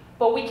thing.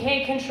 But we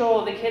can't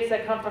control the kids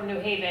that come from New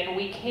Haven.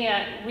 We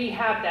can't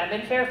rehab them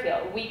in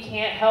Fairfield. We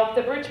can't help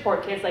the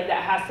Bridgeport kids. Like,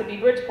 that has to be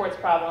Bridgeport's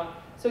problem.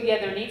 So yeah,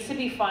 there needs to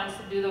be funds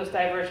to do those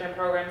diversion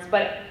programs,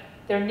 but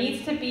there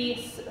needs to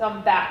be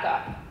some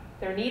backup.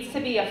 There needs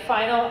to be a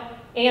final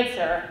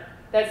answer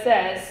that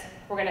says,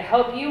 we're going to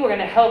help you, we're going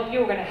to help you,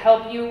 we're going to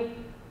help you,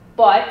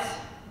 but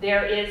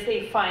there is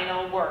a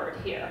final word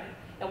here.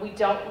 And we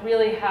don't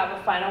really have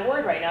a final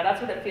word right now. That's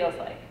what it feels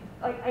like.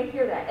 I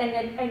hear that,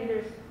 and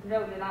there's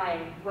no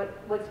denying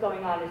what's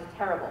going on is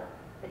terrible.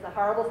 It's a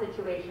horrible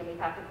situation. We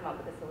have to come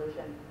up with a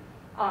solution.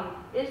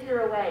 Is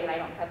there a way, and I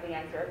don't have the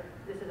answer,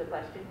 this is a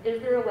question,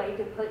 is there a way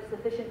to put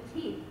sufficient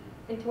teeth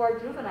into our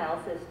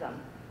juvenile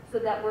system so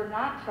that we're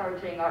not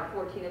charging our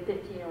 14 and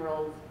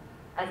 15-year-olds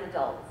as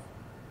adults?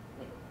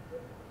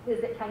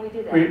 Can we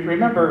do that?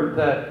 Remember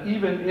that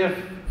even if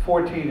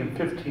 14 and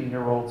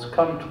 15-year-olds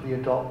come to the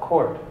adult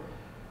court,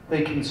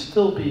 they can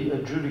still be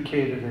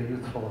adjudicated a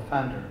youthful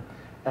offender.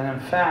 And in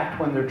fact,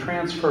 when they're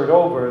transferred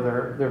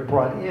over, they're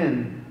brought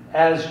in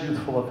as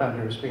youthful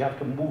offenders. We have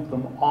to move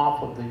them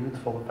off of the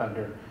youthful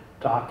offender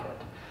docket.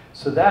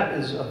 So that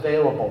is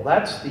available.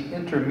 That's the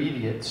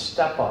intermediate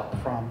step up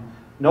from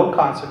no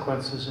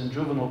consequences in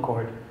juvenile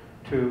court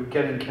to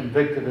getting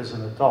convicted as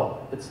an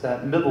adult. It's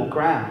that middle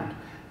ground,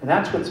 and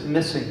that's what's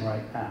missing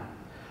right now.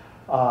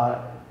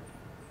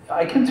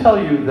 I can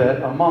tell you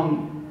that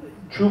among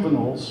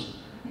juveniles,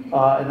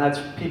 and that's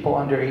people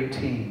under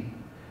 18,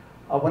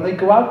 when they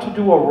go out to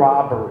do a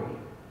robbery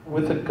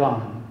with a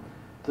gun,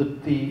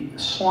 the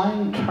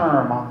slang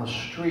term on the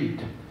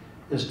street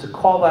is to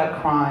call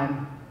that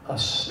crime a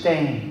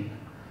stain,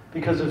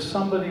 because if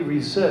somebody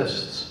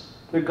resists,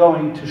 they're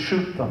going to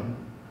shoot them.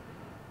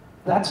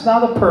 That's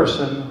not a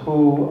person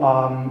who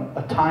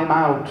a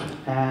timeout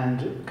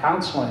and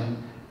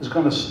counseling is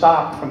going to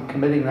stop from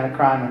committing that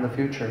crime in the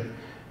future.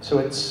 So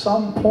at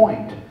some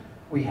point,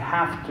 we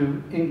have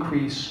to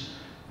increase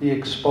the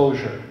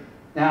exposure.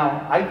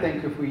 Now, I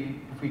think if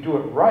we do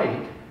it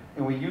right,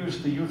 and we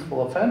use the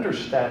youthful offender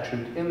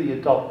statute in the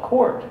adult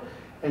court,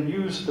 and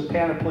use the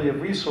panoply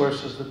of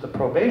resources that the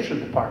probation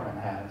department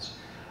has,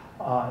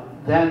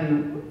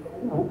 then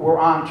we're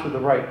on to the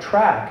right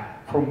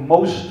track for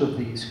most of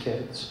these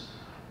kids.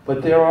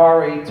 But there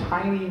are a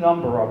tiny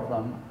number of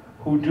them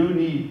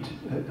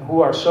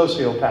who are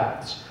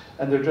sociopaths,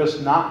 and they're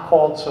just not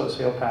called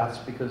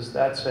sociopaths because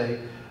that's a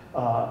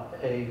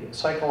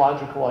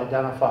psychological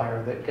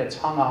identifier that gets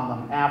hung on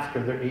them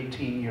after they're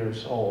 18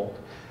 years old.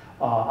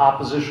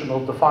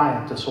 Oppositional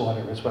defiant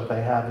disorder is what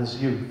they have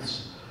as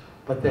youths,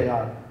 but they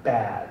are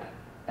bad.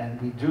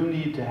 And we do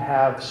need to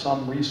have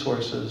some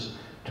resources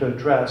to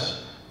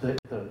address the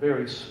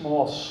very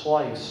small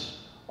slice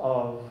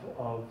of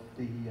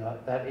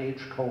that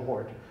age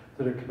cohort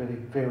that are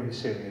committing very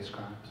serious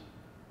crimes.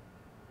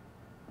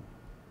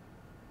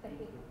 Thank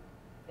you.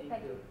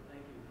 Thank you.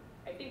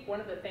 I think one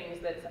of the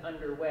things that's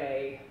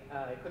underway,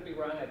 I could be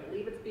wrong, I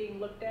believe it's being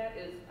looked at,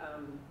 is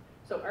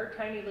so our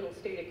tiny little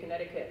state of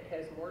Connecticut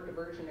has more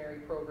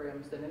diversionary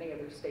programs than any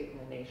other state in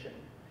the nation.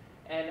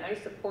 And I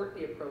support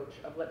the approach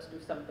of let's do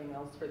something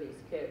else for these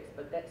kids,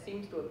 but that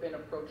seems to have been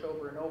approached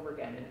over and over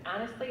again. And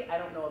honestly, I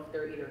don't know if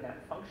they're either not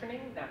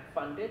functioning, not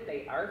funded,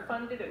 they are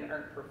funded and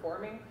aren't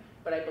performing.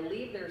 but I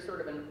believe there's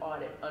sort of an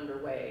audit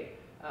underway.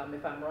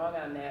 If I'm wrong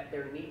on that,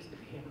 there needs to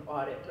be an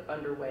audit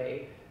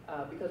underway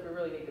because we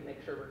really need to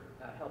make sure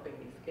we're helping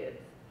these kids.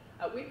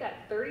 We've got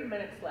 30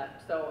 minutes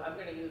left, so I'm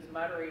going to use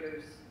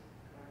moderators,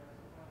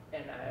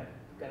 and I'm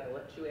going to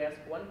let you ask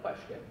one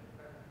question.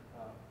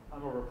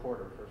 I'm a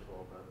reporter, first of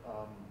all, but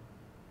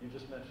you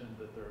just mentioned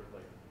that they're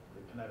like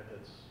the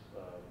Connecticut's,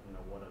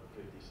 one of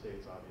 50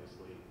 states,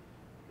 obviously.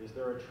 Is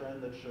there a trend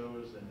that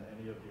shows in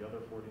any of the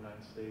other 49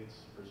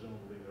 states?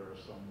 Presumably, there are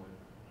some with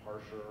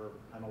harsher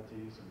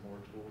penalties and more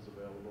tools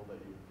available that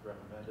you've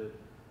recommended,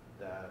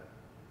 that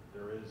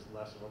there is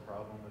less of a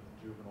problem with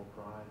juvenile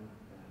crime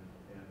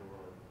and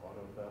or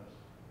auto thefts?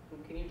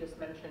 Can you just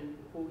mention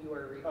who you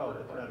are Oh,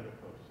 reporting the for?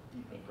 Connecticut Post,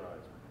 Ethan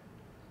Fries.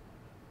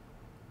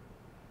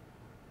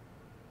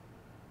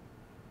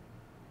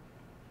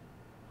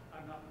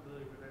 I'm not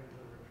familiar with any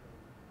literature.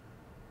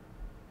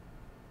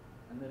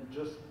 And then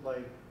just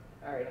like,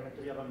 All right, I'm going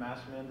we to have a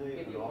mask mandate,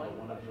 give and you all one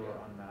but one of you question.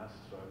 are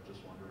unmasked, so I'm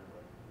just wondering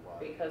like why.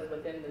 Because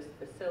within this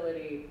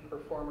facility,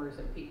 performers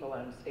and people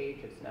on stage,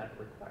 it's not a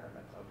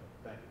requirement. Okay,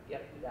 thank you.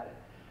 Yep, you got it.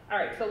 All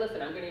right, so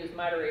listen, I'm going to use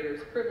moderator's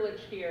privilege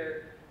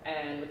here,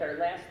 and with our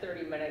last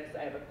 30 minutes,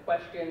 I have a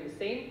question, the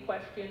same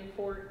question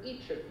for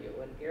each of you.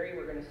 And Gary,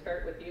 we're going to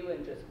start with you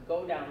and just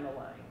go down the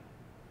line.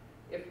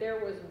 If there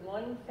was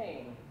one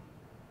thing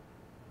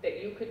that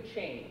you could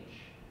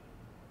change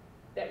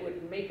that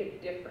would make a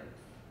difference,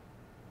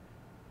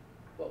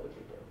 what would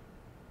you do?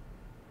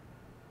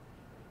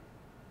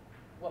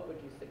 What would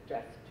you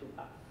suggest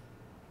to us?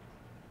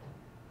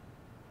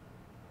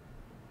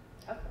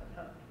 Tough one,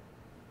 huh?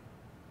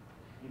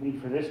 You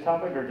mean for this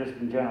topic or just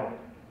in general?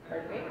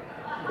 Pardon me?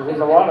 Because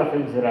there's a lot of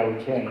things that I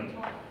would change.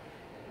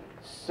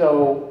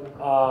 So,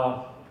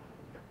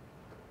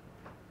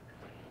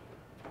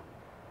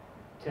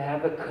 to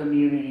have a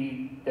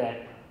community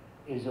that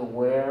is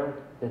aware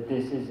that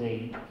this is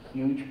a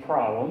huge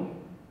problem,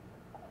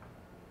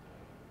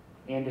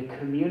 and a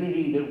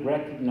community that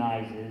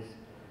recognizes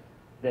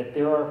that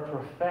there are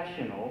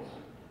professionals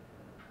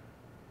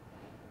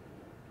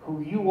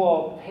who you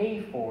all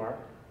pay for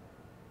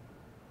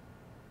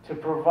to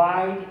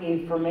provide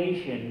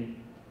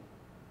information,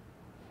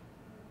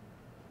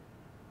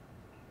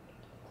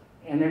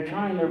 and they're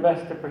trying their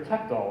best to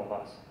protect all of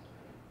us.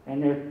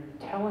 And they're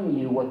telling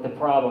you what the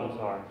problems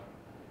are.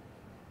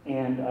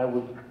 And I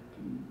would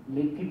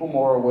make people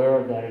more aware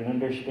of that and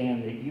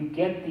understand that you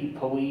get the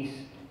police,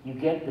 you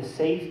get the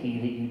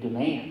safety that you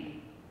demand.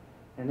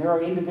 And there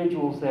are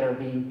individuals that are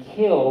being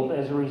killed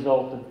as a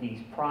result of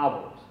these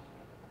problems.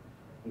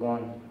 I'm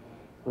going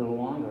a little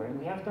longer, and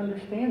we have to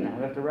understand that.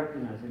 We have to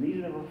recognize it. And these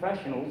are the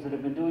professionals that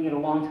have been doing it a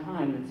long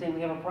time that say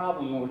we have a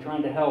problem and we're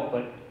trying to help,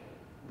 but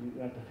we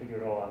have to figure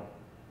it all out.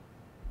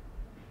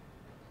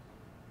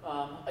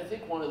 I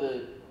think one of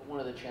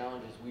the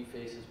challenges we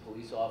face as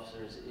police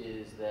officers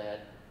is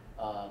that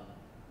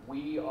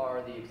we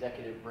are the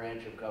executive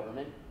branch of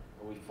government,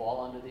 or we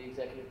fall under the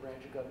executive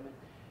branch of government,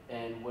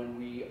 and when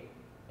we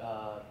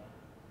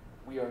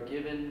are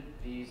given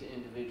these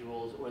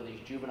individuals or these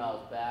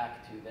juveniles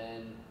back to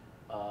then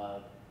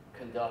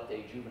conduct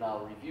a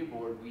juvenile review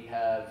board, we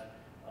have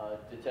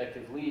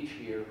Detective Leach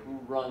here who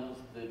runs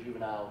the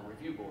juvenile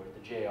review board,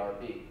 the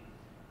JRB.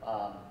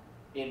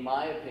 In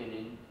my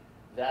opinion,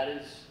 that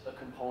is a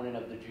component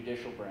of the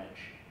judicial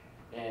branch.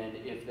 And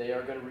if they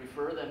are going to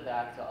refer them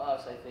back to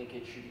us, I think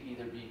it should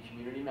either be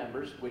community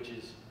members, which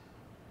is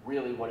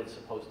really what it's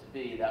supposed to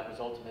be. That was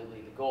ultimately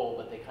the goal,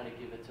 but they kind of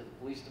give it to the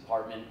police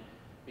department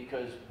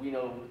because we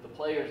know the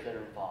players that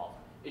are involved.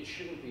 It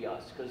shouldn't be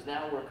us, because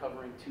now we're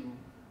covering two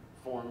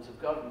forms of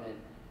government.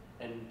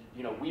 And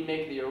we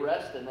make the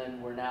arrest, and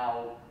then we're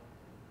now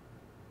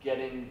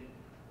getting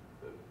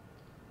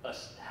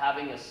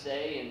having a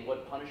say in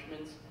what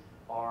punishments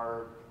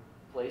are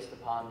placed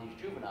upon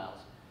these juveniles.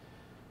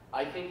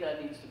 I think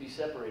that needs to be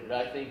separated.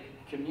 I think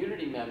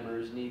community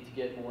members need to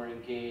get more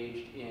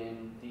engaged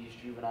in these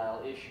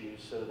juvenile issues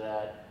so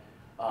that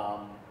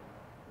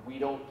we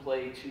don't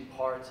play two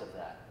parts of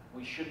that.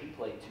 We shouldn't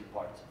play two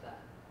parts of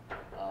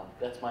that.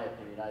 That's my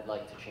opinion. I'd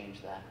like to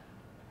change that.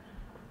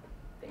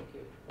 Thank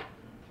you.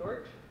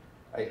 George?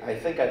 I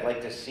think I'd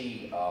like to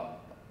see,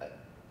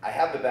 I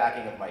have the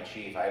backing of my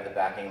chief, I have the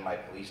backing of my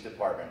police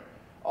department,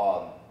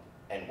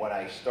 and when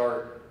I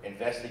start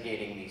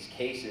investigating these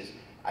cases,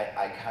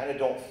 I kind of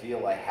don't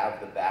feel I have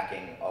the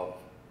backing of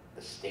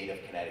the state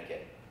of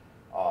Connecticut.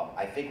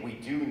 I think we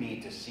do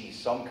need to see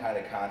some kind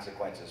of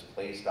consequences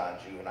placed on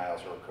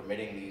juveniles who are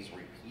committing these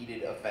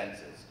repeated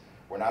offenses.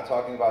 We're not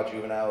talking about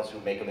juveniles who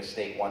make a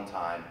mistake one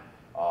time.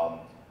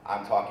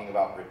 I'm talking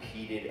about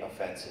repeated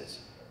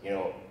offenses.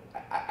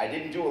 I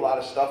didn't do a lot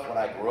of stuff when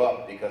I grew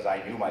up because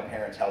I knew my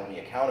parents held me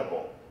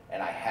accountable,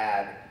 and I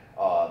had,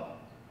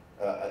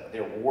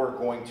 there were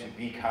going to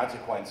be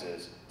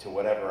consequences to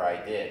whatever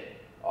I did.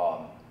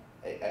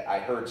 I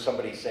heard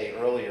somebody say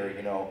earlier,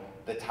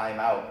 the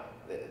timeout,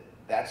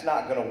 that's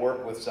not going to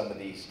work with some of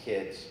these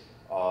kids.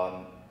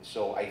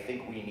 So I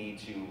think we need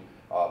to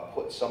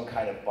put some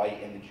kind of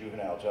bite in the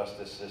juvenile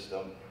justice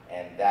system,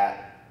 and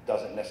that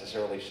doesn't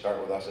necessarily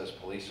start with us as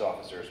police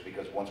officers,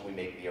 because once we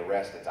make the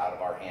arrest, it's out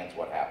of our hands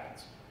what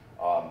happens.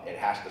 It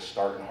has to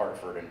start in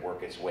Hartford and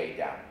work its way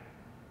down.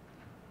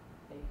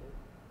 Thank you.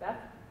 Beth?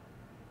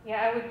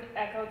 Yeah, I would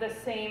echo the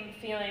same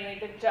feeling, like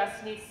there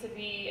just needs to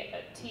be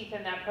teeth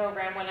in that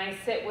program. When I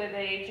sit with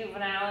a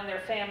juvenile and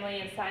their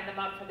family and sign them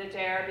up for the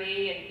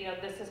JRB, and you know,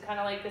 this is kind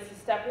of like, this is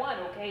step one,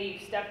 okay?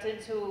 You've stepped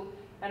into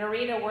an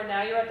arena where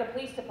now you're at the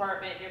police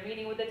department, you're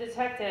meeting with a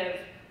detective.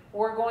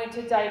 We're going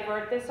to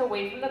divert this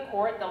away from the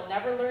court. They'll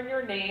never learn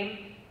your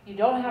name. You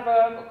don't have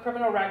a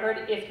criminal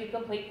record if you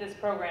complete this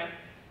program.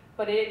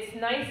 But it's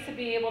nice to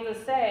be able to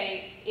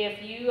say,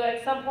 if you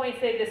at some point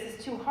say, this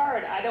is too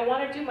hard, I don't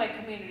want to do my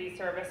community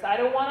service, I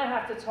don't want to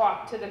have to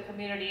talk to the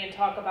community and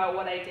talk about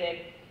what I did.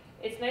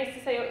 It's nice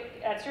to say,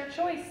 that's your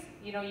choice.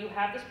 You know, you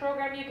have this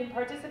program you can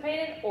participate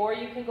in, or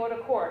you can go to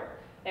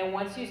court. And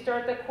once you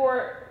start the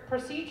court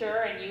procedure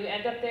and you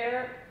end up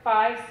there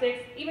 5, 6,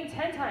 even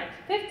 10 times,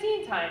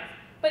 15 times,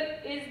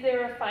 but is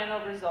there a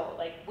final result?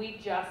 Like, we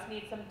just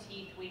need some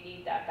teeth, we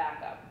need that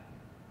backup.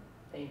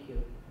 Thank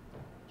you.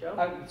 Joe?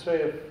 I would say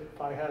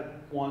if I had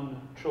one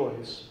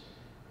choice,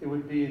 it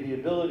would be the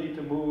ability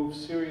to move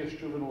serious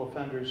juvenile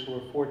offenders who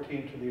are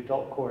 14 to the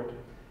adult court,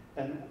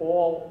 and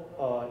all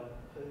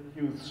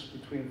youths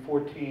between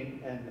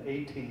 14 and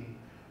 18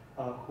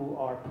 who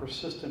are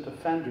persistent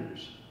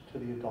offenders to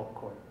the adult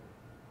court.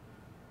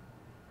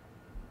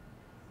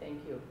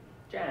 Thank you.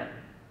 Jan?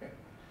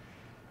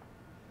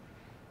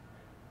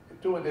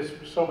 Doing this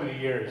for so many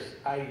years,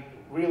 I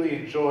really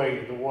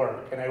enjoy the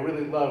work, and I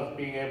really love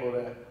being able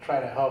to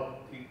try to help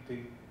the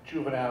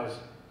juveniles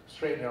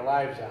straighten their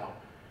lives out.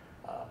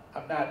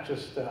 I'm not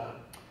just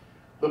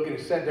looking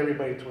to send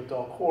everybody to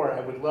adult court.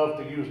 I would love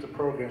to use the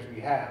programs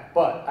we have,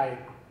 but I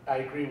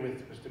agree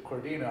with Mr.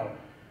 Cordino.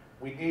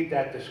 We need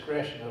that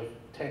discretion of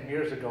 10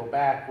 years ago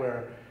back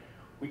where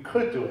we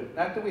could do it.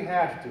 Not that we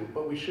have to,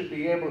 but we should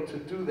be able to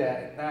do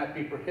that and not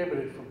be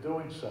prohibited from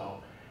doing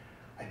so.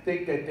 I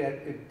think that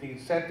the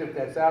incentive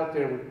that's out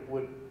there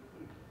would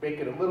make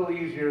it a little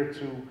easier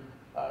to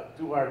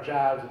do our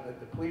jobs and let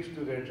the police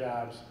do their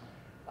jobs.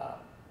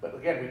 But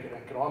again,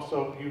 I can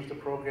also use the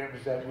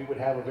programs that we would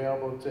have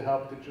available to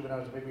help the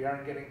juveniles that maybe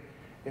aren't getting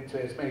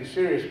into as many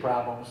serious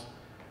problems,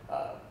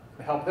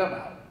 and help them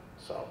out.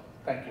 So,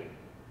 thank you.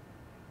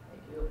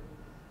 Thank you.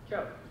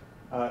 Joe?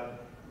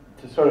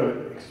 To sort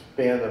of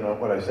expand on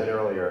what I said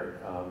earlier,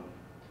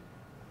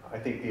 I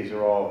think these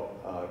are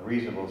all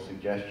reasonable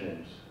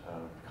suggestions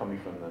coming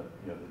from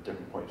the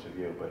different points of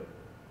view, but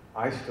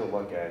I still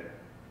look at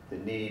the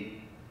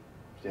need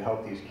to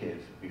help these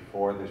kids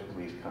before there's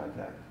police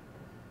contact.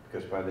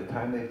 Because by the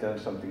time they've done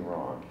something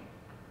wrong,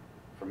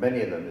 for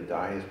many of them, the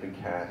die has been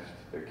cast,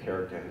 their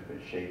character has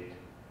been shaped,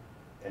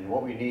 and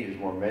what we need is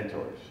more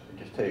mentors. I'll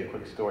just tell you a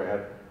quick story. I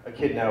have a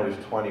kid now who's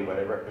 20, but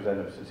I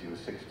represented him since he was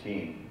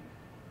 16.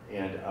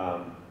 And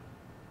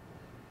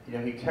you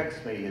know, he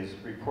texts me his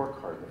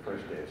report card the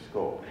first day of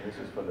school. And this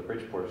is from the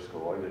Bridgeport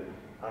school.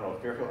 I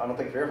don't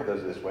think Fairfield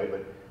does it this way,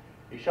 but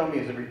he showed me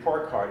his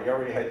report card. He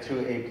already had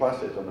 2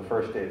 A+ on the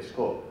first day of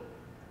school.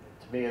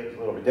 To me, it was a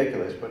little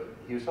ridiculous, but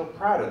he was so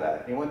proud of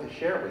that. He wanted to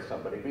share it with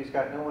somebody, but he's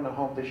got no one at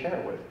home to share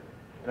it with.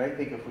 And I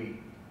think if we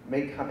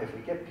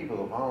get people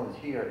to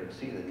volunteer and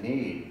see the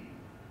need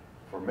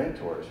for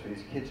mentors for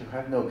these kids who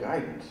have no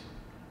guidance,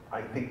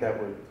 I think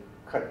that would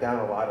cut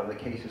down a lot on the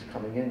cases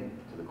coming in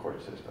to the court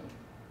system.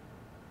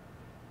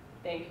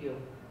 Thank you.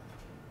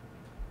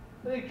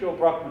 I think Joe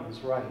Bruckman is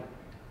right.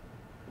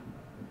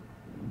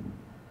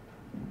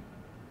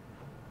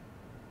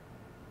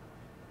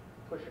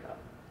 Push it up.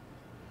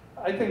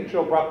 I think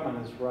Joe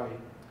Bruckman is right.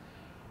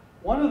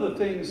 One of the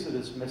things that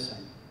is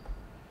missing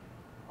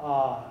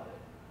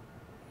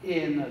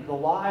in the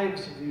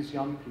lives of these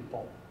young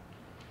people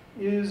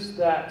is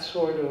that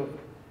sort of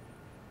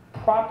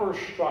proper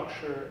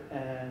structure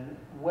and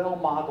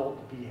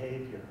well-modeled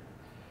behavior.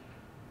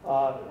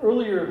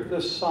 Earlier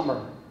this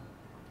summer,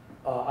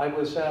 I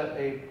was at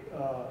a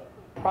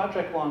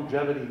Project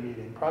Longevity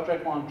meeting.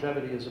 Project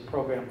Longevity is a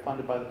program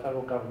funded by the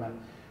federal government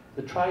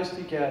that tries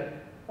to get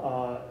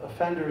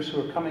offenders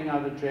who are coming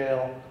out of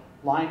jail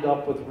lined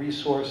up with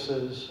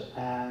resources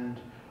and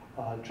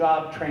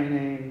job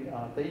training.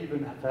 They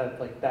even have had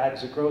like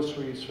bags of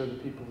groceries for the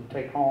people to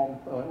take home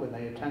when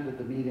they attended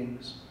the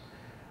meetings.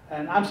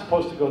 And I'm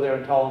supposed to go there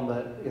and tell them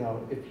that, you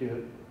know, if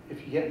you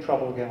get in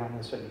trouble again, I'm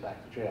going to send you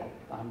back to jail.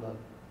 I'm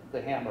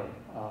the hammer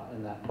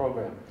in that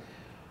program.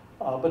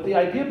 But the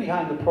idea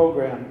behind the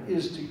program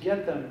is to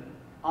get them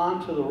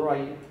onto the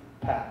right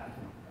path.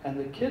 And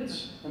the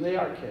kids, and they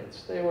are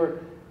kids, they were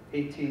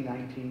 18,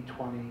 19,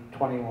 20,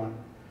 21.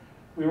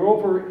 We were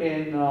over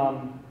in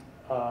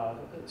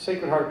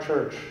Sacred Heart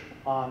Church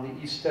on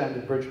the east end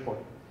of Bridgeport,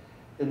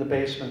 in the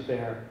basement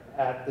there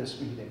at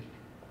this meeting.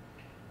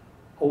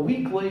 A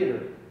week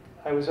later,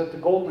 I was at the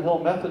Golden Hill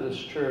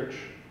Methodist Church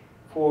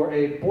for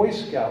a Boy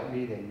Scout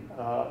meeting.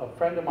 A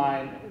friend of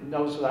mine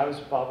knows that I was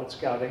involved with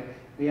scouting.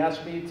 He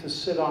asked me to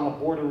sit on a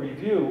board of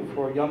review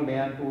for a young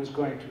man who was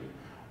going to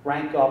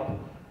rank up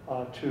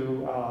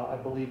to, I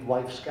believe,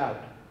 Life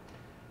Scout.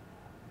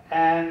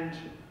 And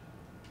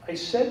I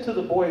said to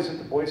the boys at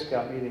the Boy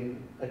Scout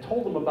meeting, I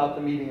told them about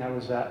the meeting I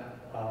was at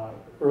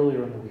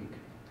earlier in the week.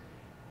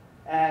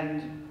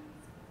 And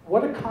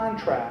what a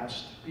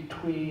contrast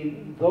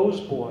between those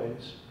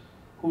boys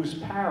whose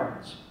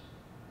parents,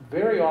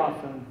 very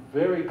often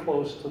very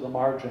close to the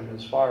margin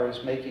as far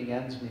as making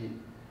ends meet,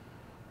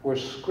 were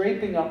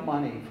scraping up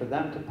money for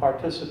them to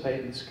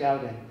participate in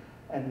scouting.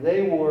 And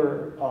they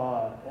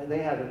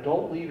had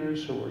adult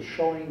leaders who were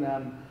showing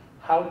them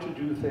how to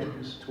do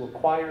things, to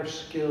acquire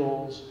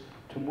skills,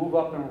 to move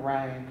up in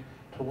rank,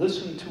 to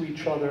listen to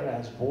each other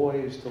as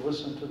boys, to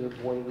listen to their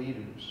boy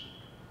leaders.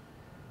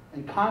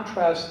 And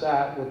contrast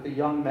that with the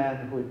young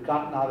men who had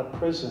gotten out of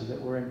prison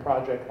that were in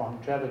Project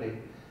Longevity.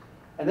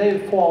 And they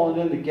had fallen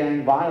into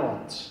gang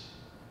violence,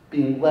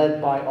 being led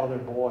by other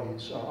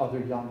boys or other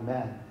young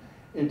men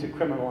into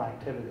criminal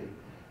activity.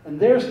 And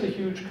there's the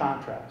huge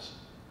contrast.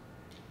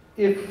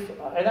 And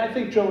I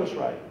think Joe is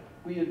right,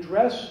 we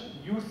address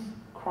youth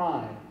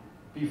crime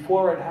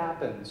before it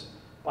happens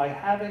by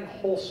having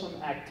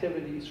wholesome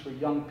activities for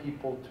young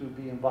people to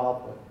be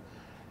involved with,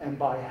 and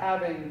by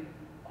having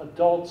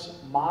adults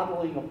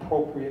modeling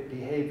appropriate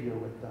behavior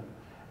with them,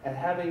 and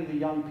having the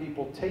young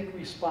people take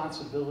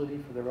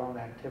responsibility for their own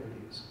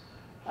activities.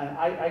 And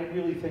I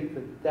really think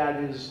that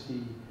that is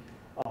the,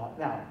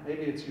 now,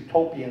 maybe it's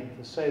utopian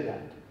to say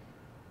that,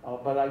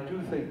 but I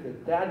do think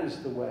that that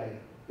is the way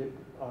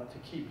to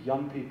keep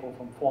young people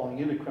from falling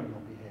into criminal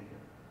behavior.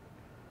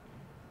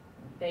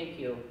 Thank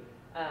you.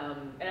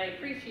 And I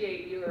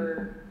appreciate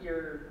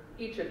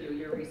each of you,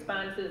 your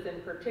responses,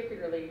 and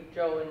particularly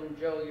Joe,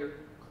 your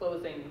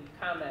closing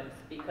comments,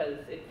 because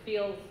it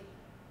feels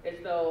as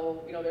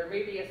though, there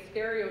may be a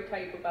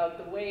stereotype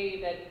about the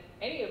way that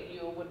any of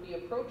you would be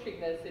approaching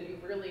this, and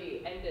you've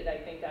really ended, I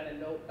think, on a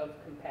note of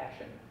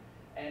compassion.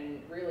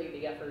 And really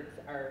the efforts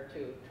are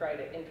to try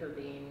to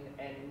intervene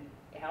and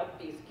help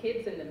these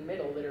kids in the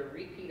middle that are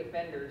repeat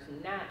offenders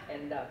not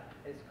end up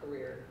as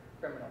career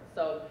criminals.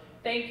 So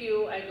thank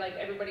you. I'd like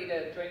everybody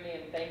to join me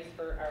in thanks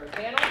for our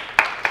panel.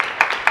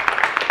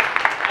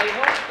 I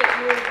hope that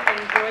you've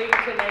enjoyed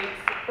tonight's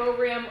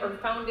program or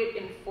found it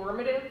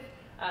informative.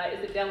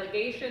 As a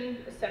delegation,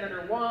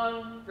 Senator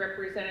Wong,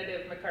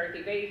 Representative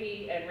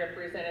McCarthy-Vahey, and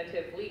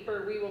Representative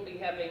Leeper, we will be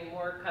having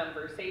more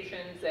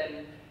conversations,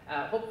 and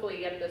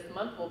hopefully yet this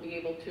month we'll be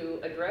able to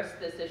address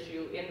this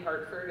issue in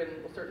Hartford, and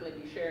we'll certainly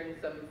be sharing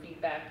some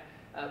feedback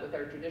with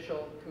our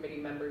Judicial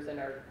Committee members and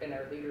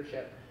our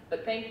leadership.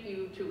 But thank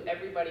you to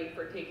everybody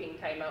for taking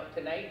time out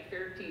tonight.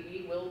 Fair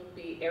TV will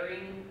be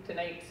airing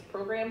tonight's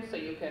program, so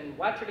you can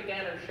watch it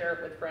again or share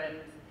it with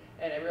friends,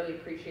 and I really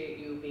appreciate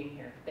you being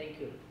here. Thank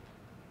you.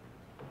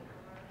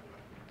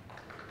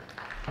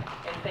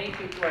 And thank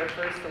you to our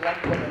first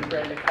Select Woman,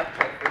 Brenda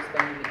Kupchak, for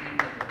spending the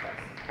evening